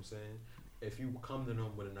get what I'm saying? If you come to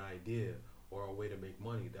them with an idea or a way to make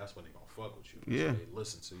money, that's when they gonna fuck with you. Yeah. So they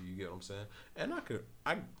listen to you. You get what I'm saying? And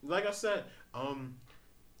I like I said,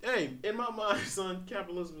 hey, in my mind, son,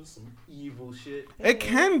 capitalism is some evil shit. It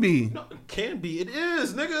can be. No, it can be. It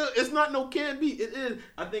is, nigga. It's not no can be. It is.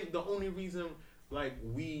 I think the only reason, like,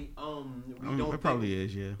 we don't. It probably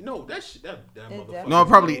is, yeah. No, that motherfucker. No, it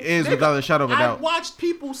probably is without a shadow of a doubt. I watched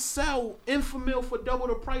people sell Infamil for double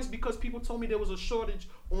the price because people told me there was a shortage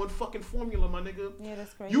on fucking formula, my nigga. Yeah,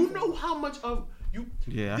 that's crazy. You know how much of you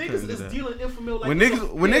niggas is dealing Infamil like when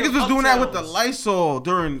niggas was doing that with the Lysol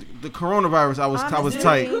during the coronavirus, I was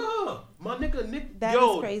tight. My nigga, Nick, that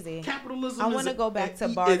is crazy. Capitalism. I want to go back to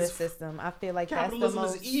barter system. I feel like capitalism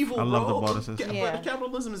that's the most is evil. I love the barter system. But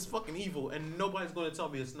capitalism is fucking evil, and nobody's going to tell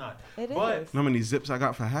me it's not. It is. Know how many zips I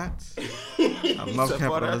got for hats? I love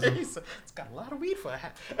capitalism. It's got a lot of weed for a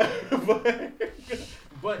hat.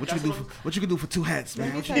 But what you can do for 2 hats, man?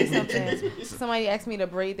 Let me tell you something. Somebody asked me to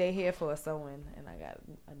braid their hair for a sewing, and I got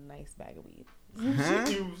a nice bag of weed.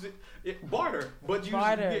 Barter, but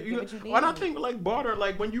and I think like barter,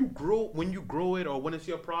 like when you grow it or when it's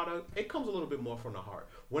your product, it comes a little bit more from the heart.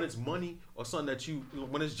 When it's money or something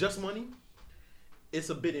when it's just money, it's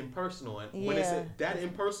a bit impersonal, and when it's that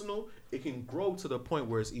impersonal, it can grow to the point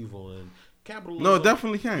where it's evil. And capitalism, no, it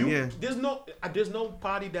definitely can. There's no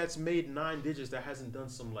party that's made 9 digits that hasn't done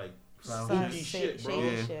some like spooky shit, bro.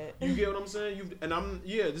 Shit. You get what I'm saying?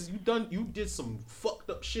 You did some fucked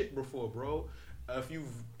up shit before, bro.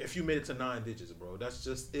 If you made it to 9 digits, bro, that's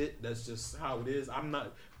just it. That's just how it is. I'm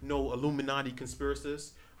not no Illuminati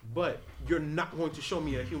conspiracist, but you're not going to show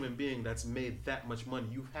me a human being that's made that much money.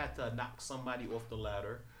 You've had to knock somebody off the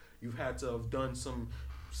ladder. You've had to have done some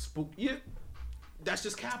spook. Yeah, that's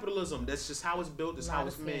just capitalism. That's just how it's built. It's how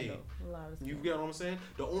it's made. You get what I'm saying?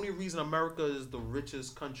 The only reason America is the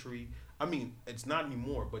richest country, I mean, it's not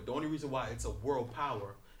anymore, but the only reason why it's a world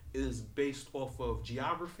power is based off of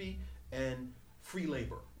geography and free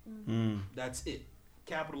labor. That's it.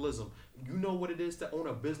 Capitalism. You know what it is to own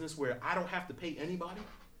a business where I don't have to pay anybody?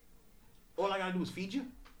 All I gotta do is feed you?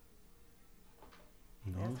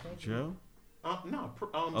 No, jail?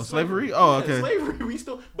 Slavery. Oh, okay. Slavery. We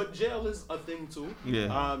still, but jail is a thing too.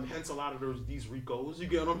 Yeah. Hence a lot of these RICOs. You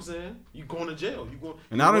get what I'm saying? You going to jail.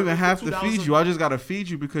 And I don't even have to feed you. I just gotta feed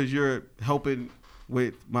you because you're helping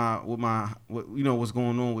with what's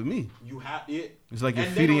going on with me. You have it. It's like you're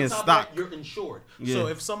feeding in stock. You're insured. Yeah. So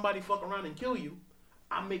if somebody fuck around and kill you,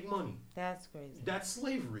 I make money. That's crazy. That's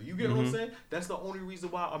slavery. You get what I'm saying? That's the only reason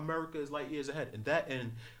why America is light years ahead.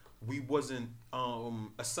 And we wasn't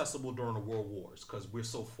accessible during the world wars because we're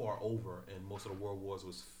so far over, and most of the world wars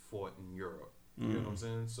was fought in Europe. You know what I'm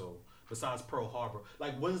saying? So besides Pearl Harbor,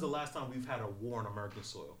 like when's the last time we've had a war on American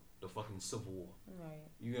soil? The fucking Civil War. Right.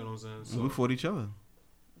 You get what I'm saying? So we fought each other.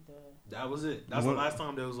 That was it. That's the last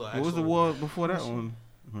time there was what was the war before that one?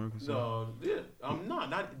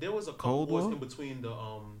 There was a couple wars in between the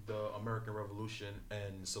American Revolution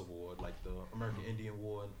and the Civil War, like the American Indian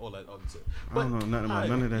War and all that other shit. But I don't know nothing about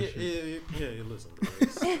none of that shit. Yeah, listen,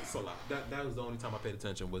 it's a lot. That was the only time I paid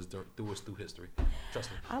attention was through history.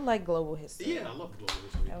 Trust me. I like global history. Yeah, I love global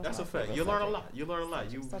history. That's a fact. You learn a lot. You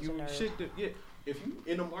shit. If you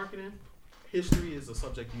into marketing, history is a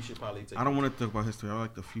subject you should probably take. I don't want to talk about history. I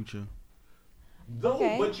like the future. No,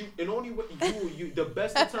 but the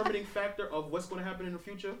best determining factor of what's going to happen in the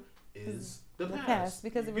future is the past.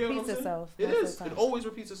 Because it repeats itself. It is. It always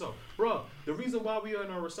repeats itself. Bro, the reason why we are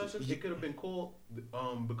in a recession, it could have been called,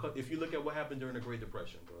 because if you look at what happened during the Great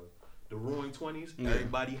Depression, bro, the roaring 20s,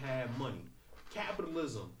 everybody had money.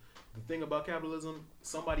 Capitalism. The thing about capitalism,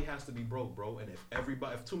 somebody has to be broke, bro. And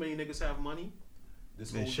if too many niggas have money,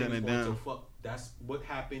 this whole thing is going to fuck. That's what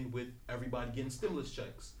happened with everybody getting stimulus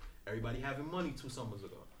checks. Everybody having money 2 summers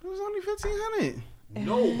ago. It was only $1,500.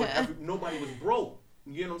 No, but nobody was broke.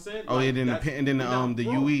 You know what I'm saying? Oh, yeah, then the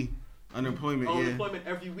UE unemployment. Unemployment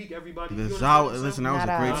every week. Everybody. The ZAW, listen, that was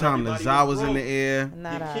a great time. The ZAW was in the air.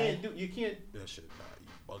 You can't. That shit. Nah,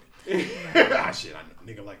 you bugging. Shit, I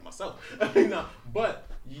know, nigga like myself. Nah, but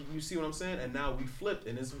you see what I'm saying? And now we flipped,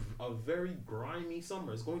 and it's a very grimy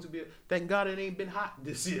summer. It's going to be. Thank God it ain't been hot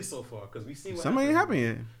this year so far, because we seen what something ain't happened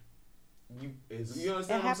yet. You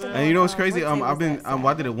understand what I'm saying? And you know what's crazy?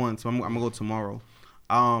 I did it once. So I'm gonna go tomorrow.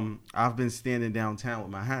 I've been standing downtown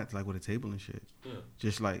with my hats, like with a table and shit. Yeah.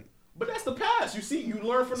 Just like. But that's the past. You see, you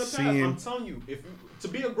learn from the past. I'm telling you, to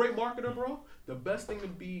be a great marketer, bro, the best thing to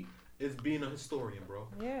be is being a historian, bro.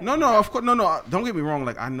 Yeah. No, of course, no. Don't get me wrong.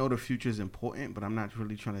 Like, I know the future is important, but I'm not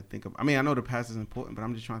really trying to think of. I mean, I know the past is important, but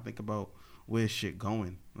I'm just trying to think about where's shit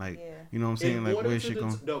going. Like, you know what I'm saying? Like, where's shit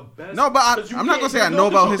going? No, but I'm not gonna say I know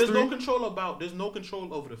about history. There's no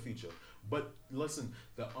control over the future. But listen,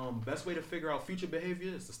 the best way to figure out future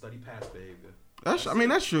behavior is to study past behavior. That's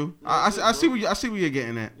true. I see where you're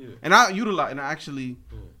getting at, and I actually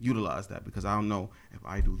utilize that because I don't know if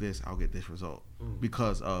I do this, I'll get this result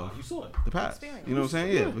because of the past. Experience. You know what I'm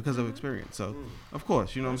saying? Yeah, because of experience. So of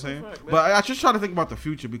course, you know what I'm saying. Fact, but I just try to think about the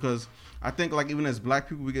future because I think like even as black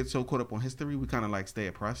people, we get so caught up on history, we kind of like stay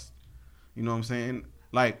oppressed. You know what I'm saying?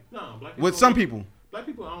 Like with some people. Black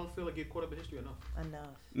people, I don't feel like get caught up in history enough.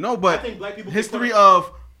 No, but I think black people history of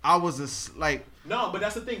I was a like. No, but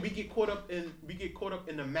that's the thing. We get caught up in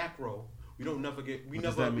the macro. We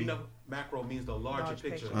never macro means the larger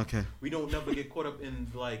picture. Okay. We don't never get caught up in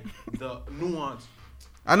like the nuance.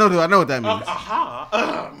 I know what that means.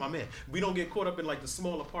 My man. We don't get caught up in like the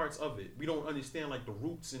smaller parts of it. We don't understand like the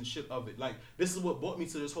roots and shit of it. Like this is what brought me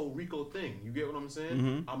to this whole RICO thing. You get what I'm saying?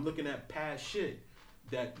 Mm-hmm. I'm looking at past shit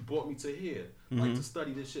that brought me to here, like to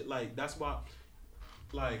study this shit. Like that's why.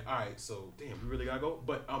 Like, all right, so damn, we really gotta go.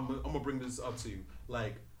 But I'm gonna bring this up to you.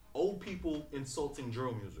 Like, old people insulting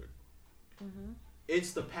drill music. Mm-hmm.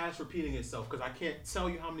 It's the past repeating itself because I can't tell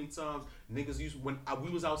you how many times niggas used when we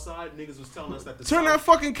was outside. Niggas was telling us that the turn that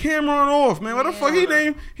fucking camera on off, man. What the fuck he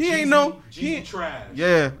ain't know he ain't trash.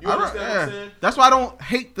 Yeah, you understand what I'm saying? That's why I don't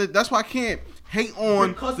hate that's why I can't hate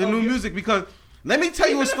on the new music because let me tell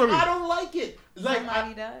you a story. I don't like it. Like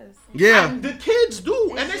somebody does. Yeah, the kids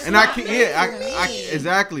do, and I can't. I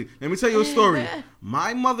exactly. Let me tell you a story.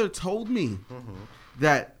 My mother told me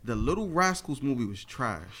that the Little Rascals movie was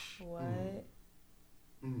trash. What?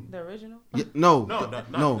 The original? Yeah, no.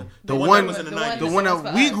 The one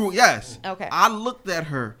that we grew. Yes. Okay. I looked at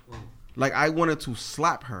her like I wanted to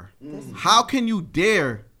slap her. How can you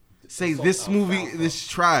dare say this movie is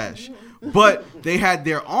trash? But they had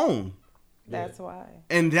their own. That's why.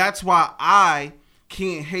 And that's why I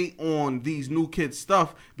can't hate on these new kids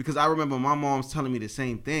stuff because I remember my mom's telling me the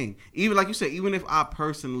same thing. Even like you said, even if I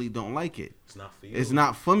personally don't like it, it's not for you. It's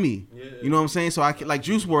not for me. Yeah. You know what I'm saying? So I can, like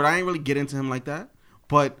Juice WRLD, I ain't really get into him like that.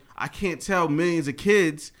 But I can't tell millions of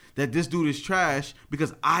kids that this dude is trash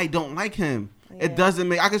because I don't like him. Yeah. It doesn't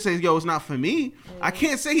make. I can say, yo, it's not for me. Yeah. I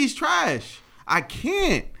can't say he's trash. I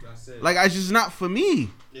can't. That's it. Like it's just not for me.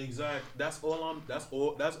 Exactly. That's all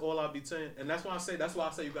I'll be saying, and that's why I say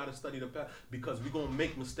you gotta study the past because we're gonna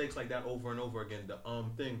make mistakes like that over and over again.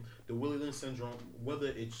 The Willie Lynch syndrome,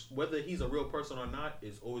 whether he's a real person or not,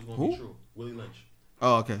 is always gonna be true. Willie Lynch.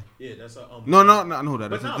 Oh, okay. Yeah, that's a No, I know that.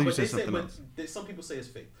 But some people say it's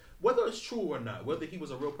fake. Whether it's true or not, whether he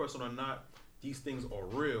was a real person or not, these things are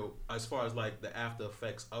real as far as like the after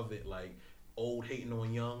effects of it, like. Old hating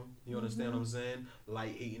on young, you understand what I'm saying?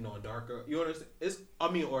 Light hating on darker, you understand?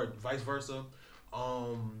 Or vice versa.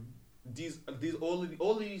 These all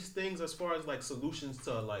of these things as far as like solutions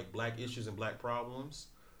to like black issues and black problems,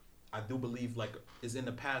 I do believe like is in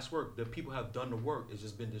the past work. The people have done the work. It's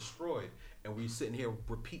just been destroyed, and we're sitting here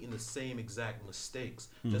repeating the same exact mistakes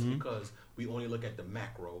just because we only look at the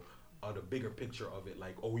macro. Or the bigger picture of it,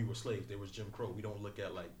 like we were slaves, there was Jim Crow. We don't look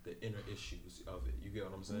at like the inner issues of it. You get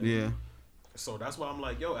what I'm saying? Yeah. So that's why I'm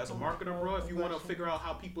like, yo, as a marketer, bro, if you want to figure out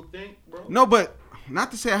how people think, bro. No, but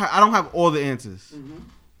not to say I don't have all the answers,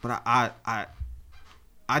 but I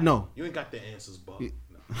know. You ain't got the answers, Buck.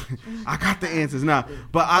 I got the answers now,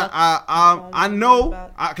 but I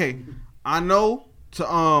know. Okay, I know to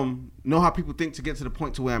know how people think to get to the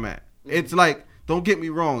point to where I'm at. It's like, don't get me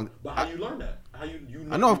wrong. But how you learn that? How you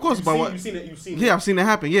know, I know, of course, you've but seen, what? You've seen it. Yeah, I've seen it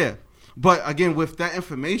happen. Yeah, but again, with that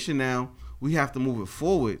information now, we have to move it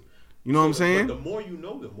forward. You know what I'm saying? But the more you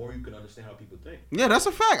know, the more you can understand how people think. Yeah, that's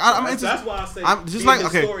a fact. That's why I say I'm just like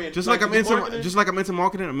I'm into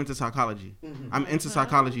marketing. I'm into psychology. Mm-hmm. I'm into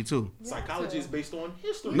psychology too. Psychology is based on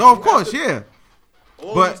history. No, of course, yeah.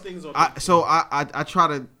 All But these things are I try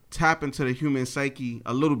to tap into the human psyche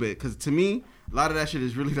a little bit, because to me, a lot of that shit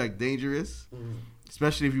is really like dangerous. Mm-hmm.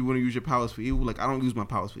 Especially if you want to use your powers for evil. Like, I don't use my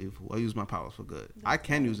powers for evil. I use my powers for good. I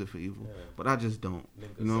can use it for evil, but I just don't.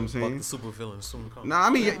 You know what I'm saying? The super villain soon comes. Nah, I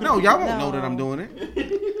mean, no, y'all won't know that I'm doing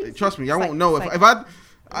it. Trust me, y'all won't know. If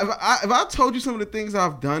I told you some of the things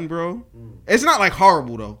I've done, bro, it's not like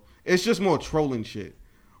horrible though. It's just more trolling shit.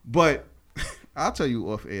 But I'll tell you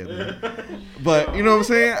off air, man. But you know what I'm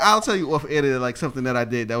saying? I'll tell you off air that, like, something that I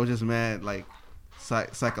did that was just mad, like,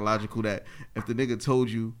 psychological. That if the nigga told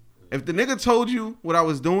you what I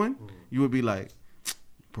was doing, you would be like,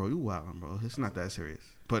 bro, you wildin', bro. It's not that serious.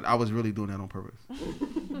 But I was really doing that on purpose.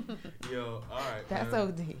 Yo, all right. That's man.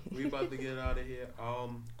 OD. We about to get out of here.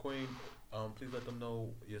 Queen, please let them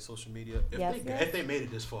know your social media if they made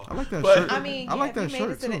it this far. I like that shirt. I mean, I like if that you shirt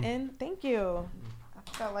made it to too. the end, thank you. I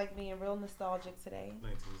felt like being real nostalgic today.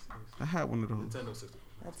 I had one of those. Nintendo 64.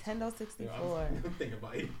 Nintendo 64. Yeah, I'm thinking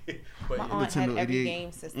about it. But My yeah. aunt had Nintendo every 88.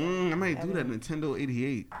 game system. I might do that. Nintendo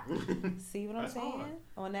 88. See what I'm That's saying? hard.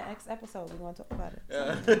 On that next episode, we're going to talk about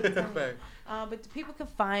it. Fact. But people can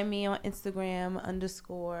find me on Instagram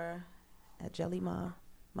 _ at JellyMa.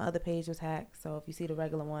 My other page was hacked, so if you see the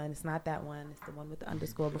regular one, it's not that one. It's the one with the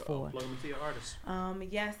underscore before. Plug them to your artists.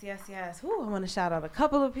 Yes. Whew, I want to shout out a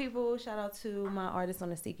couple of people. Shout out to my Artists on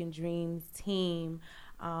the Seeking Dreams team.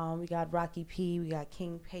 We got Rocky P. We got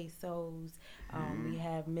King Pesos. We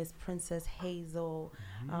have Miss Princess Hazel.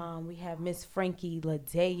 We have Miss Frankie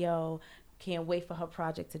Ladeo. Can't wait for her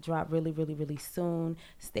project to drop really, really, really soon.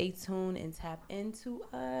 Stay tuned and tap into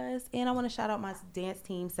us. And I want to shout out my dance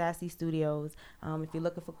team, Sassy Studios. If you're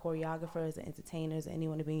looking for choreographers and entertainers, or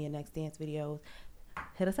anyone to be in your next dance videos,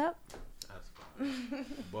 hit us up. That's fine.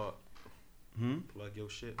 But plug your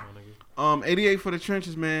shit, my nigga. 88 for the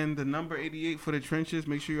trenches, man. The number 88 for the trenches.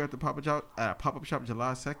 Make sure you're at the pop-up shop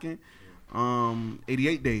July 2nd.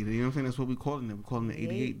 88 day. You know what I'm saying? That's what we calling it. We're calling it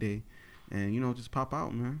 88 day. And, you know, just pop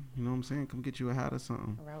out, man. You know what I'm saying? Come get you a hat or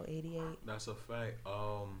something. Route 88. That's a fact.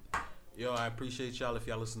 Yo, I appreciate y'all if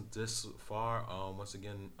y'all listen this far. Once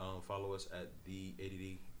again, follow us at the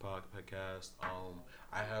A.D.D podcast.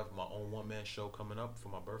 I have my own one-man show coming up for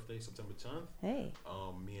my birthday, September 10th. Hey.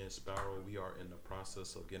 Me and Sparrow, we are in the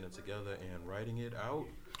process of getting it together and writing it out.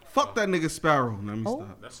 Fuck that nigga Sparrow. Let me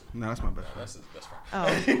stop. That's my best friend. That's his best friend.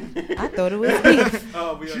 Oh, I thought it was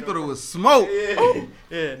beef. She thought it was smoke.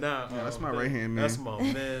 Yeah, nah. That's my right hand, man. That's my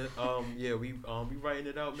man. Yeah, we writing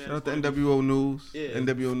it out, man. Shout out to NWO News. Yeah,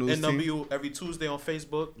 NWO News NWO every Tuesday on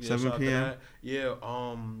Facebook. Yeah, 7 p.m. Yeah,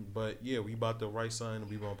 but yeah, we about to write something.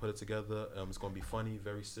 We gonna put it together. It's gonna be funny,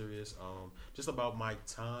 very serious. Just about my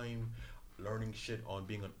time learning shit on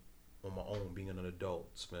being on my own, being an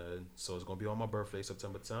adult, man. So it's gonna be on my birthday,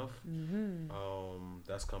 September 10th.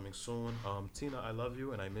 That's coming soon. Tina, I love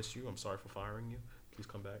you and I miss you. I'm sorry for firing you. Please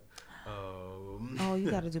come back. Oh, you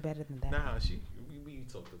gotta do better than that. Nah, we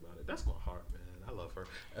talked about it. That's my heart, man. I love her.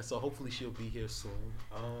 And so hopefully she'll be here soon.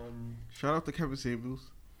 Shout out to Kevin Samuels.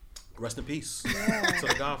 Rest in peace to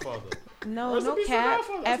the Godfather. No cap.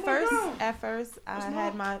 At first, I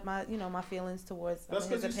had my feelings towards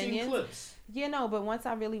his opinions. Clips. Yeah, no, but once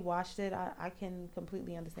I really watched it, I can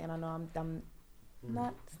completely understand. I know I'm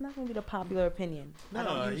not. It's not gonna be the popular opinion. I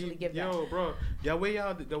don't usually give that. Yo, bro, the way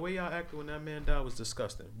y'all acted when that man died was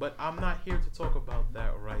disgusting. But I'm not here to talk about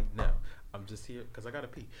that right now. I'm just here because I gotta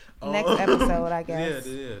pee. Next episode, I guess.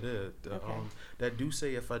 Yeah. Okay. That do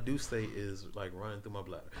say if I do stay is like running through my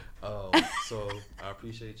bladder. So I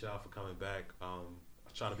appreciate y'all for coming back. I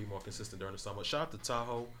try to be more consistent during the summer. Shout out to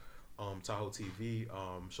Tahoe, Tahoe TV,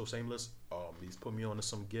 Show Shameless. He's put me on to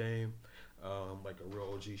some game, like a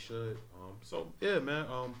real OG should. So yeah, man.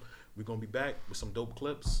 We're gonna be back with some dope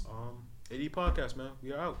clips. A.D. podcast, man.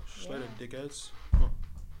 We are out. Later, dickheads.